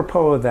 And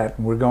apropos of that,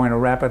 we're going to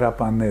wrap it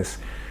up on this.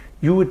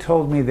 You had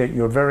told me that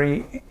you're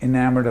very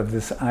enamored of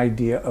this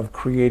idea of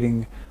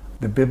creating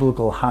the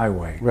biblical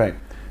highway. Right.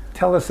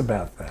 Tell us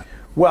about that.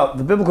 Well,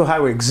 the biblical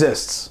highway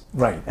exists.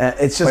 Right.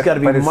 It's just got to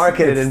be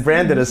marketed and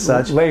branded as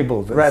such.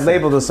 Labeled.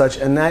 Labeled as such.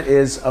 And that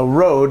is a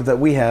road that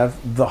we have,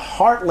 the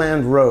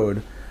Heartland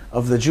Road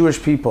of the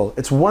Jewish people.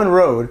 It's one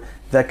road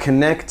that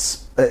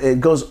connects, it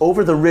goes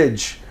over the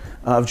ridge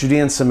of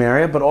Judea and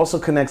Samaria, but also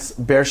connects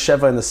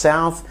Beersheba in the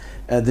south,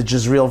 the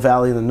Jezreel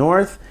Valley in the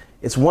north.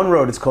 It's one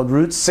road. It's called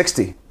Route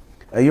 60.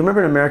 You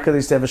remember in America they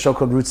used to have a show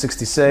called Route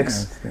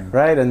 66,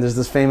 right? And there's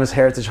this famous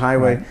heritage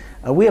highway.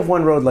 Right. We have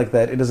one road like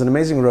that. It is an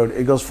amazing road.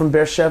 It goes from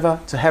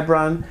Beersheba to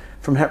Hebron,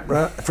 from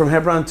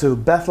Hebron to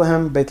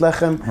Bethlehem, Beit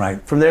Lechem,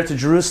 right. From there to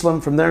Jerusalem,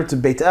 from there to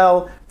Beit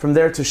El, from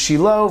there to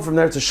Shiloh, from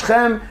there to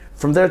Shechem,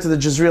 from there to the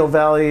Jezreel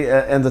Valley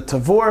and the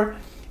Tavor.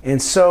 And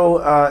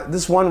so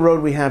this one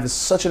road we have is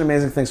such an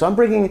amazing thing. So I'm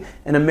bringing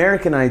an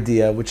American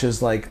idea, which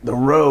is like the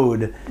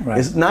road. Right.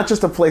 It's not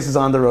just the places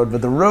on the road,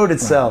 but the road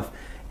itself. Right.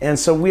 And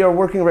so we are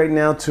working right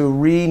now to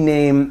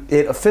rename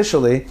it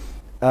officially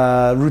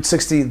Route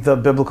 60, the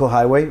Biblical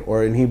Highway,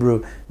 or in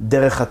Hebrew,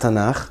 Derech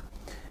HaTanach.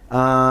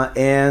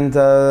 And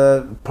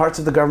parts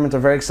of the government are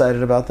very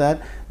excited about that.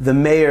 The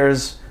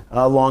mayors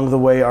along the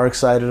way are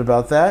excited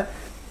about that.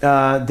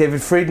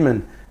 David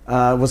Friedman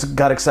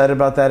got excited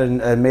about that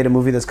and made a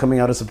movie that's coming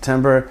out in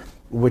September,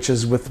 which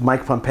is with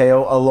Mike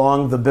Pompeo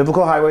along the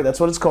Biblical Highway. That's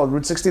what it's called,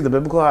 Route 60, the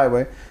Biblical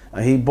Highway.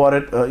 He bought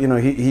it.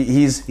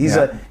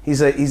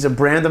 He's a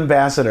brand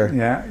ambassador.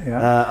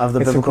 Of the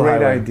Biblical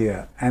Highway. It's a great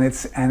idea, and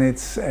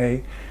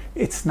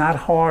it's not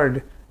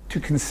hard to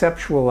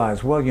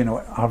conceptualize. Well,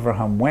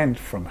 Avraham went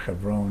from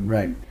Hebron,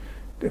 right,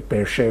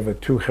 Beersheba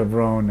to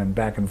Hebron, and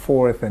back and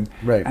forth, and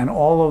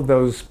all of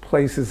those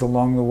places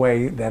along the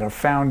way that are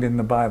found in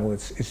the Bible.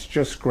 It's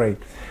just great.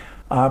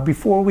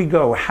 Before we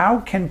go, how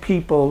can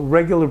people,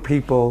 regular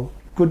people,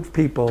 good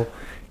people,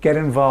 get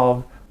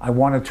involved? I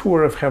want a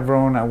tour of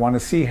Hebron. I want to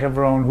see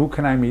Hebron. Who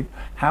can I meet?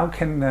 How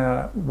can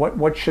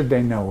what should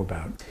they know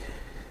about?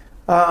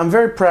 I'm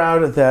very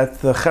proud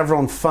that the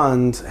Hebron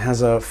Fund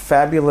has a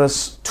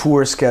fabulous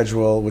tour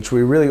schedule, which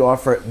we really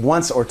offer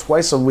once or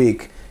twice a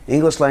week.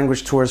 English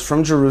language tours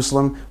from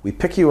Jerusalem. We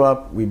pick you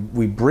up. We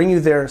bring you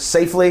there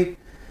safely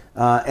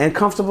and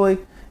comfortably.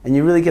 And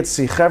you really get to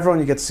see Hebron.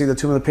 You get to see the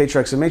Tomb of the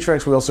Patriarchs and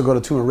Matriarchs. We also go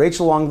to Tomb of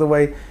Rachel along the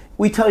way.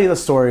 We tell you the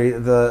story.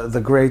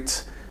 The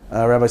great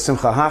Rabbi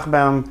Simcha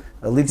Hachbaum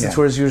leads the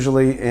tours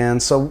usually.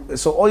 And so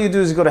all you do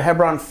is you go to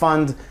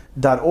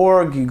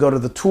hebronfund.org. You go to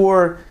the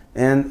tour,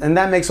 and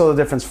that makes all the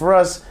difference for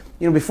us.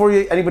 Before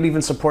anybody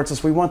even supports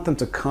us, we want them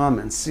to come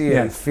and see it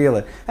and feel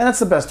it. And that's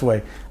the best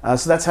way.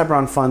 So that's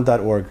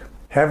hebronfund.org.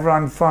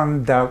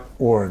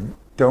 hebronfund.org.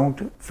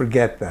 Don't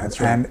forget that. That's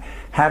right. And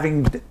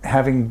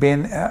having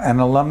been an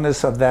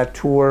alumnus of that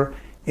tour,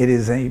 it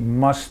is a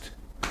must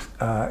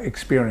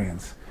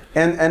experience.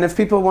 And if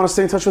people want to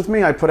stay in touch with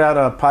me, I put out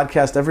a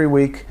podcast every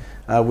week,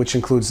 which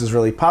includes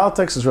Israeli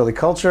politics, Israeli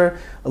culture,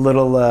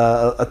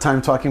 a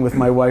time talking with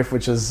my wife,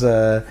 which is,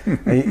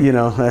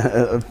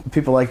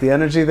 people like the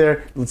energy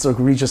there. Let's look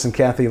Regis and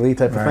Kathy Lee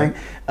type of thing.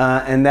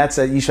 And that's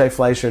at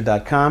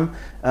YishaiFleisher.com.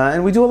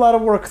 And we do a lot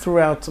of work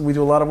throughout. We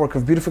do a lot of work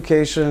of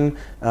beautification,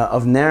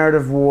 of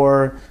narrative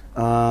war,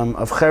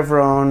 of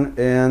Hebron,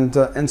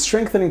 and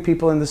strengthening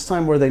people in this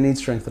time where they need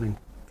strengthening.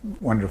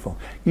 Wonderful.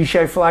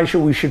 Yishai Fleisher,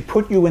 we should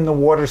put you in the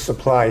water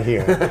supply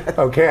here.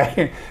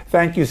 Okay?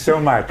 Thank you so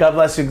much. God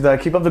bless you.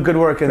 Keep up the good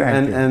work.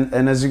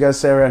 And as you guys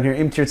say around here,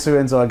 Im Tirzu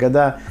Enzo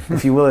Agada.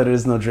 If you will, it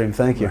is no dream.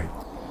 Thank you. Right.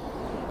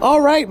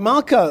 All right,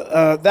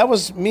 Malkah. That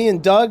was me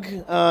and Doug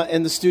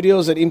in the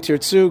studios at Im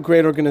Tirzu,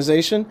 great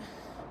organization.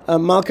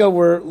 Malkah,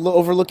 we're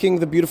overlooking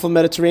the beautiful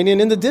Mediterranean.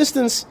 In the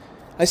distance,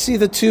 I see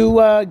the two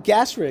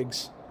gas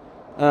rigs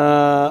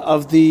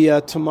of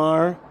the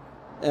Tamar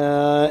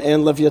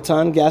and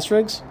Leviathan gas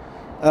rigs,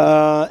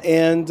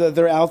 and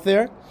they're out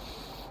there,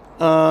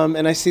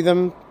 and I see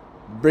them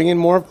bringing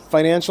more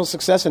financial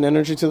success and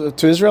energy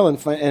to Israel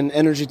and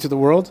energy to the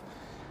world.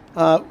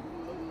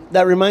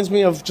 That reminds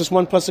me of just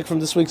one pasuk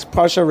from this week's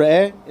Parsha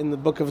Re'eh in the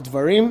book of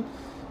Dvarim,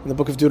 in the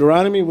book of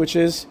Deuteronomy, which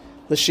is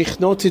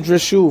L'shichno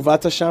tidreshu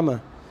vata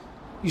shama.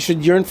 You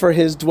should yearn for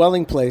His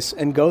dwelling place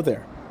and go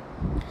there.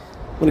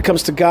 When it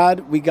comes to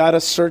God, we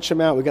gotta search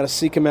Him out. We gotta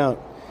seek Him out.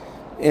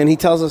 And He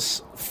tells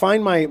us,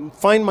 find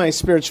my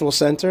spiritual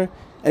center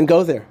and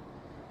go there.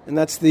 And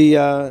that's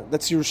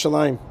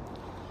Yerushalayim.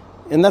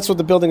 And that's what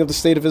the building of the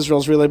state of Israel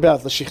is really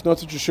about. L'shichno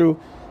tidreshu,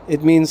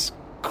 it means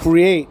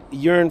create,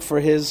 yearn for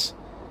His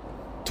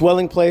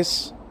dwelling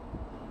place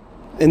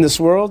in this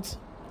world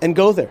and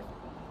go there.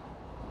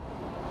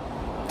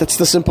 That's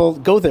the simple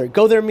go there.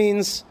 Go there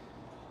means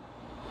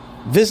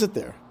visit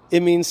there.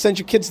 It means send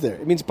your kids there.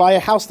 It means buy a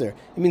house there.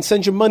 It means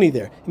send your money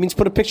there. It means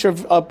put a picture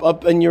of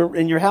up in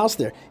your house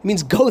there. It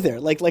means go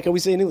there. Like we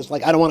say in English,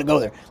 like I don't want to go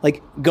there.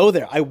 Like go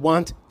there. I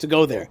want to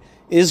go there.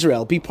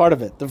 Israel, be part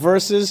of it. The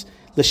verse is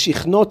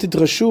L'shichno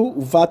tidrashu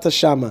uvata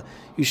shama.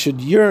 You should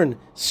yearn,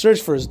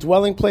 search for his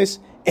dwelling place,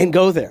 and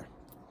go there.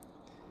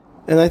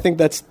 And I think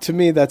that's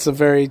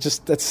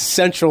a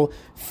central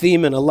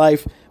theme in a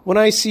life. When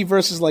I see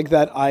verses like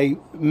that, I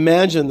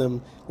imagine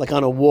them like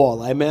on a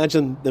wall. I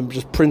imagine them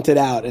just printed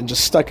out and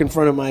just stuck in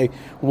front of my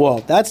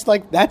wall. That's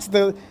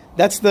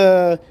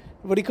the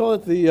what do you call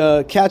it? The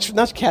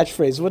not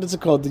catchphrase. What is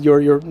it called?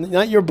 Your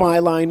not your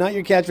byline, not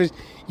your catchphrase.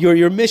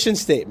 Your mission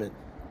statement.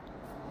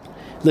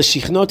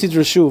 L'shichno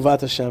tidrashu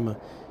uvata shama.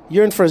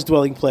 Yearn for his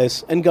dwelling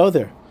place and go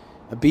there.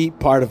 Be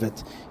part of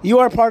it. You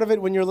are part of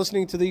it when you're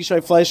listening to the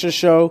Yishai Fleisher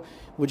Show,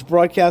 which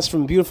broadcasts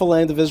from the beautiful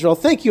land of Israel.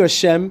 Thank you,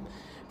 Hashem,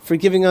 for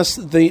giving us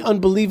the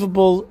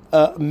unbelievable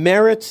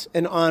merit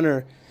and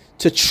honor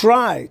to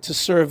try to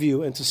serve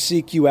you and to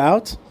seek you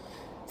out.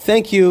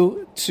 Thank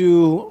you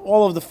to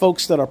all of the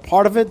folks that are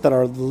part of it, that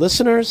are the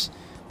listeners,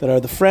 that are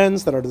the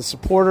friends, that are the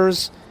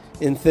supporters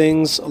in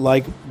things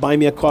like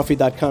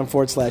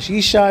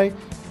buymeacoffee.com/Yishai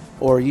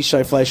or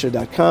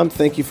YishaiFleisher.com.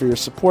 Thank you for your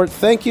support.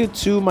 Thank you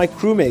to my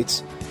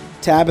crewmates,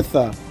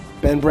 Tabitha,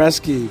 Ben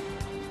Bresky,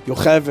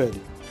 Yocheved,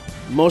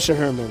 Moshe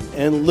Herman,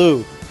 and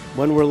Lou,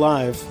 when we're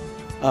live,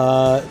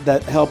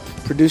 that help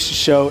produce the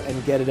show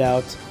and get it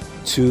out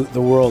to the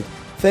world.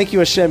 Thank you,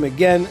 Hashem,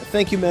 again.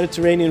 Thank you,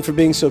 Mediterranean, for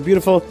being so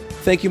beautiful.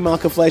 Thank you,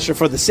 Malkah Fleisher,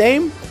 for the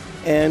same.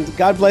 And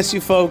God bless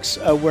you, folks,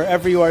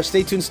 wherever you are.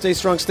 Stay tuned, stay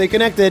strong, stay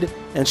connected,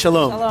 and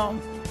shalom.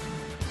 Shalom.